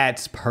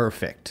 That's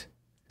perfect.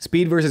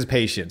 Speed versus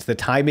patience. The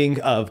timing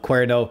of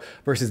Cuerno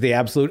versus the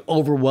absolute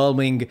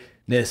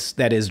overwhelmingness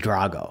that is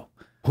Drago.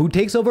 Who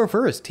takes over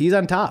first? He's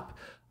on top.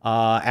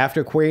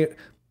 After Cuerno,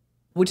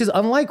 which is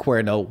unlike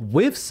Cuerno,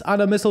 whiffs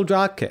on a missile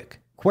drop kick.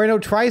 Cuerno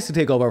tries to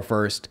take over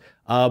first,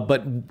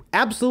 but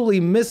absolutely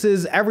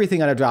misses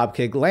everything on a drop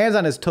kick, lands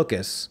on his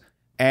tuchus,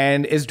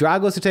 and is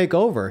Drago's to take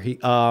over. He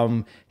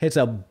hits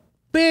a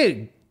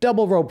big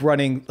double rope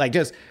running, like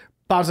just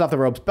bounces off the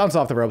ropes, bounces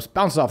off the ropes,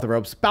 bounces off the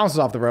ropes, bounces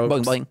off the ropes.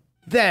 Boing, boing.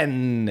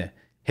 Then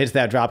hits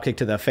that drop kick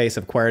to the face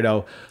of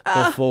Cuerno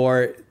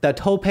before the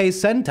tope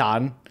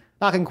senton,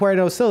 knocking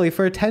Cuerno silly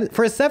for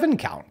a 7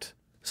 count.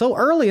 So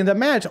early in the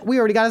match, we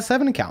already got a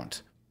 7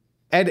 count.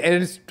 And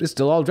it's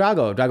still all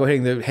Drago. Drago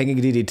hitting the hanging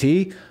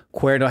DDT.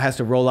 Cuerno has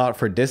to roll out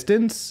for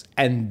distance.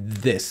 And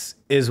this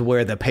is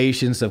where the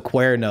patience of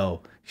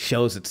Cuerno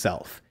shows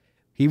itself.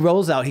 He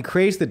rolls out, he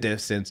creates the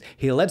distance.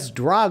 He lets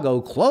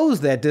Drago close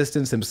that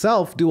distance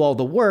himself, do all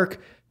the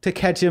work to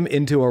catch him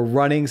into a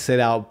running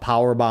sit-out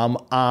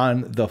powerbomb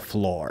on the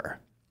floor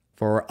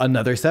for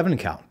another 7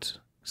 count.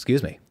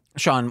 Excuse me.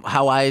 Sean,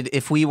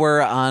 if we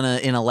were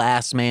in a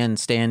last man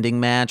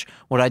standing match,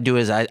 what I'd do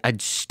is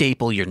I'd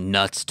staple your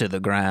nuts to the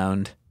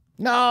ground.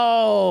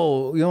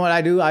 No, you know what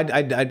I do?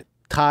 I'd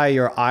tie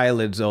your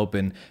eyelids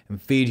open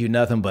and feed you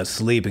nothing but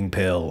sleeping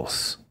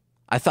pills.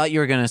 I thought you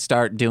were gonna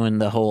start doing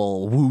the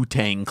whole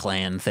Wu-Tang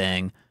Clan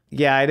thing.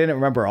 Yeah, I didn't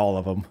remember all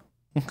of them.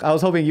 I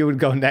was hoping you would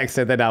go next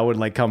and then I would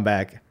like come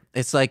back.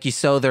 It's like you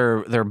sew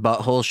their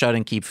butthole shut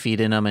and keep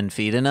feeding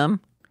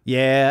them.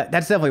 Yeah,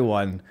 that's definitely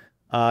one.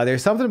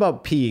 There's something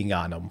about peeing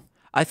on them.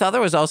 I thought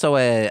there was also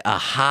a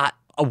hot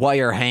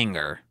wire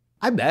hanger.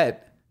 I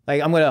bet.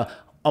 Like I'm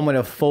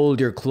gonna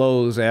fold your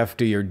clothes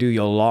after you do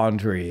your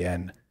laundry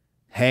and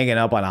hang it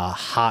up on a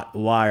hot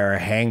wire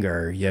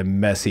hanger, you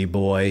messy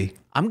boy.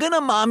 I'm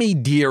gonna mommy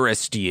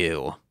dearest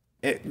you.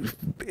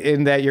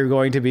 In that you're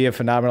going to be a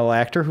phenomenal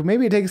actor who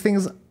maybe takes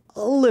things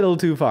a little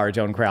too far,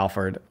 Joan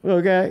Crawford.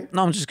 Okay?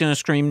 No, I'm just gonna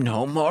scream,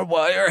 no more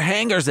wire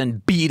hangers,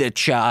 and beat a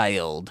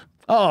child.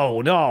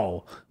 Oh,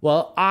 no.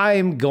 Well,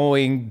 I'm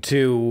going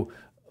to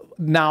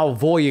now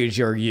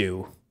Voyager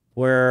you,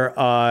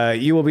 where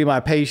you will be my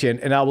patient,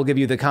 and I will give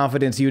you the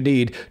confidence you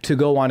need to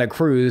go on a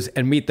cruise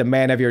and meet the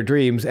man of your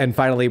dreams and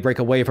finally break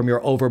away from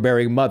your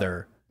overbearing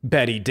mother,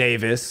 Betty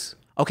Davis.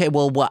 Okay,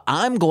 well, what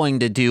I'm going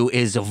to do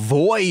is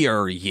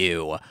voyeur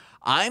you.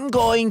 I'm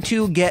going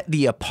to get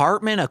the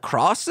apartment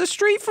across the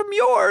street from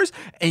yours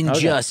and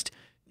just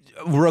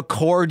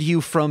record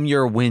you from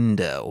your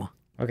window.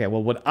 Okay,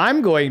 well, what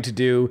I'm going to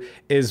do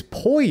is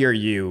Poyer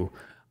you,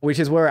 which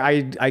is where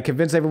I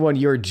convince everyone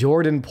you're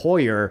Jordan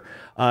Poyer,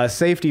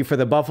 safety for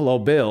the Buffalo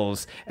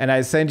Bills, and I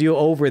send you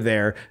over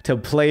there to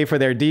play for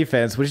their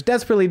defense, which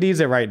desperately needs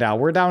it right now.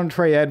 We're down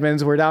Trey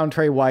Edmonds, we're down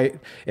Trey White.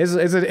 It's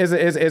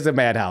a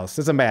madhouse.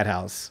 It's a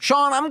madhouse.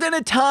 Sean, I'm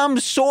gonna Tom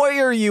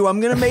Sawyer you.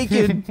 I'm gonna make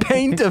you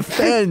paint a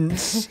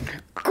fence.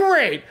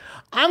 Great.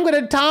 I'm going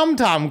to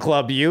Tom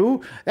Club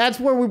you. That's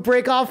where we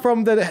break off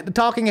from the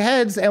Talking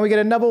Heads and we get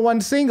a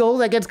 #1 single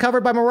that gets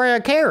covered by Mariah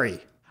Carey.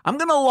 I'm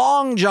going to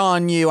Long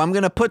John you. I'm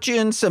going to put you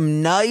in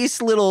some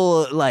nice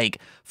little,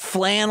 like,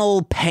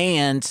 flannel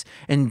pants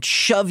and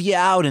shove you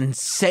out and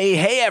say,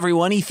 hey,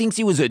 everyone, he thinks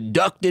he was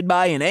abducted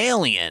by an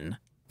alien.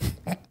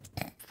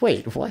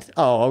 Wait, what?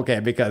 Oh, okay,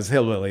 because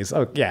hillbillies.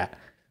 Oh, yeah.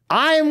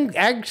 I'm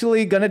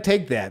actually gonna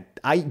take that.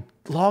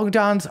 Long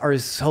johns are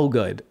so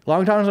good.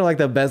 Long johns are like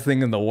the best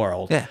thing in the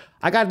world. Yeah.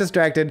 I got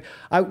distracted.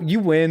 You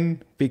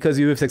win because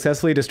you have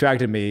successfully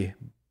distracted me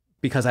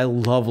because I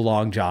love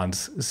long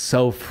johns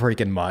so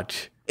freaking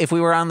much. If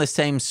we were on the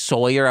same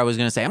Sawyer, I was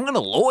going to say, I'm going to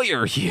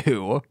lawyer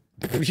you.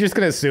 You're just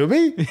gonna sue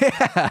me?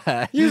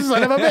 Yeah. You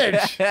son of a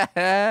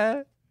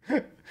bitch.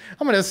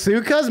 I'm gonna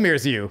sue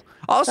Cuzmere's you.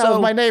 Also, that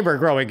was my neighbor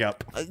growing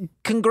up.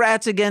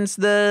 Congrats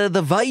against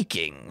the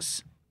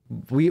Vikings.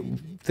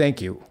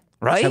 Thank you.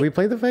 Right? Have we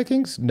played the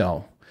Vikings?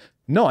 No.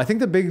 I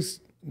think the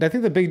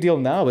big deal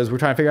now is we're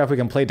trying to figure out if we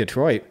can play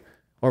Detroit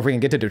or if we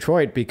can get to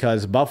Detroit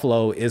because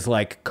Buffalo is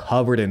like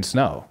covered in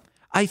snow.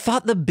 I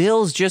thought the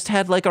Bills just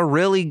had like a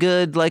really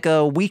good, like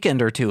a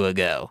weekend or two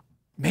ago.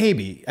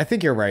 Maybe. I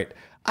think you're right.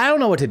 I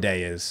don't know what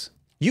today is.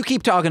 You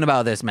keep talking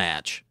about this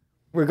match.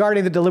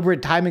 Regarding the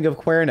deliberate timing of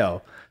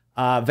Cuerno,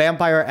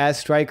 Vampire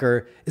asks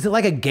Striker, is it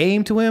like a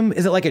game to him?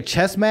 Is it like a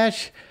chess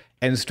match?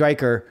 And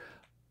Striker,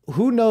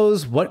 who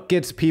knows what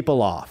gets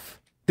people off?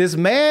 This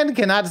man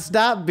cannot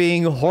stop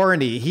being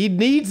horny. He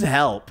needs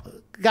help.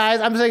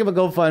 Guys, I'm setting up a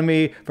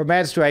GoFundMe for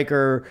Matt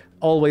Striker,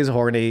 always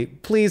horny.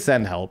 Please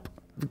send help.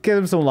 Give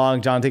him some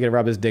long john to get to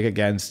rub his dick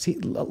against.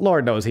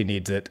 Lord knows he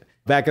needs it.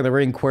 Back in the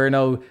ring,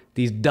 Cuerno,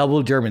 these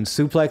double German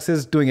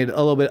suplexes, doing it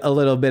a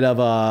little bit of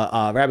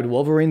a Rabid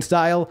Wolverine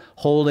style,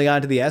 holding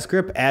onto the S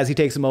grip as he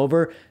takes him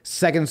over.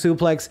 Second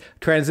suplex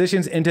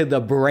transitions into the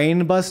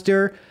Brain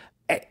Buster.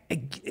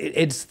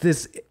 It's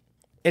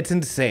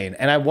insane.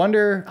 And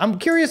I'm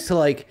curious to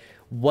like,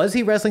 was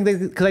he wrestling?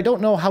 Because I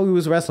don't know how he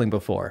was wrestling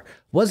before.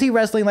 Was he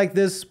wrestling like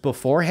this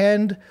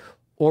beforehand?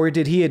 Or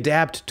did he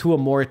adapt to a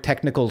more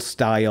technical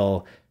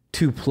style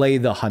to play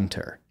the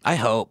hunter? I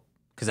hope,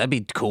 because that'd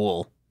be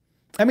cool.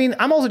 I mean,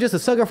 I'm also just a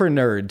sucker for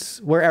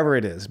nerds, wherever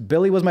it is.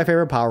 Billy was my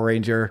favorite Power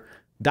Ranger.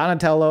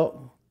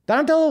 Donatello,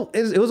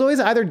 it was always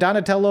either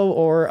Donatello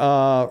or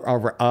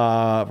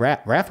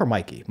Raph or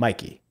Mikey.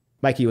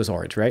 Mikey was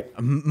orange, right?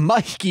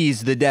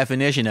 Mikey's the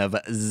definition of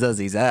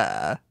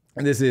zuzzy.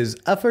 And this is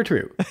for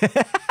true.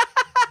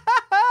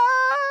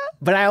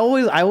 But I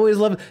always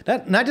love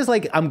that. Not just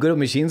like I'm good at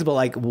machines, but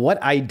like what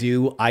I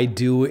do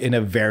in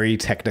a very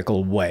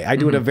technical way. I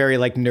do it in a very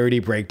like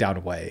nerdy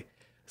breakdown way.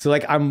 So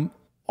like I'm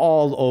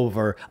all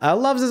over. I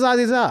love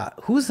Zazzy Za.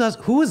 Who is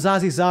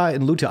Zazzy Za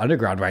in Lucha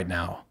Underground right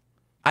now?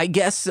 I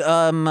guess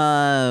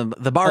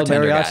the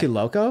bartender El Mariachi guy.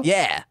 Loco?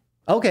 Yeah.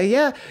 Okay,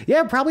 yeah,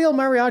 probably El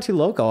Mariachi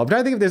Loco. I'm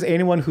trying to think if there's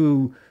anyone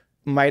who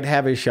might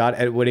have a shot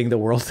at winning the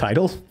world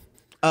title.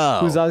 Oh.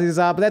 Who's Zazzy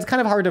Za, but that's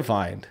kind of hard to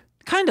find.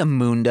 Kind of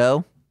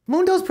Mundo.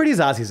 Mundo's pretty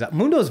Zazzy Za.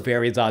 Mundo's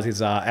very Zazzy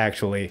Za,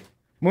 actually.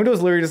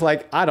 Mundo's literally just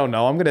like, I don't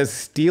know, I'm going to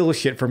steal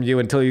shit from you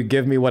until you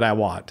give me what I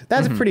want.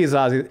 That's pretty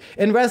Zazzy.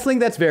 In wrestling,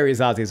 that's very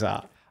Zazzy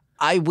Za.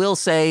 I will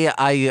say,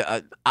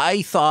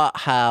 I thought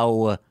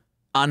how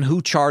on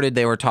Who Charted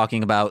they were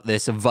talking about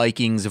this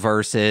Vikings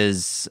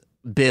versus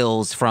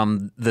Bills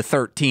from the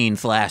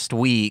 13th last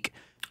week.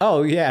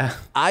 Oh, yeah.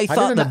 I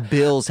thought the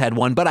Bills had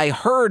won, but I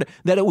heard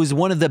that it was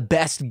one of the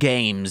best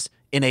games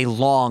in a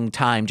long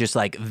time. Just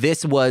like,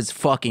 this was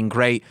fucking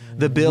great.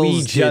 The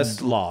Bills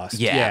just lost.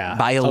 Yeah,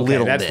 by a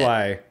little bit. That's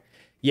why.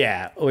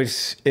 Yeah,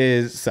 which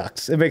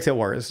sucks. It makes it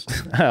worse.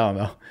 I don't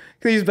know.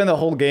 Because you spend the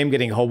whole game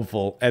getting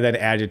hopeful and then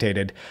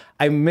agitated.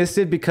 I missed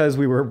it because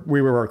we were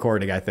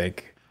recording, I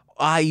think.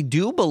 I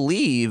do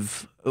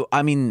believe,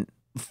 I mean,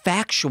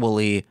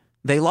 factually,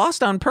 they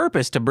lost on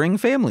purpose to bring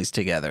families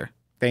together.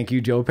 Thank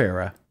you, Joe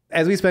Pera.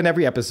 As we spend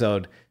every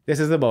episode, this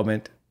is the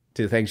moment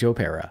to thank Joe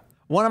Pera.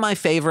 One of my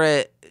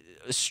favorite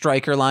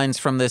Striker lines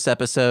from this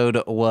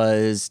episode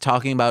was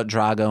talking about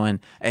Drago, and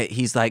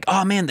he's like,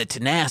 oh man, the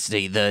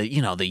tenacity, the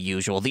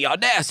usual, the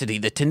audacity,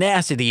 the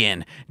tenacity,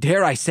 and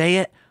dare I say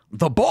it,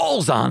 the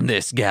balls on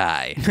this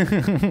guy.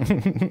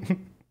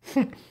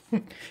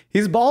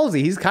 He's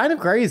ballsy. He's kind of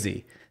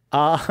crazy.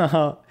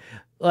 Cuerno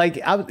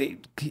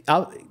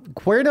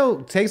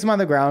takes him on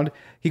the ground.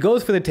 He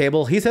goes for the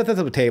table. He sets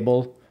up a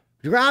table.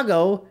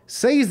 Drago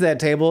sees that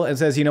table and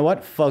says, you know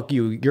what? Fuck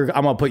you.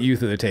 I'm going to put you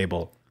through the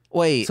table.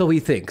 Wait. So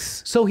he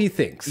thinks.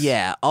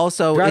 Yeah.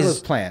 Also, Drago's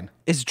plan.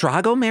 Is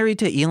Drago married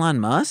to Elon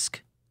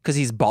Musk? Because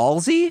he's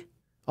ballsy?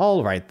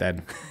 All right,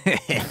 then.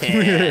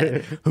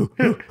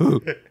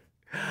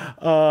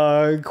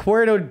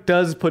 Cuerno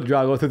does put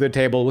Drago through the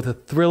table with a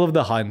thrill of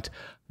the hunt,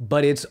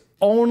 but it's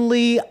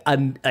only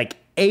 8.5,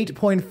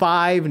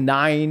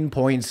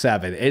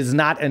 9.7. It's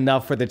not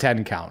enough for the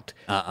 10 count.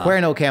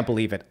 Cuerno can't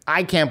believe it.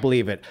 I can't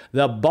believe it.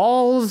 The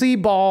ballsy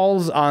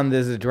balls on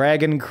this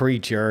dragon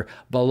creature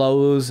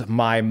blows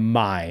my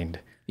mind.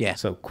 Yeah.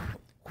 So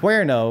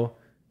Cuerno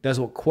does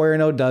what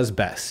Cuerno does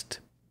best.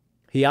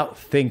 He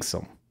outthinks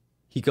him.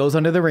 He goes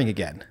under the ring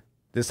again.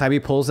 This time he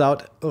pulls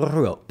out a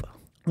rope.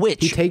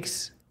 Which he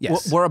takes.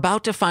 Yes. We're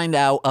about to find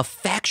out a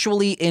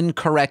factually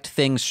incorrect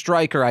thing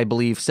Striker, I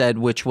believe, said,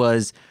 which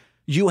was,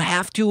 you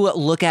have to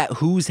look at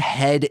whose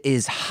head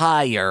is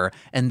higher,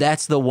 and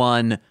that's the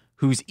one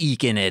who's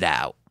eking it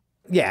out.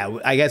 yeah,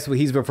 I guess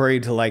he's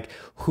referring to like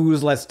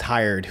who's less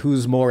tired,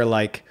 who's more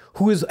like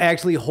who is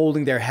actually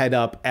holding their head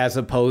up as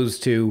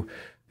opposed to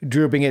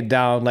drooping it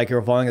down like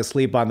you're falling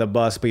asleep on the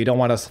bus, but you don't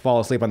want to fall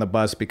asleep on the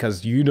bus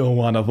because you don't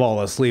want to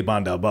fall asleep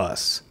on the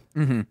bus.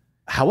 Mm-hmm.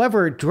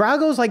 However,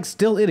 Drago's like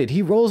still in it.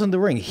 He rolls in the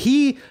ring.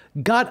 He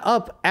got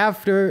up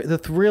after the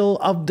thrill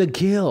of the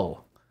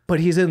kill, but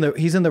he's in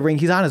the ring.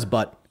 He's on his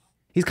butt.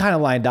 He's kind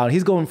of lying down.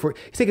 He's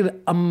taking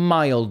a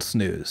mild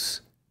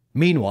snooze.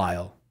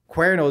 Meanwhile,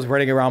 Cuerno's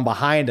running around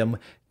behind him,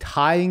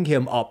 tying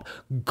him up,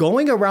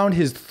 going around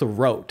his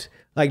throat.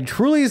 Like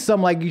truly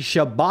some like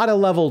Shibata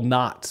level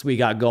knots we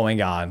got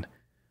going on.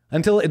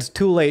 Until it's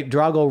too late,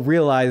 Drago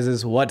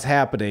realizes what's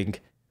happening,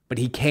 but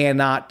he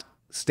cannot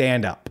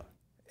stand up.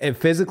 And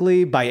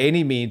physically, by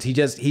any means,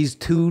 he's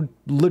too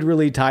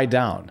literally tied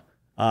down.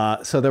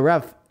 So the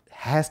ref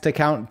has to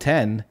count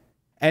 10.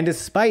 And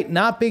despite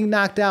not being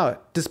knocked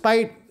out,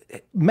 despite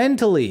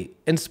mentally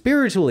and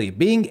spiritually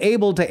being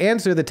able to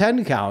answer the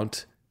 10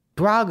 count,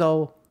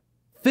 Drago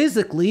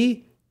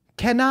physically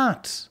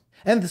cannot.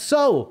 And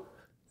so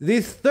the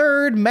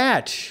third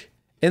match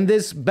in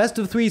this best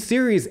of 3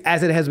 series,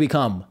 as it has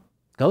become,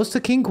 goes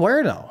to King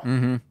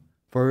Cuerno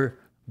for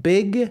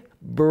big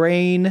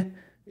brain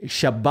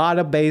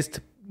Shibata-based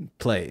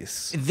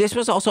plays. This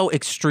was also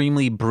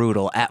extremely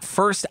brutal. At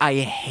first, I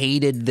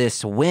hated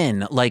this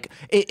win. Like,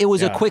 it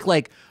was a quick,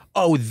 like,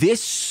 oh,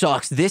 this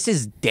sucks. This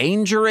is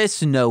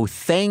dangerous. No,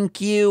 thank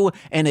you.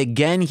 And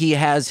again, he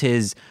has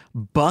his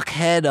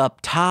buckhead up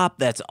top.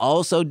 That's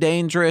also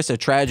dangerous. A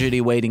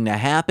tragedy waiting to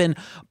happen.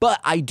 But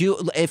I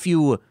do, if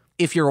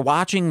you're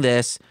watching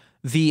this,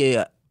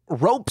 the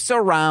ropes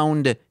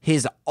around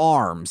his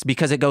arms,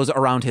 because it goes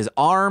around his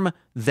arm,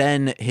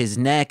 then his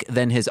neck,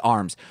 then his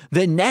arms.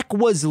 The neck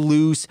was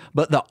loose,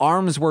 but the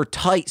arms were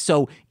tight.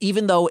 So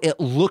even though it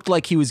looked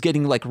like he was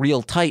getting like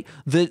real tight,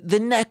 the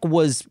neck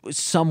was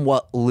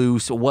somewhat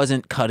loose,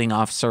 wasn't cutting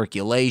off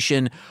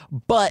circulation.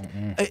 But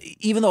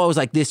even though I was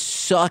like, this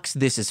sucks,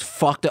 this is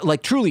fucked up.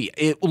 Like truly,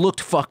 it looked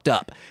fucked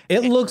up.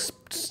 It looks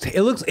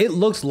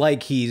like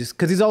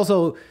because he's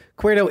also,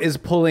 Cuerno is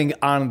pulling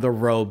on the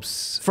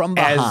ropes from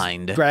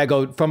behind. As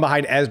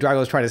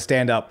Drago is trying to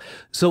stand up.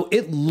 So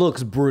it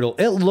looks brutal.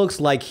 It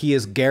looks like he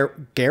is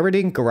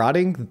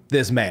garroting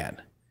this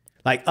man.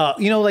 Like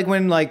like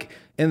when like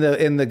in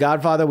the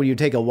Godfather, when you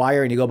take a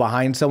wire and you go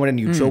behind someone and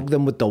you choke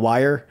them with the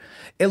wire.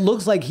 It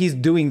looks like he's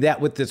doing that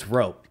with this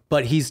rope,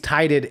 but he's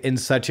tied it in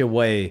such a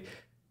way.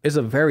 It's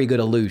a very good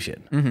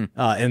illusion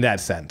in that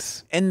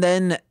sense. And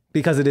then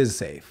because it is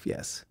safe,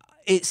 yes.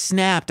 It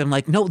snapped. I'm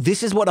like, no,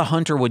 this is what a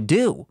hunter would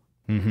do.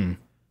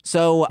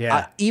 So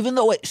even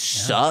though it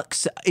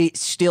sucks, it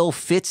still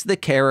fits the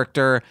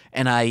character,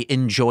 and I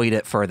enjoyed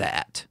it for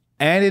that.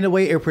 And in a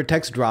way, it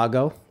protects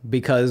Drago,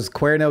 because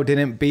Cuerno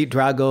didn't beat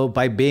Drago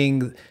by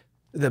being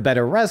the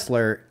better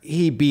wrestler.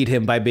 He beat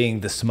him by being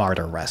the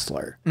smarter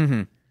wrestler.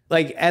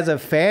 Like, as a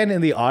fan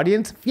in the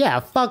audience, yeah,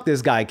 fuck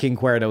this guy, King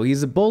Cuerno.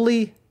 He's a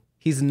bully.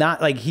 He's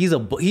not, like, he is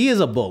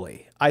a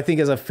bully, I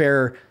think, is a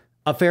fair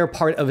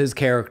part of his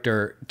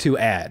character to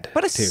add.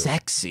 But a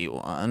sexy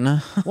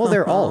one. Well,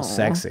 they're all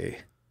sexy.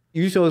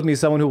 You showed me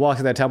someone who walks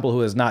in that temple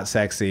who is not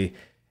sexy,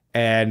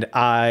 and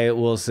I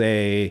will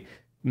say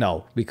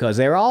no, because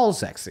they're all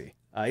sexy.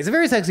 He's a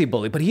very sexy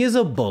bully, but he is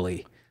a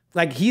bully.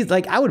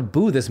 Like, I would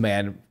boo this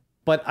man,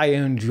 but I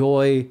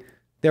enjoy,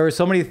 there are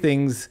so many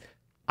things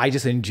I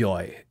just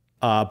enjoy.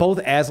 Both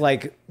as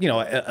like,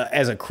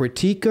 as a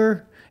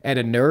critiquer, and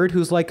a nerd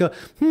who's like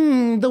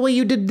the way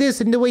you did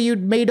this and the way you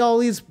made all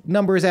these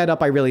numbers add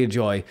up, I really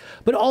enjoy.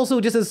 But also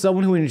just as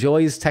someone who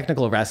enjoys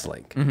technical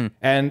wrestling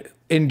and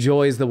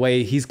enjoys the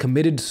way he's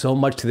committed so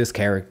much to this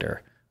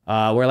character.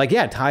 Where like,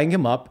 tying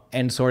him up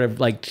and sort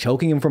of like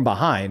choking him from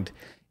behind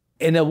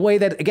in a way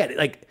that, again,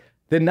 like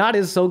the knot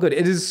is so good.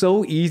 It is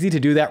so easy to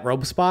do that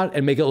rope spot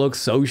and make it look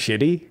so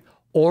shitty,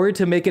 or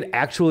to make it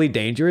actually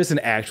dangerous and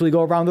actually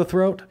go around the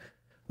throat.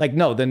 Like,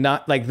 no,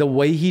 the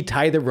way he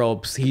tied the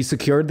ropes, he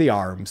secured the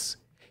arms.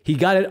 He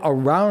got it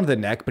around the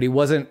neck, but he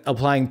wasn't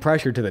applying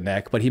pressure to the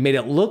neck, but he made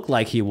it look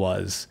like he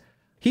was.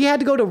 He had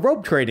to go to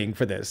rope training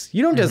for this.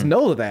 You don't just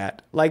know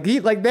that.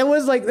 This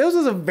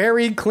was a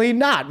very clean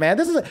knot, man.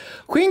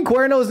 Queen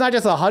Cuerno is not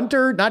just a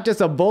hunter, not just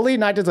a bully,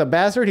 not just a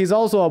bastard. He's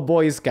also a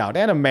Boy Scout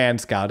and a Man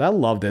Scout. I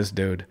love this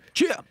dude.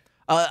 Yeah.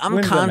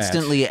 I'm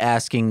constantly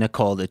asking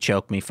Nicole to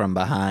choke me from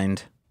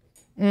behind.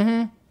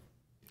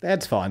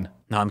 That's fun.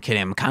 No, I'm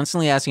kidding. I'm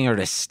constantly asking her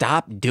to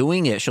stop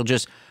doing it. She'll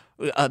just...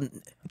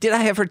 did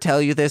I ever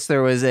tell you this?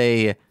 There was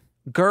a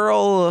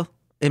girl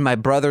in my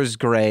brother's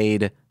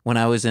grade when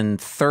I was in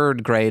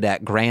 3rd grade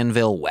at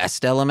Granville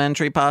West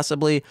Elementary,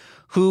 possibly,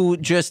 who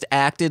just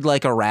acted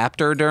like a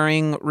raptor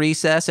during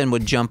recess and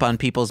would jump on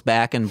people's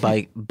back and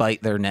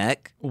bite their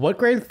neck. What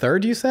grade?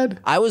 3rd, you said?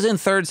 I was in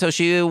 3rd, so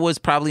she was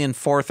probably in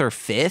 4th or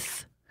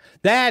 5th.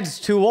 That's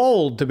too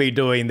old to be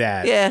doing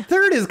that. Yeah.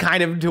 3rd is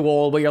kind of too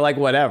old, but you're like,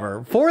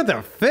 whatever. 4th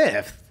or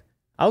 5th?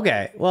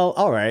 Okay, well,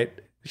 all right.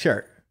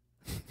 Sure.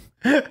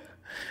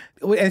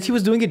 And she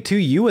was doing it to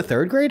you, a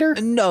 3rd grader?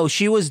 No,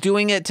 she was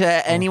doing it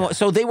to anyone. Okay.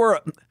 So they were...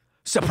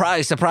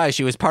 Surprise, surprise,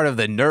 she was part of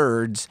the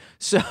nerds.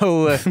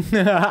 So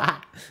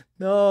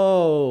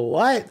No,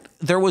 what?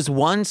 there was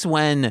once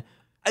when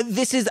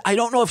I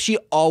don't know if she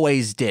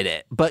always did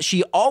it, but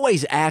she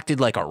always acted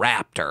like a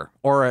raptor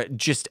or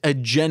just a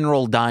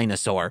general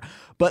dinosaur.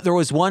 But there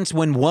was once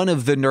when one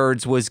of the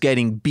nerds was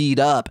getting beat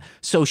up,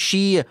 so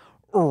she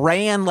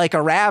ran like a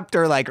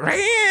raptor, like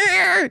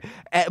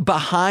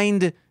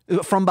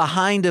from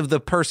behind of the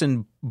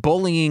person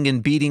bullying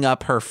and beating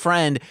up her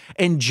friend,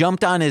 and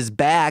jumped on his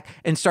back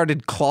and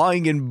started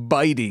clawing and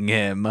biting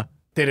him.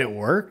 Did it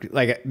work?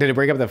 Like, did it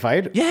break up the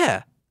fight?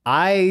 Yeah.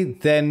 I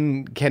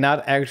then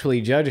cannot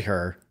actually judge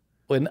her.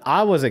 When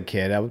I was a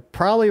kid, I was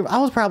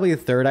probably a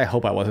third. I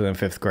hope I wasn't in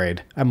 5th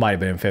grade. I might have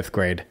been in 5th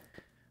grade.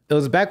 It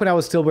was back when I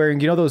was still wearing,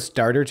 you know, those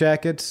starter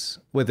jackets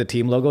with the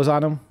team logos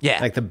on them?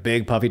 Yeah. Like the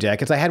big puffy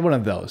jackets. I had one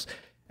of those.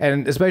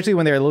 And especially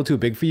when they're a little too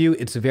big for you,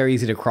 it's very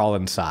easy to crawl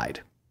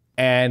inside.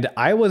 And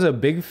I was a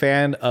big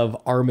fan of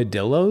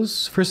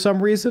armadillos for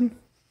some reason.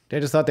 I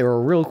just thought they were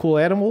real cool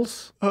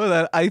animals. Hold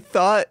on. I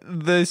thought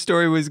the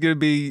story was going to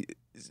be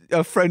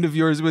a friend of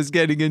yours was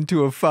getting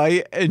into a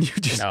fight and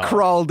you just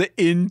crawled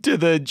into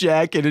the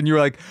jacket and you were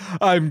like,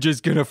 I'm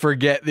just going to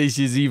forget this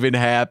is even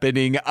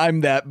happening.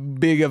 I'm that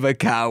big of a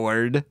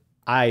coward.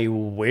 I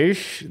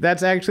wish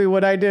that's actually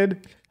what I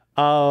did.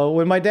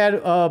 When my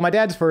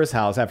dad's first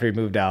house after he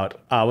moved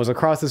out was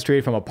across the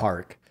street from a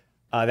park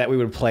that we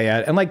would play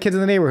at. And like kids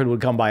in the neighborhood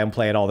would come by and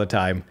play it all the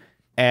time.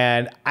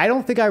 And I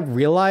don't think I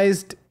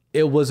realized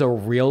it was a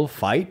real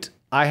fight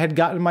I had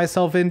gotten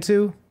myself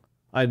into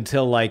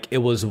until like it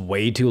was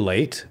way too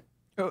late.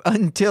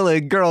 Until a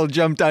girl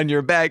jumped on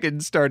your back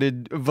and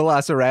started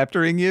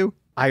velociraptoring you?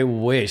 I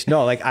wish.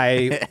 No,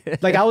 I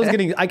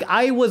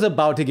was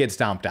about to get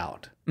stomped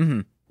out.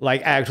 Mm-hmm.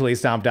 Like actually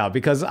stomped out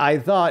because I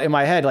thought in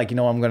my head, like, you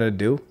know what I'm going to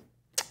do?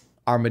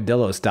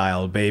 Armadillo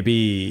style,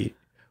 baby.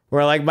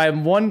 Where like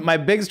my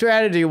big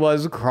strategy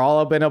was crawl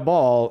up in a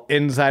ball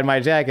inside my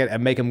jacket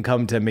and make him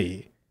come to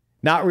me.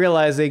 Not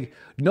realizing,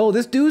 no,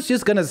 this dude's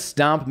just going to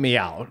stomp me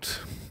out.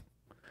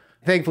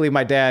 Thankfully,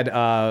 my dad,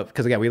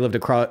 because again, we lived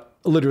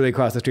literally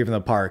across the street from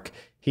the park.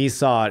 He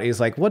saw it. He's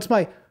like, what's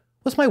my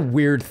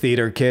weird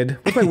theater kid?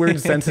 What's my weird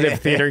sensitive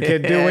theater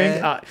kid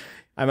doing? I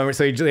remember,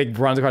 so he like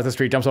runs across the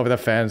street, jumps over the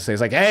fence. He's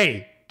like,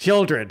 hey,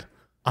 children,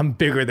 I'm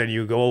bigger than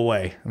you. Go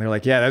away. And they're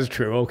like, yeah, that's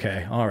true.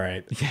 Okay. All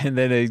right. And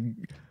then a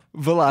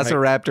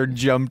velociraptor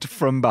jumped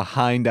from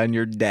behind on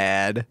your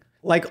dad.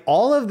 Like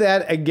all of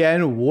that,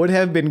 again, would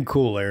have been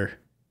cooler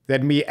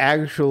than me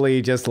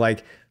actually just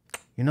like,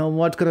 you know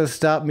what's going to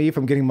stop me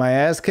from getting my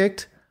ass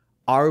kicked?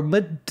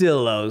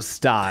 Armadillo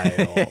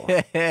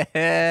style.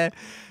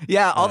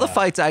 Yeah, all the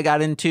fights I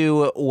got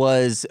into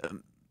was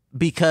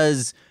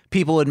because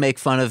people would make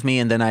fun of me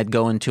and then I'd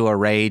go into a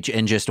rage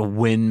and just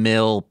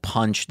windmill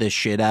punch the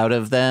shit out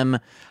of them.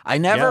 I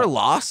never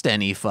lost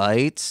any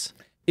fights.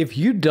 If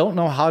you don't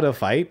know how to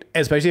fight,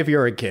 especially if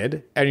you're a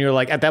kid and you're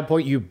like, at that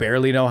point, you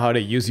barely know how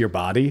to use your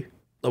body,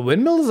 the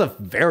windmill is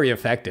very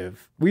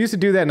effective. We used to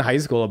do that in high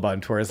school a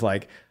bunch where it's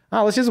like,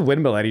 oh, let's just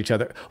windmill at each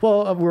other.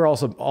 Well, we're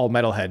also all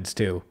metalheads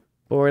too.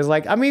 But it's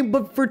like, I mean,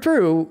 but for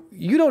true,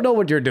 you don't know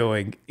what you're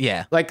doing.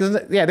 Yeah. Like,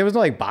 yeah, there was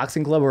no like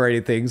boxing club or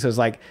anything. So it's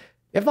like,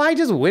 if I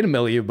just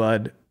windmill you,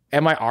 bud,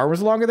 and my arm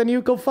is longer than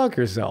you, go fuck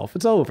yourself.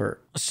 It's over.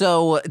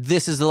 So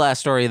this is the last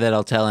story that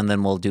I'll tell and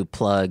then we'll do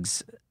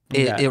plugs.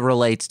 It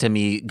relates to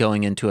me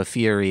going into a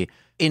fury.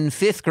 In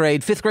 5th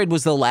grade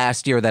was the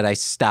last year that I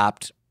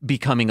stopped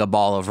becoming a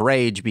ball of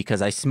rage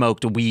because I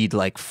smoked weed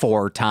like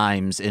 4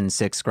 times in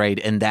 6th grade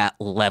and that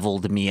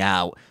leveled me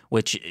out,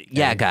 which,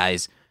 yeah,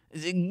 guys,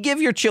 give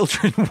your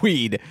children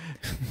weed.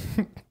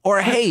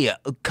 Or, hey,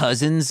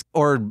 cousins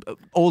or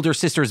older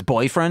sister's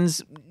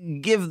boyfriends,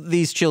 give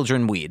these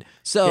children weed.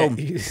 So,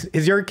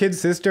 is your kid's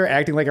sister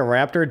acting like a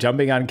raptor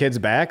jumping on kids'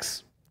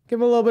 backs? Give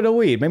them a little bit of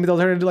weed. Maybe they'll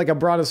turn into like a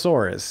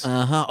brontosaurus.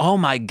 Uh-huh. Oh,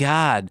 my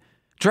God.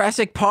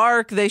 Jurassic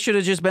Park, they should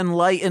have just been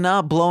lighting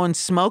up, blowing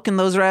smoke in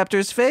those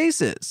raptors'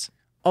 faces.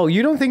 Oh,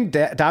 you don't think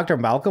Dr.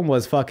 Malcolm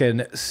was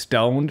fucking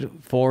stoned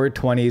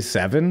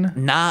 427?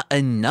 Not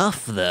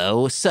enough,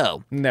 though.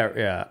 So, no,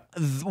 yeah.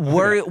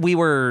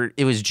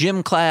 It was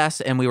gym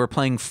class, and we were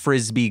playing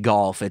Frisbee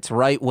golf. It's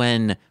right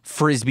when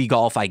Frisbee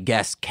golf, I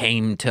guess,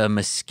 came to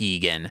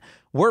Muskegon.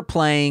 We're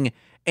playing,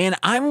 and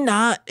I'm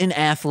not an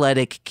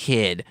athletic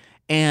kid,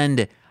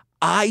 and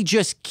I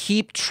just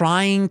keep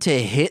trying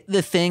to hit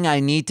the thing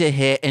I need to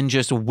hit and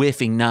just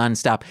whiffing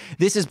nonstop.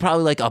 This is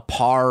probably like a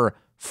par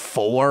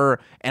 4,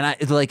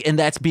 and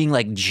that's being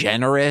like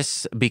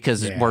generous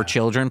because we're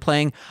children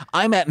playing.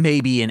 I'm at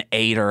maybe an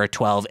 8 or a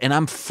 12, and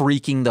I'm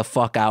freaking the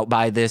fuck out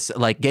by this,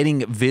 like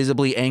getting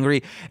visibly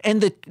angry.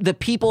 And the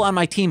people on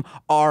my team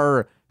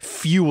are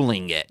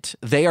fueling it.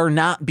 They are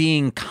not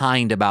being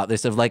kind about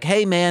this. Of like,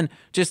 hey man,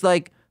 just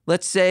like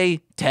let's say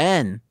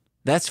 10,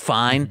 that's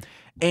fine.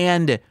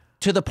 And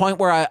to the point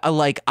where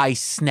I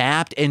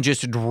snapped and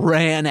just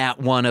ran at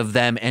one of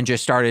them and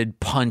just started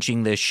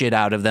punching the shit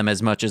out of them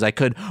as much as I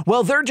could.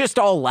 Well, they're just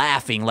all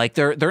laughing. Like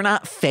they're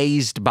not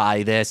fazed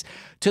by this,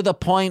 to the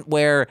point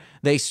where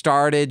they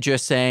started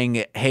just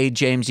saying, "Hey,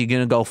 James, you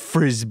gonna go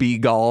Frisbee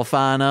golf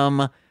on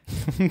them?"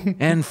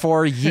 And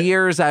for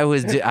years, I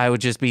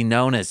would just be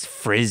known as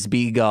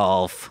Frisbee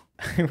golf.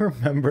 I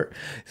remember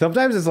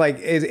sometimes it's like,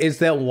 it's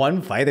that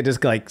one fight that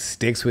just like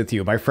sticks with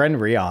you. My friend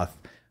Rioth,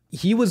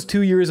 he was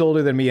 2 years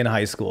older than me in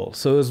high school.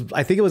 So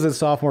I think it was his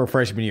sophomore or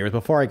freshman year,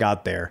 before I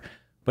got there.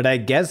 But I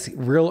guess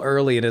real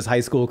early in his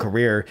high school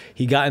career,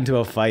 he got into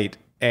a fight,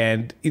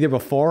 and either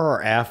before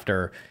or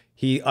after,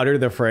 he uttered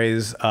the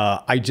phrase,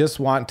 "I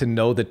just want to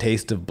know the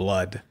taste of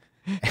blood."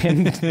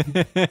 And I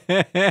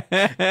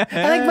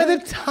think by the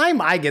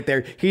time I get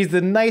there, he's the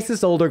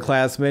nicest older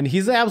classman.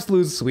 He's an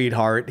absolute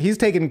sweetheart. He's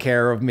taking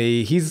care of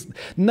me. He's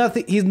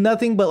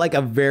nothing but like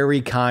a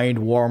very kind,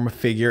 warm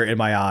figure in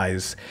my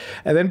eyes.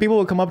 And then people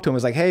will come up to him and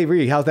it's like, "Hey,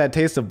 Ree, how's that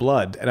taste of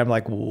blood?" And I'm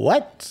like,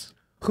 "What?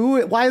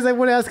 Why is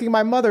everyone asking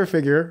my mother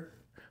figure,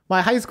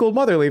 my high school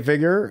motherly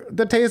figure,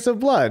 the taste of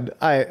blood?"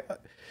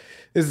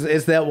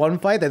 It's that one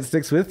fight that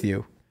sticks with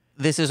you.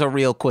 This is a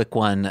real quick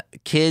one.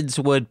 Kids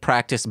would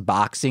practice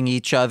boxing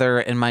each other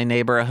in my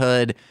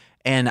neighborhood,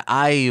 and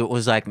I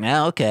was like,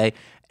 "Nah, okay."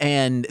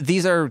 And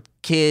these are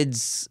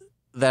kids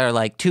that are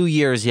like 2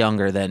 years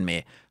younger than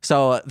me.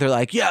 So they're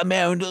like, "Yeah,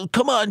 man,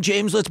 come on,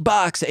 James, let's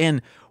box."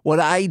 And what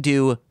I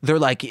do, they're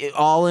like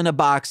all in a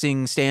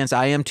boxing stance.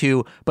 I am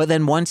too. But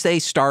then once they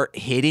start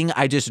hitting,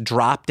 I just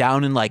drop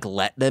down and like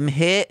let them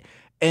hit.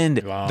 And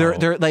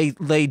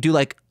they do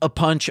like a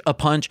punch,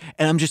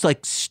 and I'm just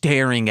like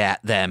staring at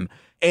them.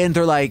 And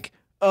they're like,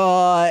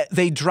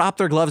 they drop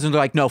their gloves and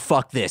they're like, "No,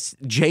 fuck this.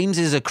 James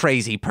is a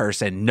crazy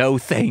person. No,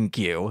 thank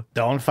you."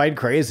 Don't fight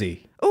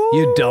crazy. Ooh.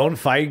 You don't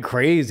fight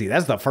crazy.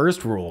 That's the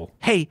first rule.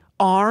 Hey,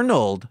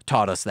 Arnold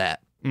taught us that.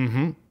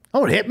 Mm-hmm.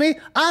 Oh, it hit me?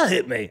 I'll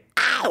hit me.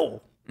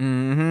 Ow.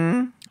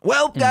 Mm-hmm.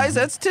 Well, guys,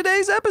 that's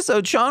today's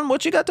episode. Sean,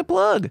 what you got to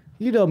plug?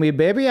 You know me,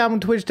 baby. I'm on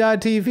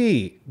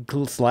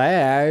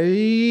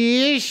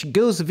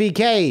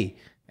twitch.tv/GooseVK.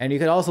 And you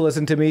can also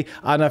listen to me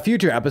on a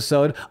future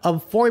episode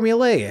of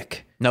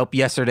Formulaic. Nope,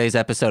 yesterday's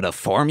episode of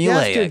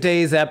Formulaic.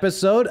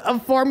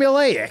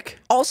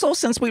 Also,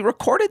 since we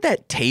recorded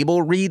that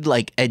table read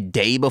like a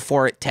day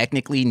before it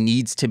technically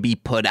needs to be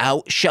put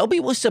out, Shelby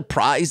was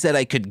surprised that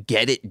I could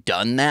get it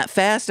done that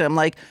fast. And I'm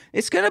like,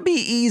 it's going to be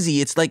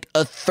easy. It's like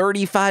a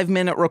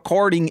 35-minute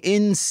recording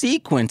in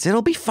sequence.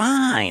 It'll be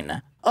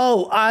fine.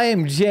 Oh,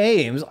 I'm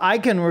James. I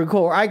can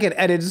record. I can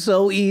edit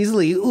so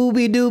easily.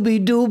 Ooby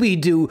dooby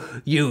dooby doo.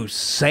 You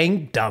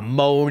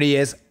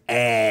sanctimonious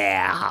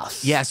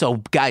ass. Yeah,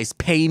 so guys,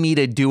 pay me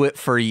to do it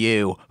for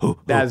you.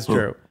 That's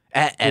true.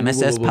 At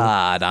MSS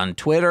Pod on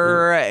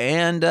Twitter,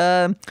 and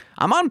I'm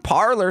on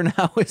Parler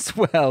now as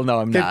well. No,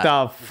 I'm not. Get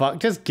the fuck.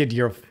 Just get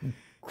your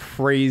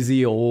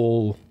crazy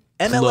old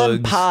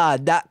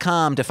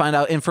MLMpod.com to find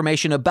out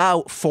information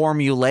about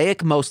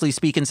Formulaic, Mostly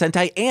Speaking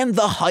Sentai, and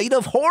The Height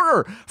of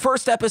Horror.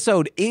 First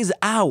episode is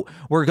out.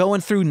 We're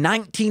going through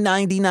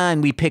 1999.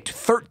 We picked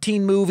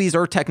 13 movies,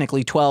 or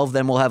technically 12,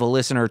 then we'll have a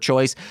listener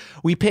choice.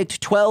 We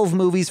picked 12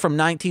 movies from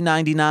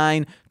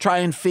 1999,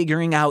 trying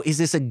figuring out, is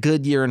this a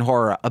good year in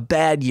horror, a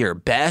bad year,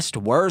 best,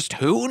 worst,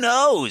 who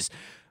knows?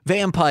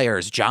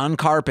 Vampires, John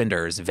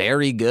Carpenter's,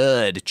 very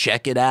good.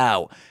 Check it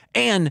out.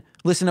 And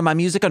listen to my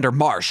music under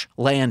Marsh,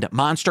 Land,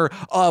 Monster,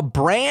 a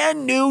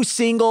brand new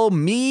single,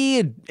 me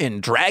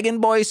and Dragon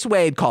Boy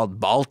Suede, called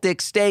Baltic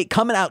State,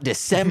 coming out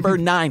December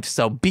 9th,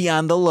 so be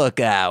on the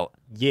lookout.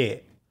 Yeah.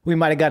 We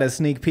might have got a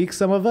sneak peek,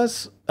 some of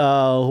us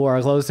who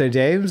are close to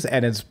James,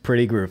 and it's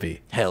pretty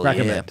groovy. Hell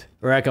Recommend.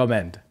 yeah.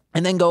 Recommend.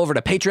 And then go over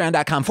to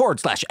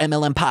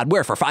patreon.com/MLMpod,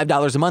 where for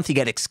 $5 a month, you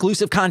get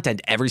exclusive content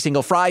every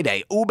single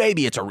Friday. Ooh,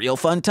 baby, it's a real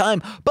fun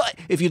time. But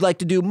if you'd like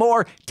to do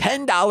more,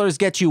 $10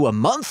 gets you a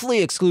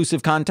monthly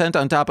exclusive content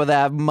on top of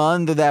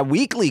that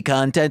weekly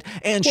content,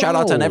 and shout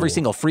outs on every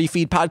single free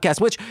feed podcast,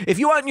 which if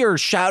you want your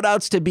shout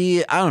outs to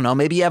be, I don't know,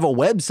 maybe you have a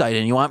website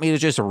and you want me to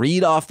just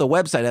read off the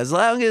website, as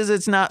long as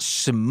it's not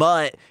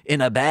smut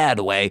in a bad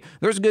way.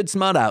 There's good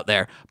smut out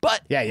there.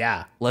 But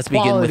yeah. Let's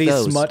begin with those.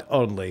 Quality smut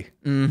only.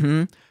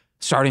 Mm-hmm.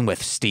 Starting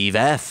with Steve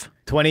F.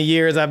 20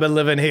 years I've been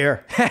living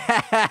here.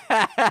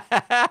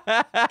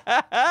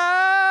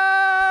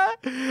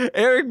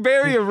 Eric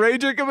Berry of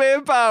Ranger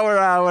Command Power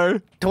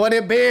Hour. 20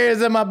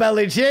 beers in my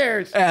belly,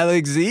 cheers.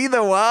 Alex Z.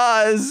 the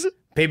Waz.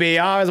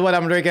 PBR is what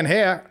I'm drinking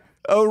here.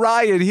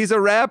 Orion, he's a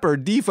rapper.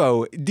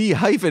 Defo,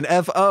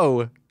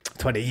 D-F-O.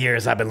 20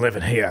 years I've been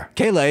living here.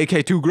 Kayla,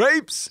 AK2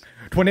 Grapes.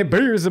 20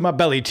 beers in my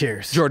belly,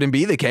 cheers. Jordan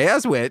B. the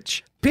Chaos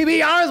Witch.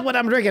 PBR is what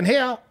I'm drinking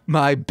here.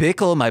 My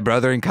Bickle, my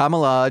brother in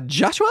Kamala,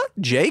 Joshua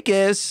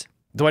Jakis.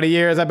 20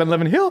 years I've been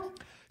living here.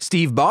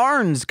 Steve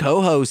Barnes,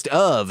 co-host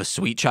of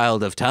Sweet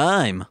Child of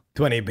Time.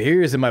 20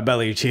 beers in my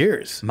belly,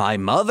 cheers. My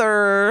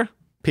mother.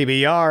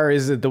 PBR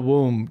is at the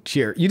womb,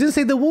 cheer. You didn't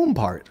say the womb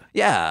part.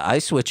 Yeah, I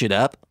switch it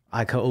up.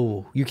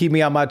 You keep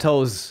me on my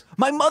toes.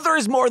 My mother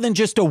is more than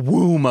just a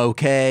womb,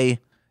 okay?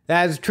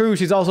 That's true.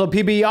 She's also a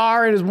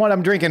PBR and is what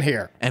I'm drinking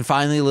here. And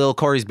finally, Lil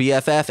Corey's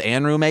BFF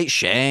and roommate,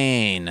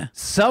 Shane.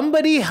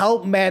 Somebody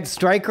help Matt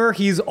Stryker.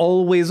 He's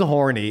always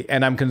horny,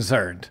 and I'm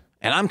concerned.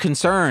 And I'm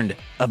concerned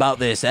about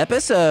this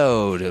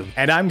episode.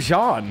 And I'm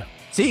Sean.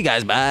 See you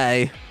guys.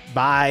 Bye.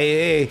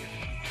 Bye.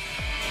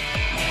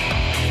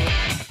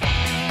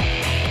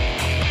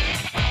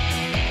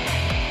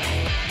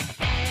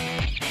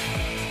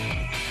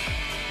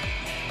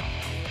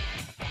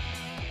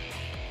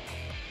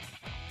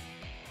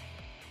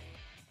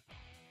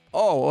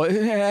 Oh,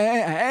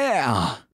 yeah.